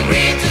 that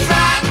reaches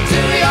right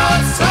to your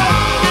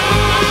soul.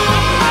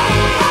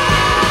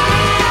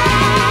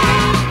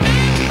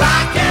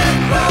 Rock and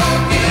roll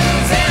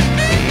music.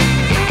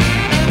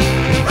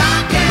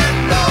 Rock and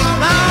roll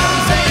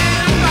music.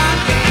 Rock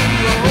and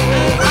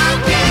roll.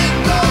 Rock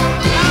and roll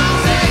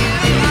music.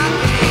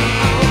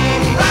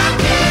 Rock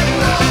and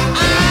roll music. Rock and roll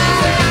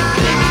music.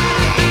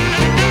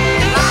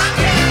 Rock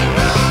and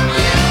roll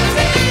music.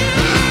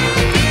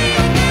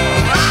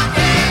 Rock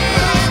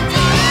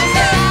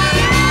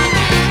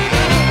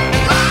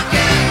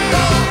and roll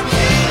music.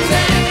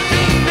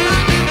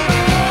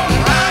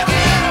 Rock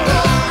and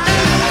roll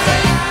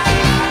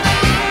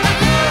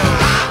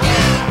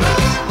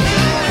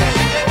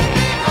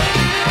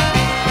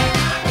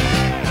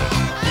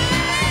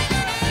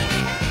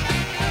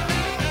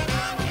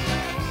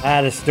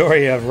The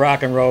story of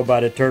Rock and Roll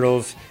by the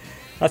Turtles,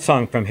 a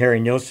song from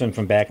Harry Nilsson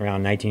from back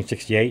around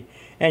 1968.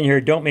 And you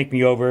heard Don't Make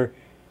Me Over.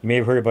 You may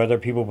have heard it by other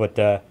people, but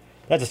that's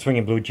a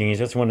Swingin' Blue Jeans.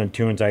 That's one of the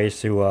tunes I used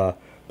to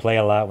play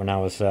a lot when I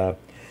was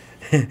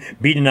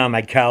beating on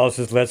my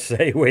calluses, let's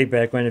say, way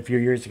back when, a few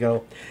years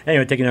ago.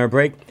 Anyway, taking our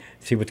break,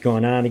 see what's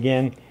going on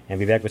again, and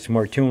be back with some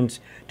more tunes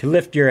to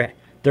lift your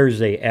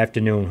Thursday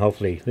afternoon,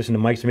 hopefully. Listen to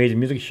Mike's Amazing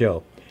Music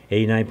Show,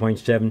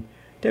 89.7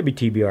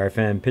 WTBR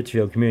FM,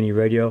 Pittsfield Community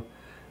Radio.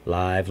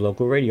 Live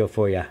local radio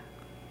for you.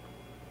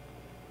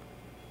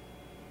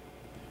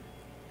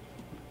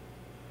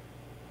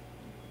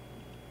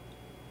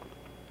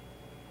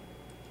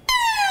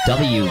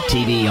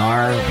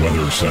 WTBR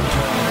Weather Center.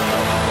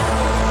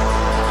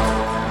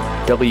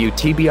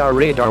 WTBR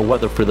radar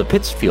weather for the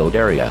Pittsfield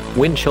area.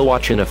 Wind chill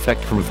watch in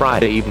effect from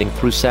Friday evening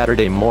through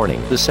Saturday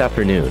morning. This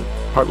afternoon,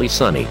 partly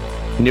sunny.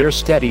 Near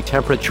steady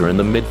temperature in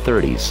the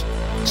mid-30s.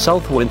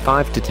 South wind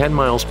 5 to 10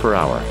 miles per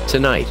hour.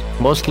 Tonight,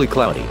 mostly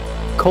cloudy.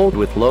 Cold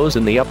with lows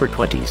in the upper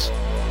 20s.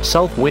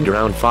 South wind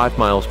around 5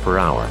 miles per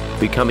hour,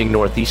 becoming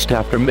northeast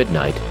after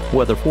midnight.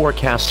 Weather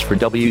forecasts for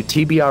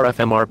WTBR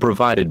FM are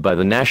provided by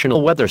the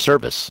National Weather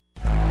Service.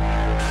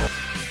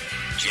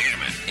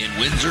 Jamming in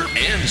Windsor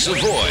and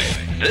Savoy.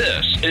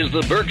 This is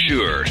the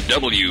Berkshire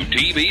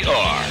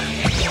WTBR.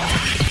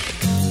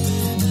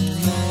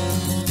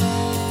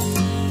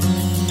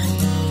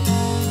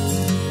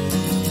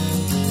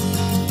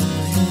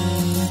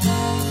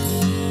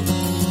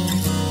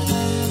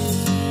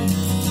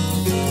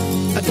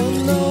 I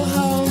don't know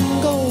how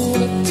I'm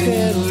gonna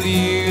tell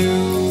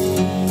you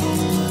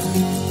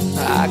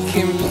I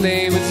can't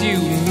play with you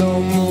no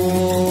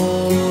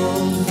more.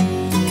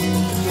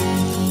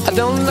 I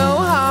don't know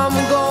how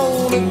I'm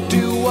gonna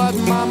do what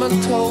Mama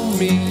told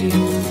me,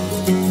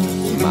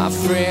 my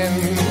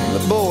friend, the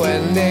boy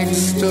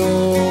next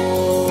door.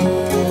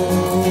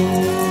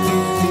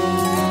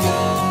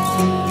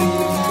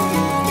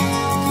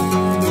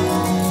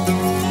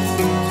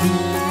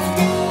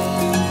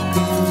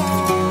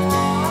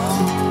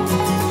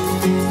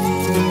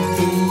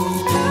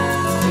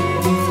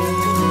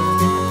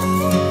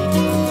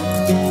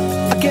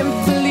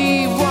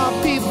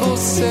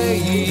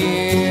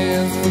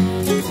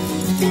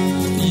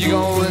 You're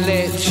gonna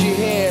let your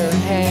hair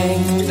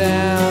hang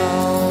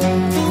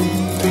down.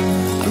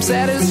 I'm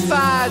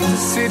satisfied to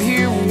sit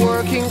here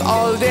working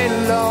all day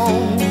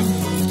long.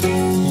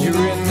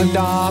 You're in the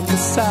darker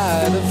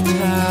side of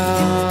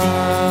town.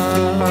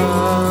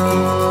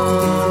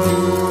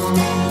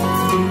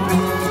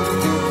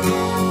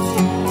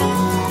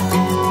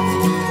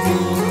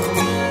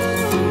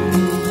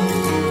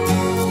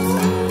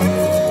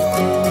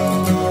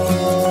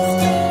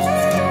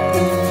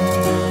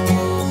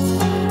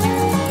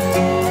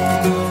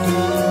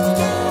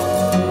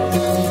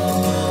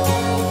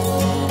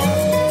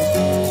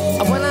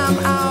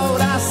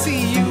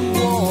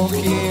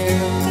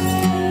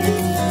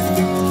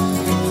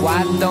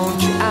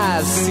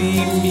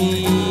 See me.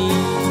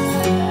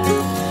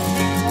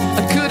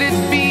 Could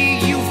it be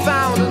you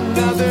found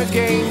another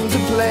game to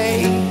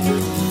play?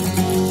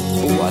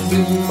 What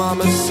did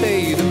Mama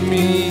say to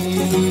me?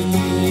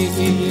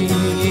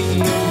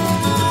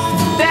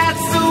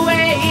 That's the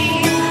way,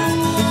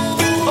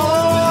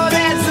 oh,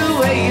 that's the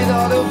way it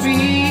ought to be.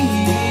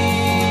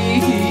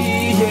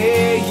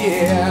 Yeah,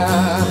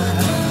 yeah.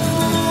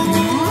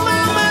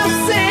 Mama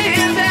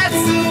said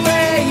that's the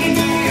way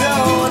it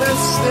ought to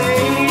stay.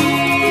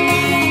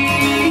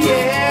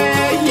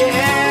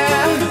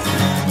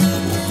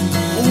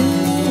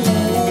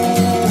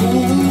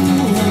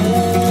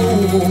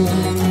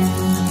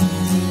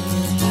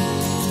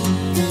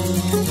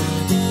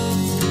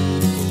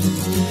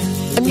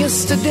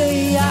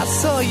 Yesterday I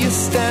saw you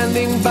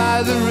standing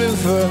by the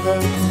river,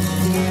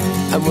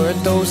 and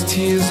weren't those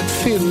tears that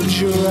filled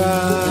your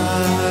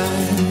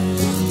eyes?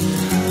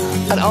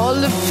 And all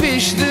the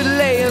fish that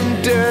lay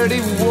in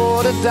dirty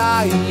water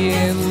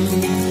dying,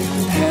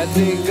 had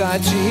they got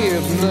you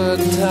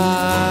hypnotized?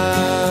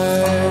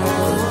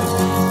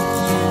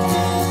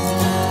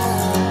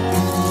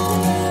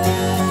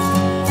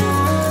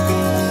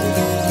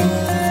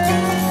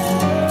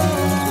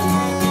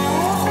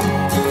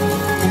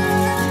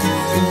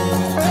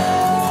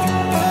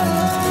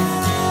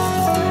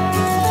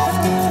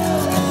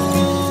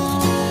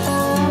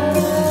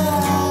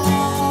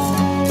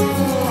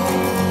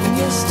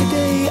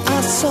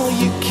 Saw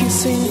you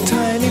kissing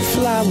tiny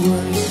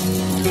flowers,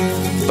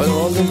 but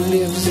all that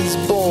lives is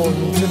born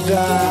to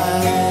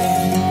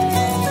die.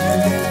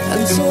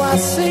 And so I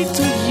say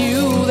to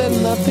you that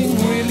nothing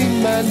really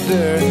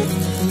matters,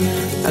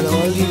 and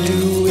all you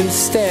do is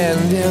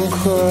stand and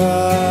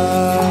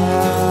cry.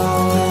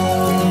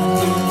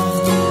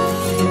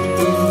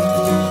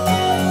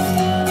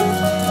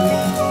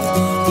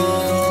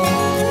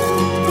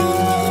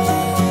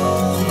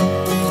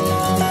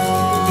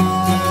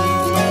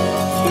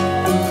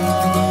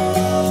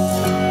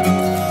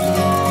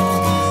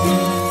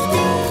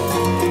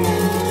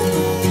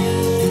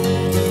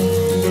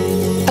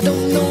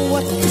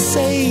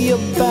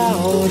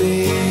 About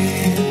it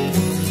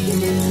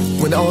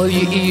when all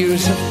your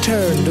ears have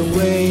turned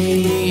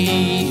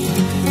away.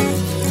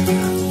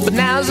 But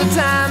now's the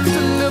time to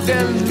look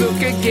and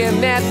look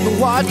again at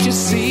what you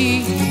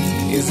see.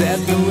 Is that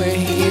the way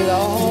it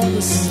ought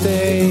to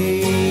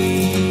stay?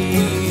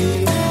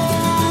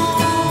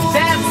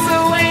 That's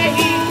the way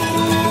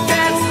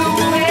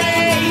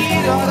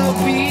it ought to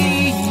be.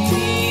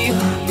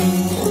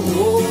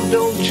 Oh,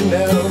 don't you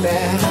know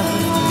now?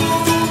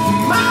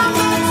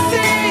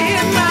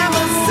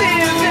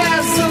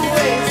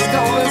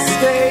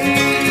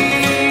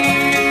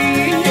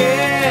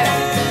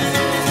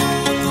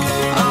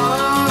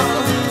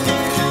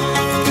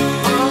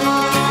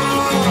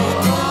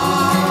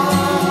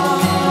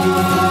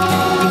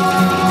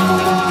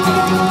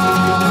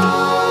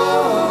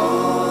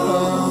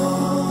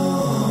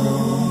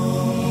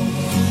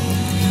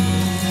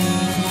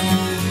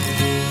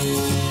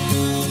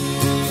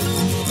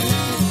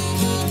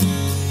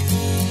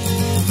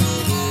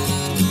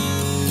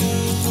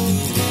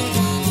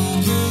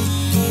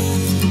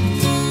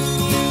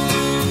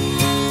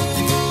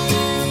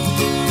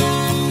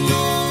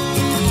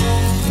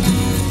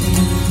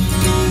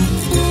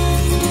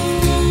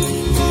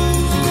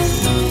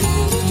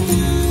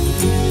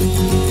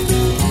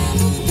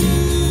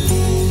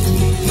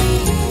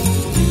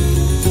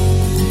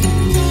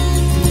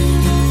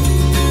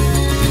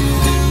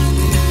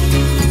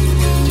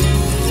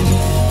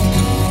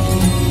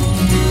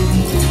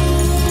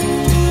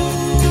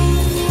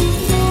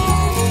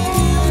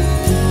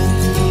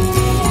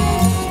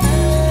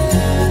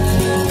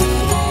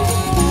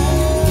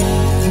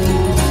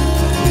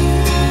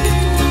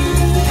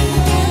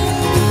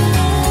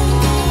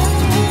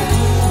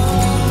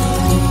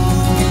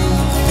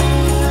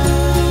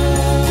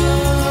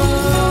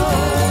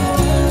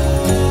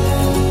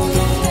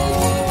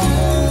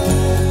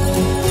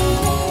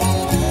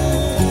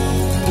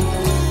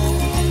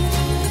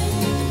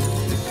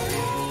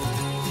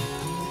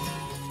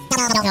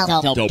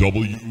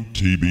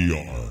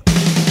 WTBR.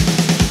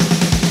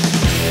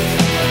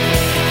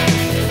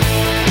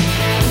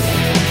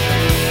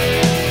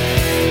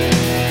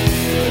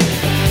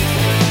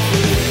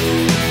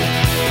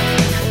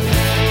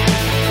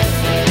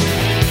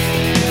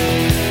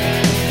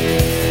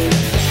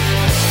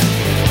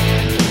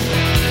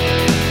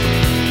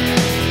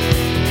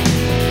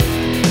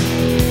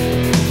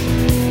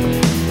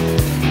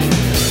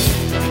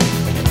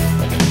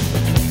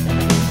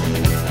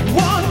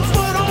 One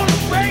foot on the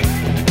brake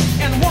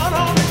and one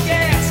on the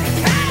gas.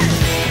 Hey!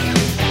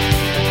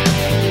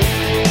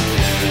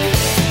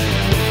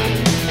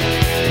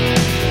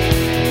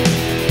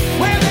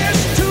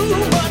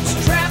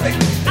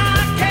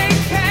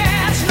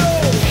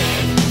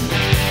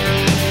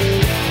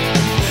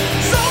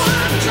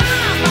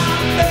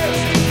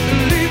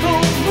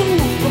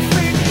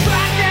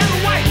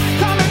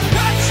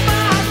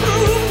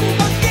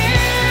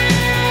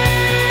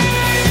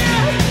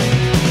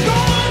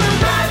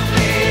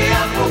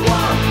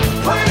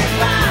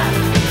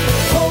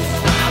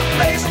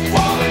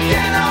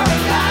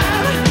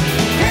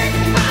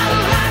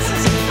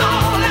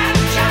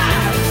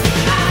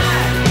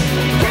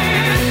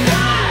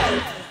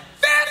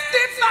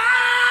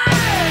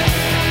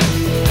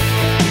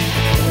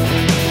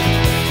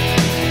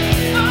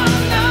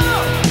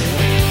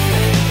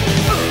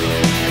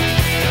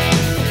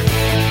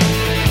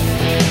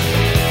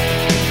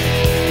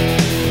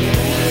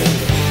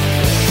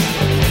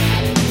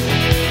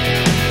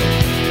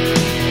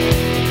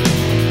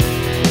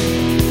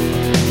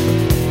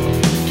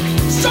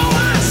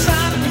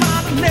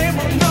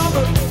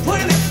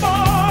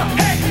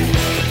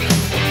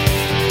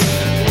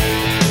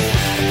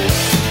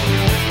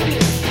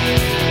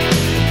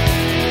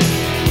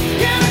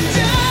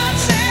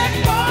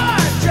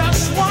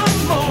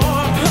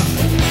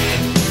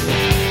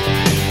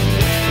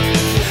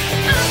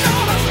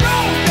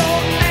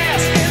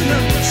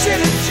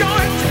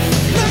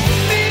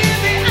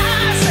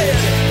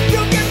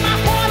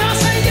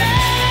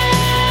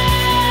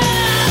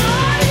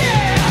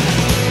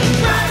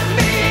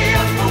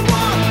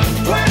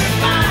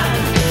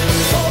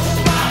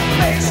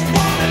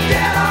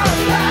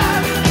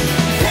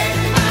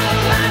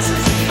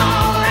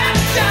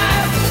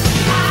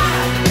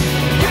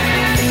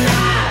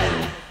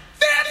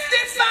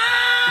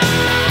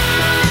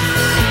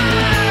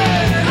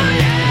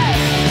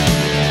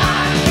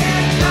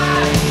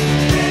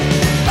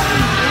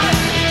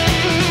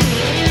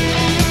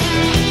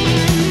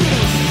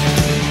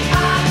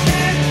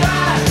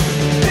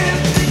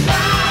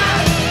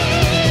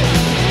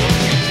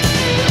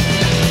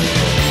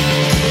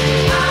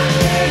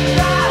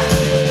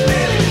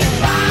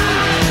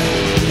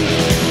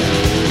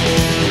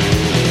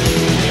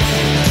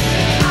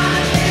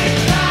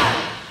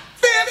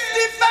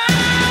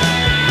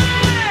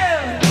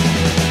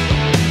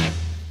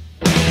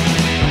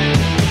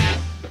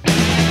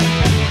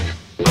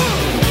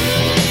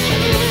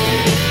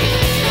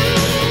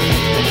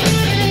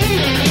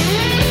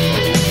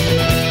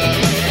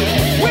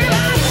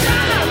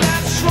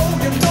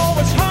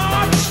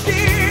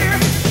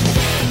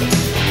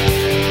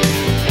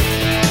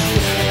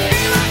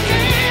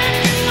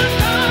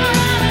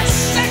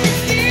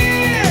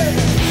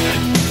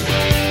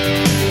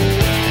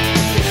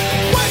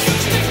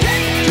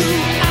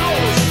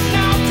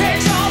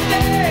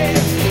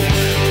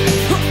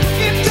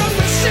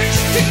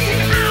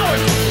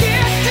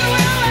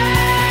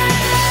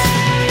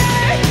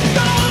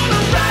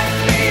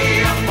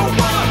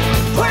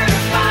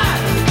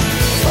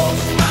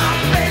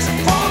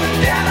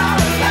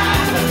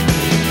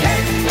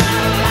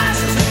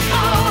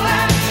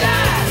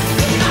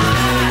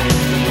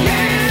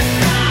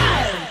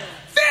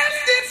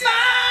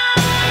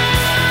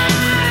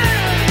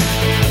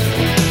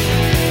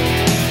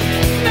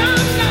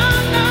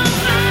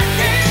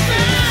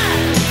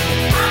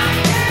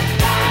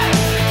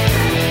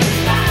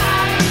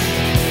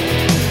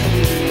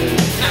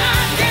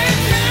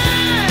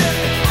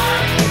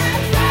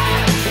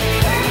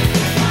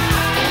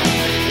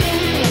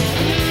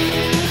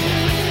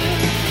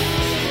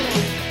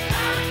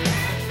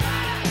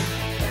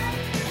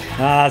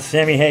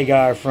 Sammy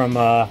Hagar from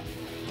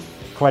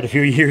quite a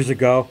few years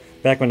ago,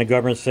 back when the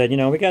government said,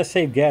 we got to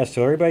save gas,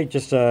 so everybody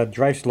just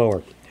drive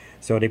slower.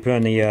 So they put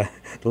on the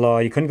law,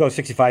 you couldn't go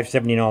 65,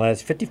 70 and all that.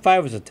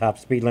 55 was the top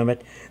speed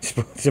limit,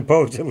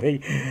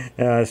 supposedly.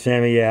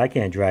 Sammy, I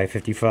can't drive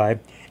 55.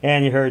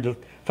 And you heard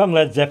from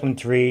Led Zeppelin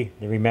 3,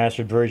 the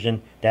remastered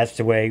version, That's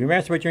the Way.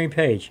 Remastered by Jimmy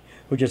Page,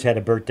 who just had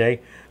a birthday.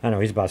 I don't know,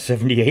 he's about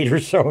 78 or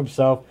so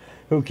himself.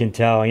 Who can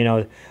tell?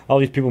 All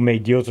these people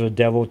made deals with the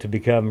devil to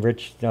become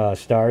rich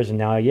stars, and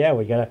now,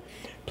 we got to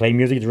play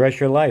music the rest of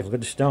your life. Look at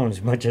the Stones,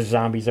 a bunch of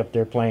zombies up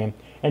there playing.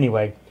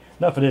 Anyway,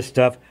 enough of this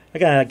stuff. I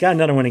got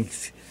another one to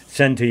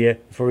send to you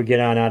before we get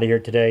on out of here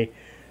today.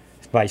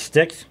 It's by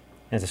Styx,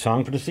 and it's a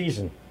song for the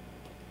season.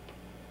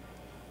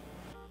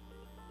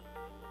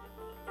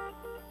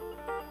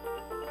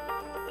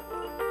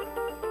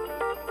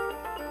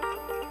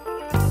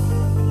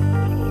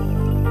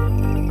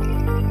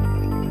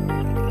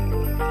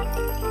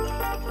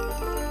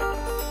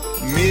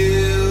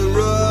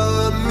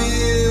 Mirror,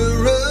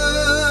 mirror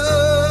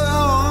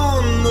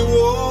on the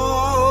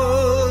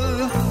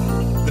wall,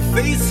 the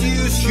face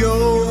you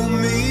show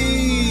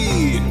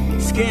me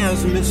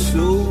scares me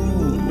so.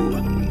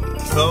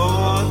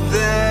 Thought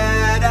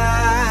that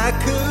I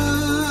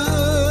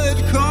could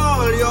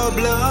call your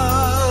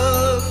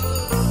bluff,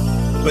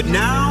 but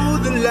now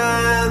the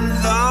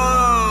lines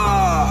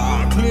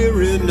are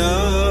clear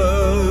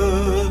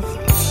enough.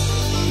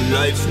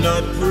 Life's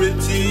not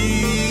pretty,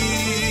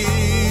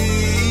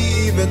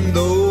 even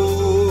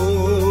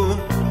though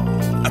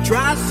I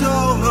try so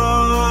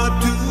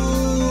hard to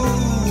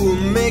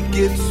make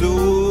it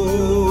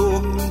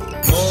so.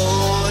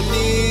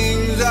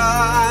 Mornings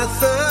are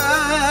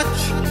such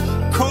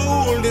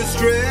cold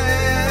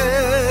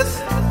distress.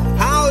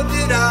 How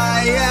did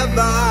I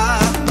ever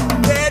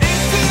get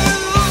into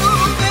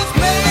this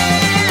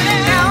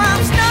mess? Now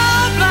I'm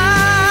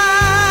snowblind,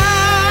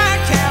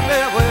 can't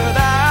live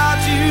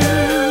without you.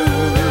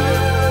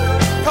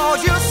 'Cause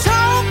you're so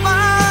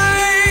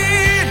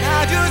fine,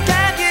 I just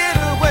can't get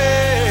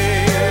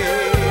away.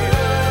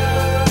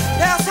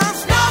 Yes, I'm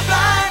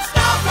snowblind,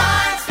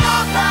 snowblind,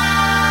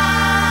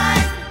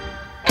 snowblind.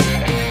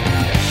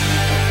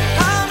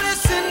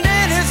 Harmless and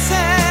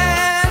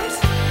innocent,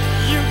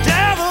 you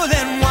devil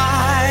in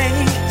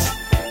white.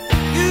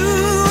 You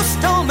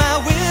stole my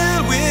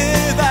will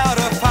without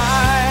a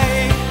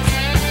fight.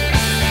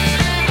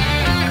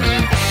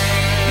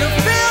 You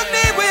filled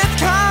me with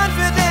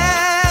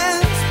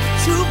confidence,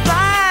 you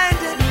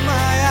blinded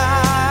my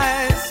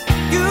eyes.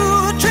 You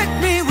tricked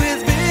me with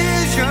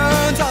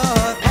visions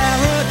of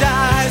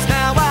paradise.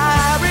 Now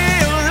I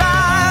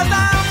realize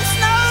I'm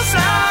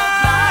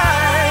snowblind,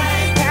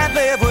 can't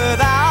live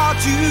without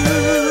you.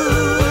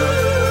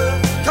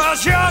 'Cause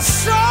you're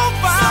so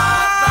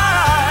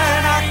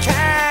fine, I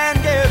can't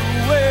get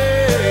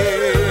away.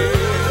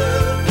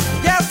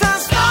 Yes, I'm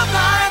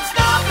snowblind,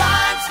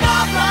 snowblind,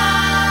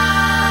 snowblind.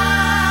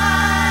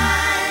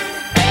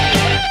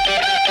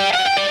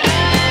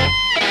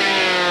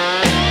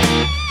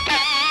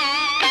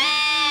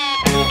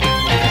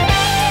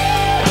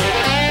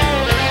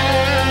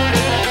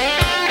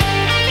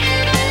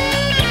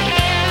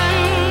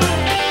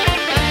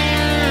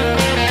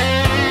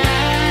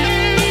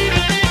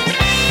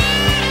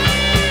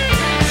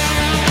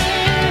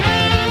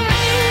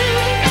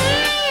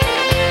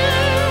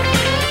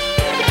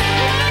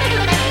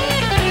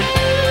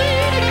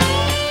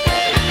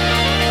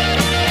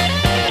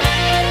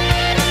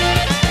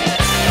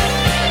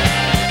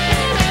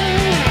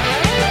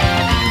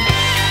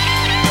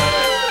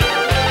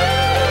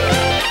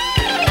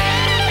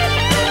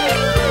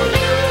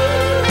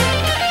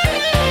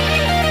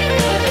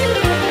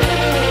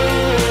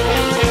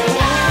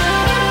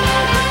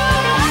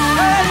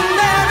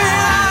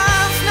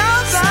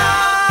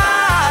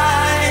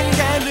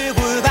 Can't live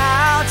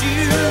without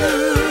you.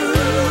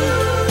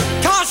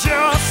 'Cause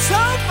you're so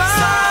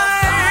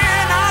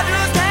fine, I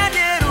just can't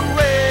get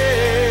away.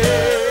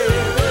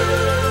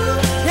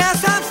 Yes,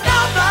 I'm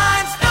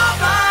snowblind,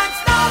 snowblind,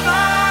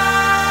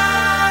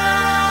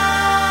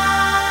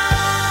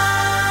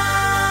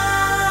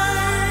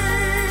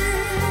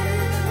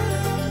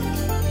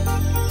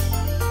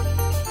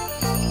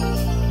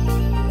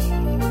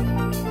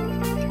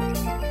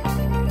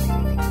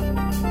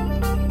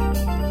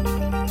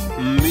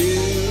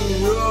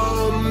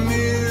 Mirror,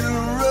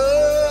 mirror,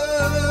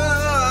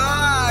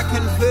 I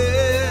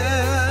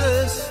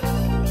confess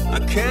I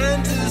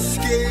can't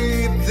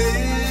escape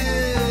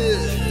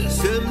this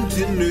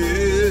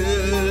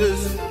emptiness.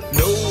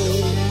 No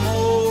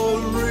more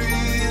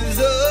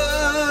reasons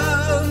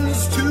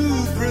to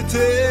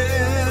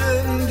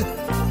pretend.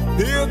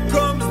 Here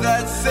comes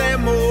that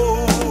same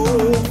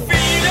old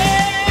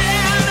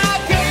feeling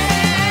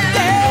again.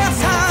 Yes,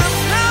 I'm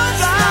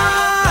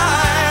snowblind,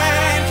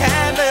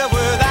 can't live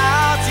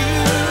without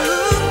you.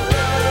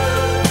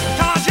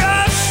 'Cause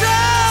you're so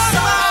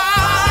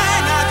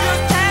fine, I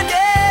just can't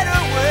get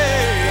away.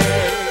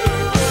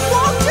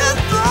 Won't you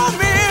throw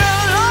me a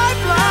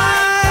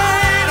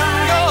lifeline?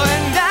 I'm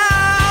going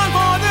down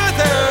for the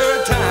third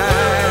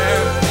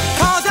time.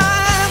 'Cause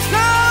I'm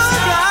snowblind.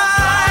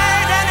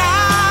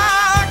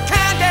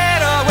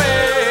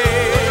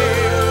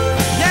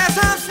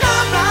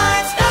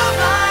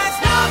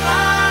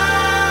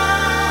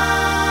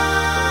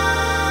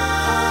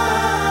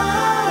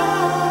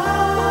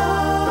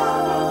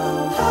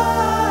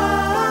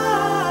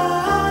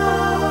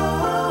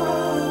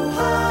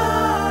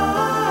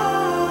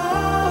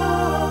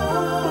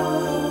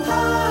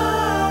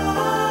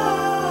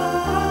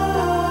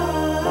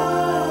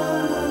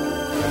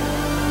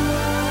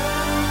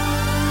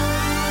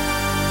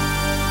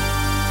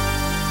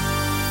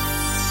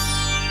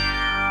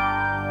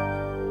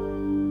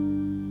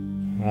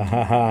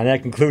 And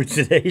that concludes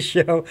today's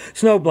show.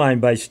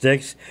 Snowblind by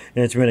Styx.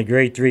 And it's been a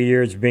great 3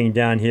 years being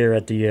down here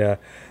at the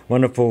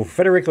wonderful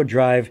Federico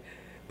Drive,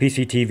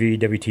 PCTV,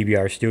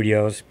 WTBR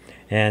studios.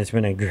 And it's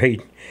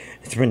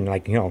been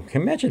like, can you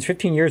imagine it's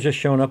 15 years just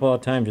showing up all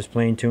the time, just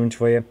playing tunes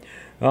for you.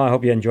 I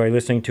hope you enjoy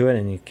listening to it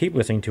and you keep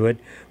listening to it.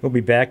 We'll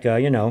be back,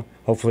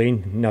 hopefully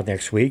not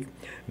next week.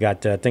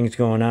 Got things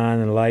going on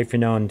in life,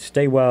 and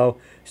stay well,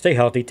 stay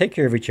healthy, take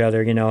care of each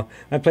other,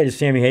 I played a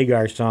Sammy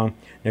Hagar song.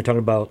 They're talking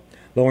about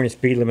lowering the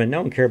speed limit.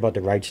 No one cares about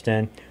the right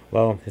stand.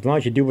 Well, as long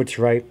as you do what's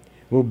right,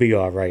 we'll be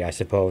all right, I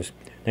suppose.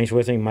 Thanks for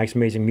listening. Mike's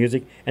Amazing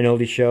Music, an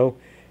oldie show.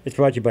 It's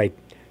brought to you by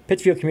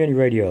Pittsfield Community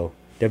Radio,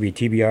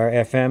 WTBR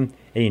FM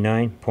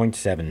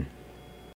 89.7.